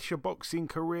 really. I guess your boxing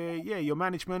career, your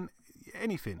management,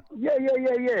 anything. Yeah.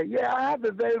 I have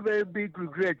a very, very big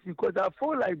regret because I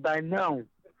feel like by now,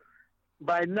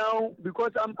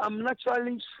 because I'm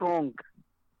naturally strong,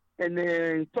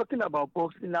 and talking about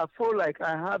boxing, I feel like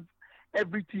I have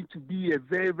everything to be a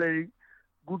very, very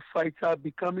good fighter,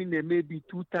 becoming a maybe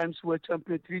 2 times world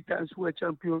champion, 3 times world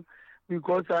champion,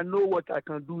 because I know what I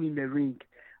can do in the ring.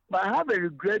 But I have a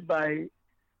regret by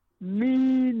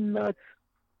me not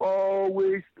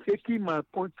always taking my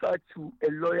contract to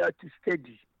a lawyer to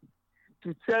study,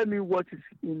 to tell me what is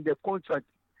in the contract,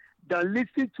 than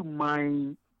listen to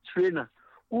my trainer,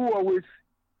 who always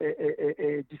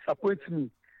disappoints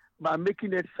me by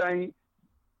making us sign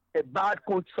a bad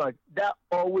contract that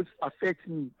always affects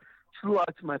me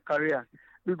throughout my career.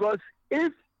 Because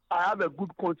if I have a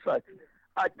good contract,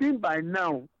 I think by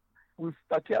now, with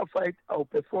Pacquiao fight, I'll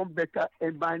perform better,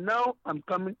 and by now I'll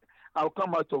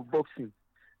come out of boxing.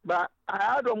 But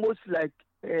I had almost like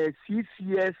 6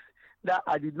 years that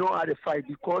I did not have a fight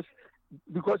because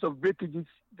of breakages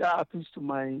that happens to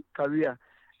my career.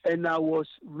 And I was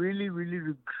really, really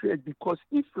regret, because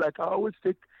if like I always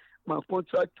take my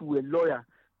contract to a lawyer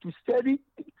to study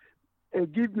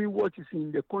and give me what is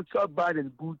in the contract, bad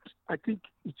and good, I think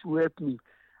it will help me.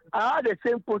 I had the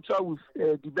same contract with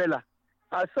DiBella.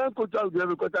 I signed contract with DiBella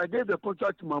because I gave the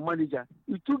contract to my manager.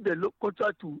 He took the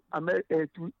contract to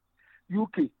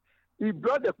UK. He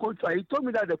brought the contract. He told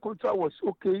me that the contract was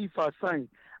okay if I signed.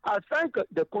 I signed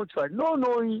the contract, not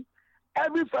knowing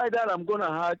every fight that I'm going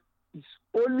to have is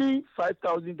only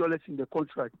 $5,000 in the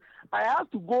contract. I have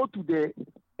to go to the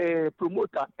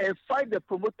promoter and fight the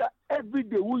promoter every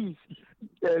day, who is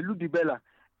Lou DiBella.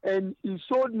 And he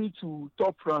sold me to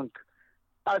Top Rank.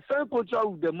 I signed contract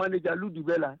with the manager, Lou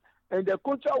DiBella, and the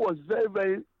contract was very,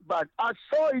 very bad. I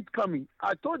saw it coming.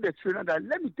 I told the trainer that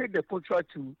let me take the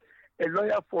contract to a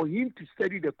lawyer for him to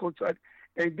study the contract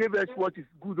and give us what is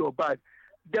good or bad.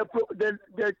 The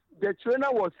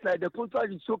trainer was like, the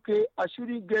contract is okay, I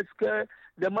shouldn't get scared,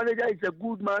 the manager is a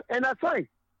good man, and I signed.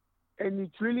 And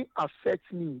it really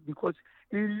affects me because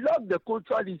he loved the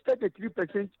contract. He said the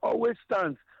 3% always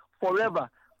stands forever.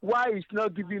 Why he's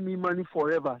not giving me money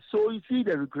forever? So you see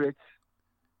the regrets.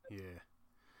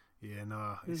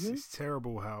 It's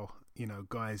terrible how,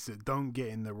 guys that don't get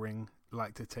in the ring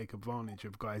like to take advantage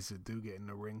of guys that do get in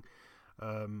the ring.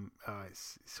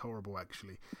 It's horrible,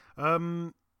 actually. I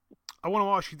want to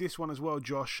ask you this one as well,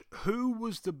 Josh. Who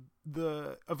was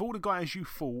the of all the guys you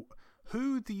fought,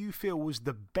 who do you feel was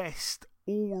the best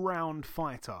all-round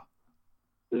fighter?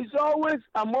 I'm always,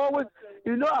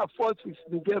 I fought with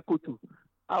Miguel Cotto.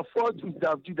 I fought with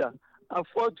Dave Judah. I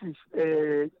fought with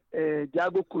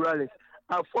Diego Corrales.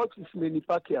 I fought with Manny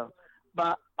Pacquiao.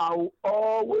 But I will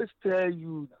always tell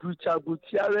you, Richard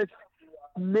Gutierrez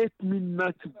made me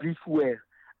not to breathe well.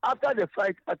 After the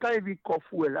fight, I can't even cough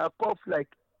well. I cough like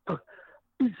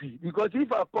easy. Because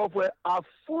if I cough well, I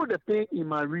feel the pain in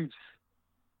my ribs.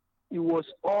 It was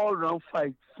all-round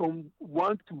fight. From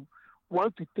 1 to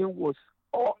 10 was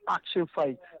all action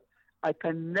fight. I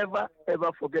can never,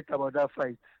 ever forget about that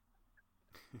fight.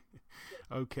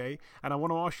 Okay. And I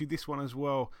want to ask you this one as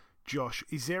well, Josh.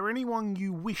 Is there anyone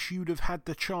you wish you'd have had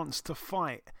the chance to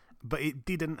fight, but it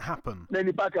didn't happen?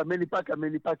 Manny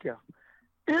Pacquiao.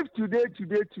 If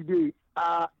today,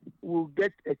 I will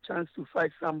get a chance to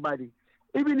fight somebody,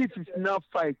 even if it's not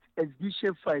fight,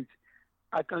 exhibition fight,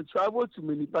 I can travel to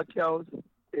Manny Pacquiao's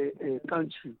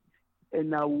country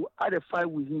and I will have a fight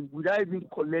with him without even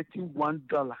collecting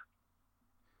 $1.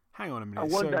 Hang on a minute. I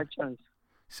want that chance.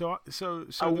 So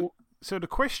the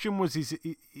question was: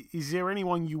 Is there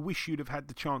anyone you wish you'd have had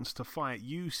the chance to fight?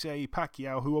 You say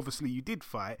Pacquiao, who obviously you did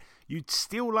fight. You'd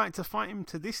still like to fight him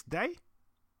to this day?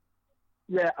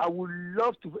 Yeah, I would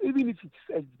love to, even if it's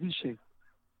exhibition.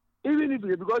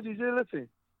 Because you say, listen,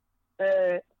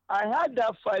 I had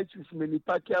that fight with Manny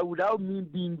Pacquiao without me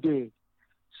being there.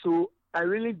 So I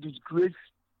really disgrace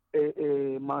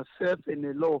myself and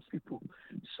a lot of people.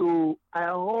 So I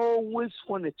always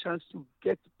want a chance to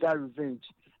get that revenge.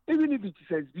 Even if it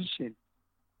is exhibition,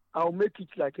 I'll make it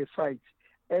like a fight.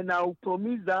 And I'll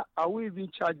promise that I will even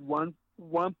charge one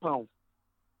pound.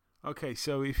 Okay,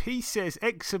 so if he says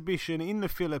exhibition in the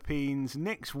Philippines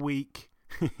next week,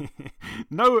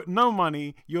 no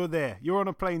money, you're there. You're on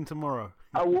a plane tomorrow.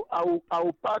 I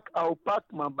will pack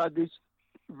my baggage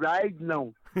right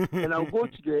now, and I'll go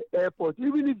to the airport.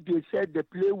 Even if they said the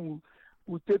plane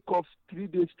will take off 3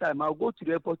 days time, I'll go to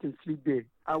the airport and sleep there.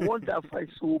 I want that fight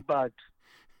so bad.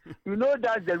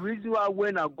 That's the reason why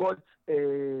when I got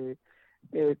a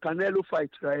Canelo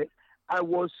fight, right? I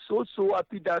was so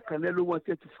happy that Canelo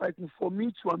wanted to fight me. For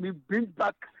me to bring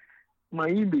back my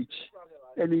image,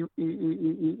 and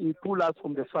he pulled out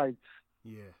from the fight.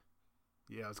 Yeah,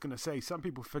 I was going to say, some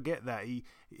people forget that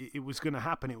it was going to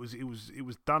happen. It was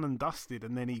done and dusted,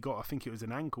 and then he got, I think it was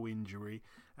an ankle injury,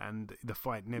 and the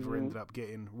fight never ended up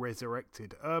getting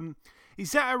resurrected.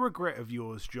 Is that a regret of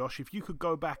yours, Josh? If you could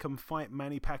go back and fight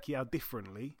Manny Pacquiao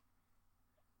differently,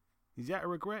 is that a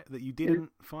regret that you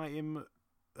didn't fight him?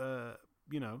 The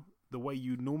way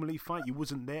you normally fight, you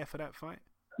wasn't there for that fight.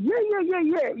 Yeah.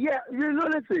 You know,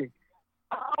 let's say,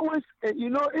 I always,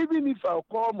 even if I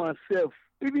call myself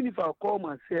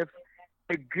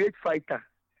a great fighter,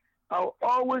 I'm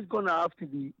always gonna have to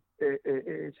be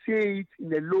say it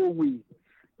in a low way.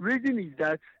 Reason is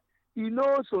that,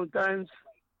 sometimes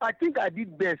I think I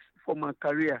did best for my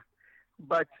career,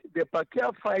 but the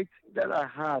Pacquiao fight that I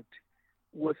had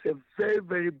was a very,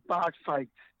 very bad fight.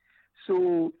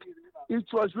 So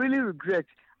it was really regret.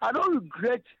 I don't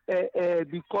regret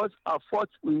because I fought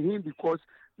with him, because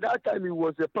that time he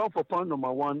was the pound for pound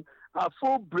number one. I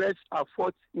fought Brett, I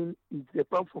fought in the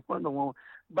pound for pound number one.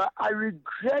 But I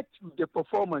regret the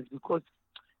performance because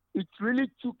it really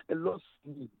took a lot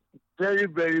from me. Very,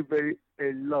 very, very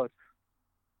a lot.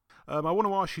 I want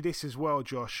to ask you this as well,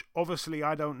 Josh. Obviously,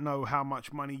 I don't know how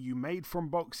much money you made from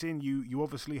boxing. You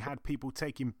obviously had people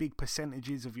taking big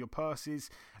percentages of your purses,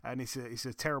 and it's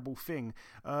a terrible thing.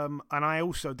 And I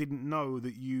also didn't know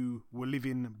that you were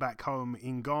living back home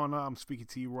in Ghana. I'm speaking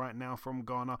to you right now from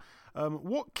Ghana.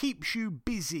 What keeps you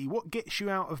busy? What gets you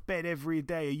out of bed every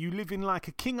day? Are you living like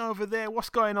a king over there? What's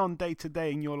going on day to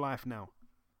day in your life now?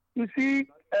 You see,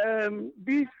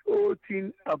 this whole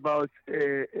thing about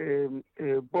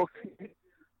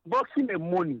boxing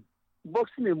and money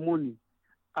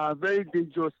are very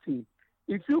dangerous thing.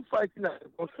 If you're fighting as a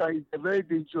boxer, it's a very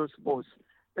dangerous sport.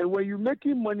 And when you're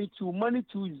making money too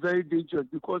is very dangerous,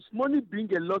 because money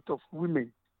brings a lot of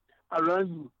women around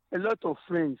you, a lot of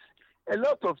friends, a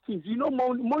lot of things.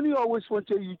 Money always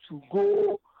wanted you to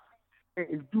go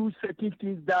and do certain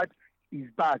things that is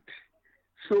bad.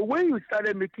 So when you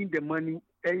started making the money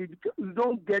and you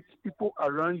don't get people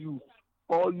around you,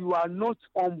 or you are not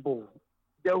humble,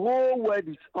 the whole world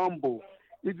is humble.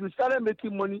 If you started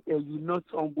making money and you're not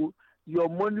humble, your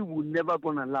money will never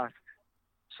gonna last.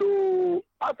 So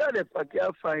after the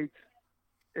Pacquiao fight,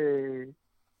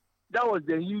 that was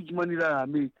the huge money that I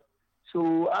made.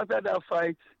 So after that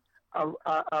fight,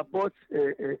 I bought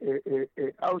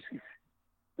houses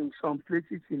in some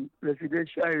places in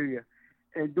residential area.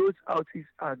 And those houses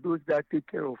are those that take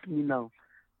care of me now,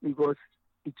 because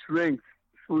it's rent.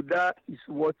 So that is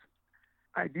what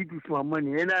I did with my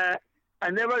money. And I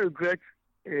never regret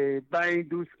buying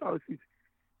those houses,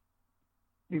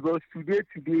 because today,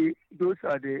 those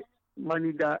are the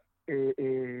money that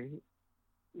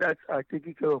are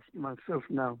taking care of myself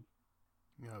now.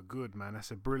 Yeah, good, man. That's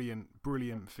a brilliant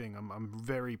thing. I'm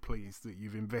very pleased that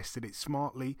you've invested it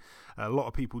smartly. A lot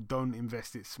of people don't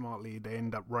invest it smartly. They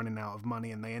end up running out of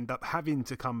money, and they end up having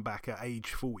to come back at age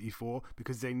 44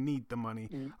 because they need the money.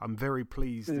 I'm very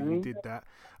pleased that you did that.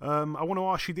 I want to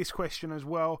ask you this question as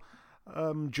well.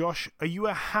 Josh, are you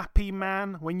a happy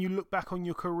man when you look back on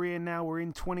your career now? We're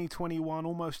in 2021,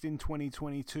 almost in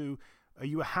 2022. Are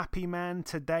you a happy man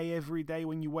today, every day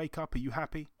when you wake up? Are you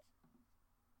happy?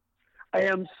 I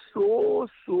am so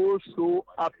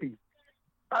happy.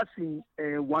 That's in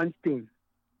one thing,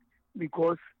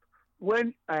 because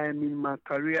when I am in my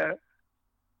career,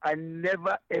 I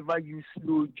never ever use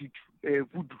no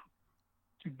voodoo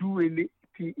to do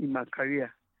anything in my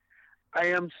career. I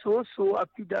am so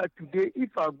happy that today,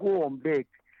 if I go on bed,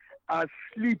 I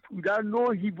sleep without no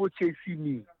Igbo chasing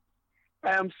me.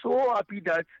 I am so happy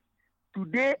that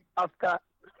today, after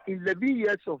 11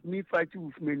 years of me fighting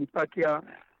with Manny Pacquiao,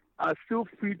 I still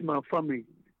feed my family.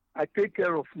 I take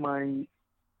care of my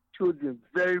children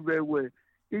very, very well.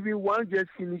 Even one just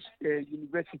finished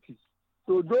university.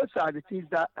 So those are the things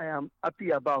that I am happy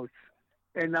about.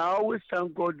 And I always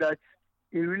thank God that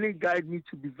He really guides me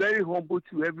to be very humble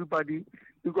to everybody,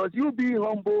 because you being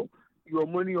humble, your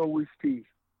money always stays.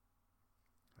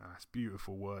 That's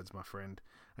beautiful words, my friend.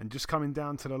 And just coming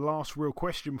down to the last real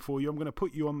question for you, I'm going to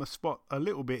put you on the spot a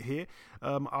little bit here.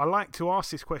 I like to ask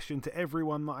this question to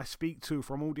everyone that I speak to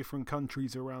from all different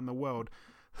countries around the world.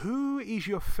 Who is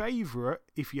your favourite,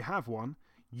 if you have one,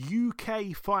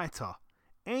 UK fighter?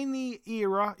 Any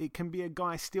era. It can be a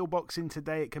guy still boxing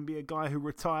today. It can be a guy who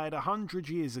retired 100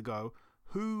 years ago.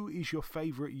 Who is your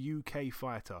favourite UK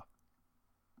fighter?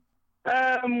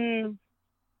 I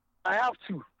have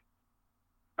to.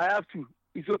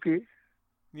 It's okay.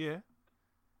 Yeah.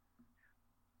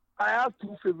 I have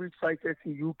two favorite fighters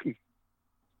in UK.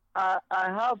 I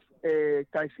have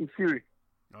Tyson Fury.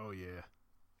 Oh yeah.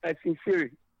 Tyson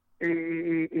Fury.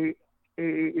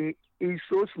 He's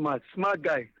so smart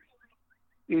guy.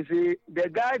 You see, the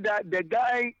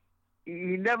guy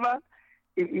he never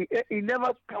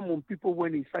come on people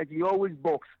when he fight. He always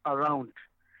box around.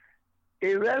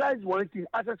 He realized one thing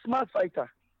as a smart fighter.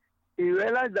 He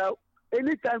realized that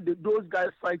anytime those guys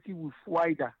fighting with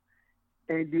Wilder,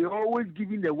 and they always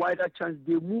giving the Wilder chance,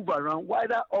 they move around.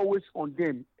 Wilder always on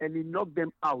them, and he knock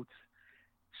them out.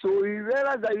 So he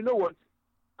realized that, you know what?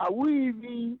 Are we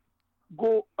even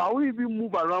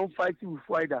move around fighting with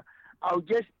Wilder? I'll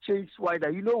just chase Wilder.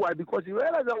 You know why? Because he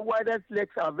realized that Wilder's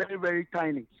legs are very, very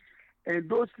tiny, and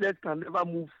those legs can never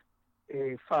move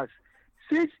fast.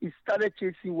 Since he started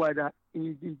chasing Wilder,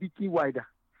 he's been beating Wilder.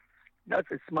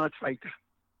 That's a smart fighter.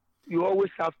 You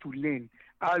always have to learn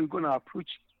how you're going to approach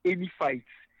any fight.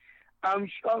 I'm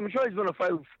sure he's going to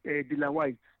fight with Dillian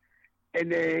Whyte.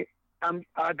 And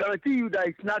I guarantee you that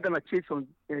he's not going to chase on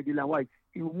Dillian Whyte.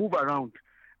 He will move around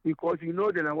because you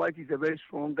know Dillian Whyte is a very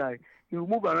strong guy. He will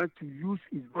move around to use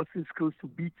his boxing skills to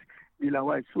beat Dillian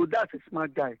Whyte. So that's a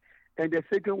smart guy. And the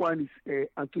second one is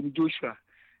Anthony Joshua.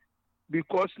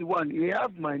 Because one, he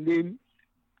have my name.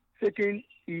 Second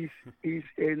is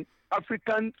an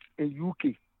African and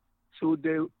UK. So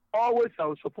they always I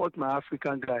will support my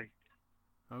African guy.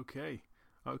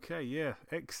 Okay, yeah,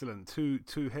 excellent.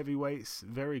 Two heavyweights,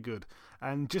 very good.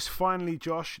 And just finally,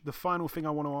 Josh, the final thing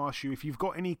I want to ask you, if you've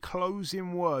got any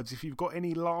closing words, if you've got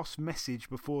any last message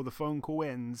before the phone call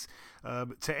ends,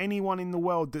 to anyone in the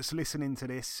world that's listening to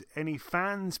this, any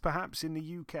fans perhaps in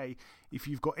the UK, if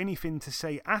you've got anything to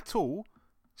say at all,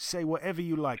 say whatever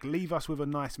you like. Leave us with a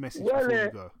nice message before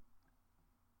you go.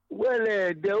 Well,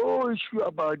 the whole issue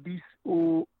about this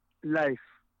whole life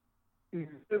is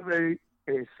very,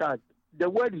 very sad. The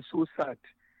world is so sad.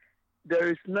 There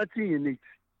is nothing in it.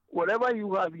 Whatever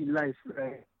you have in life,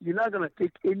 right, you're not going to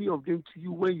take any of them to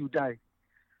you when you die.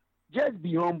 Just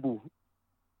be humble.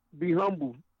 Be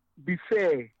humble. Be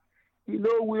fair. You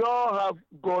know, we all have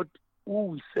God who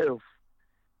we serve.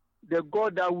 The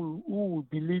God that who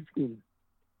we believe in.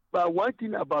 But one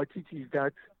thing about it is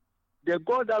that the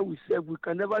God that we serve, we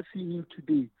can never see him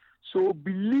today. So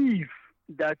believe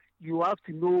that you have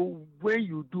to know when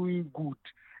you're doing good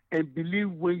and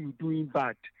believe when you're doing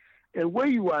bad. And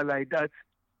when you are like that,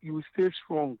 you stay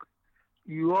strong.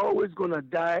 You're always going to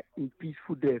die in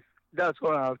peaceful death. That's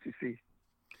all I have to say.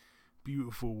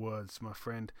 Beautiful words, my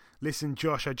friend. Listen,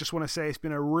 Josh, I just want to say it's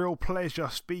been a real pleasure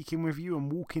speaking with you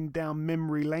and walking down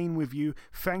memory lane with you.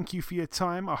 Thank you for your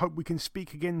time. I hope we can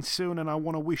speak again soon, and I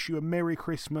want to wish you a Merry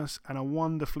Christmas and a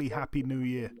wonderfully Happy New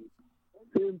Year.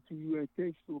 Same to you, and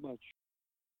thanks so much.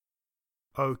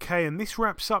 Okay, and this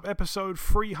wraps up episode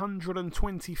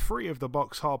 323 of the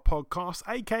Box Hard Podcast,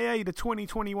 aka the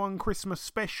 2021 Christmas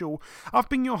special. I've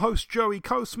been your host, Joey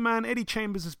Coastman. Eddie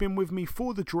Chambers has been with me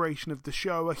for the duration of the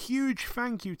show. A huge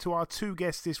thank you to our two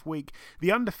guests this week,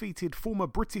 the undefeated former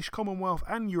British Commonwealth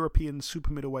and European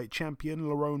super middleweight champion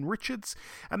Lerone Richards,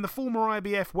 and the former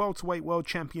IBF welterweight world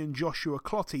champion Joshua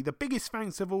Clottey. The biggest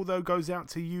thanks of all, though, goes out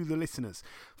to you, the listeners.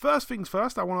 First things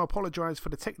first, I want to apologise for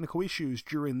the technical issues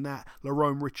during that Lerone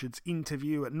Richards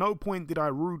interview. At no point did I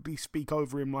rudely speak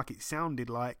over him like it sounded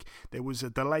like. There was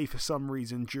a delay for some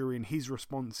reason during his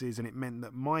responses, and it meant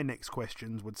that my next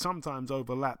questions would sometimes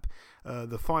overlap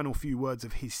the final few words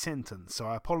of his sentence. So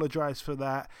I apologise for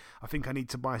that. I think I need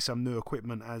to buy some new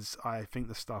equipment, as I think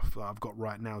the stuff that I've got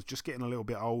right now is just getting a little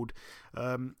bit old.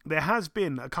 There has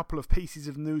been a couple of pieces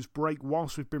of news break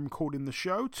whilst we've been recording the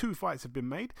show. 2 fights have been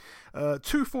made.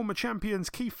 Two former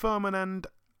champions, Keith Thurman and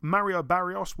Mario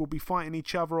Barrios, will be fighting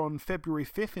each other on February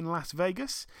 5th in Las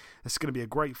Vegas. It's going to be a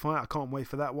great fight. I can't wait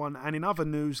for that one. And in other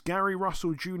news, Gary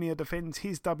Russell Jr. defends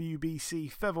his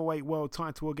WBC featherweight world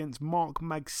title against Mark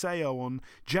Magsayo on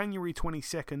January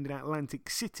 22nd in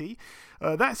Atlantic City.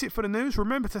 That's it for the news.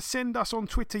 Remember to send us on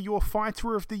Twitter your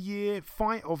fighter of the year,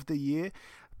 fight of the year,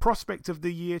 prospect of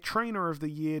the year, trainer of the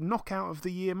year, knockout of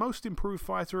the year, most improved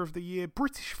fighter of the year,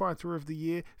 British fighter of the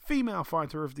year, female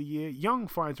fighter of the year, young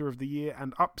fighter of the year,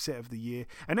 and upset of the year.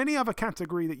 And any other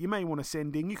category that you may want to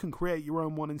send in, you can create your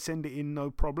own one and send it in, no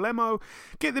problemo.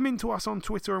 Get them into us on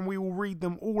Twitter and we will read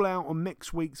them all out on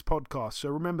next week's podcast. So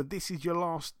remember, this is your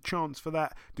last chance for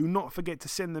that. Do not forget to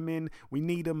send them in. We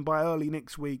need them by early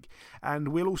next week. And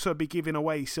we'll also be giving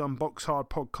away some Box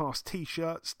Hard Podcast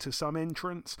t-shirts to some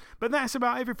entrants. But that's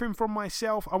about everything from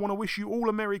myself. I want to wish you all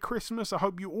a Merry Christmas. I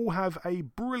hope you all have a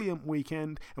brilliant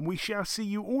weekend, and we shall see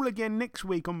you all again next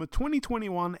week on the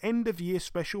 2021 End of Year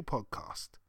Special Podcast.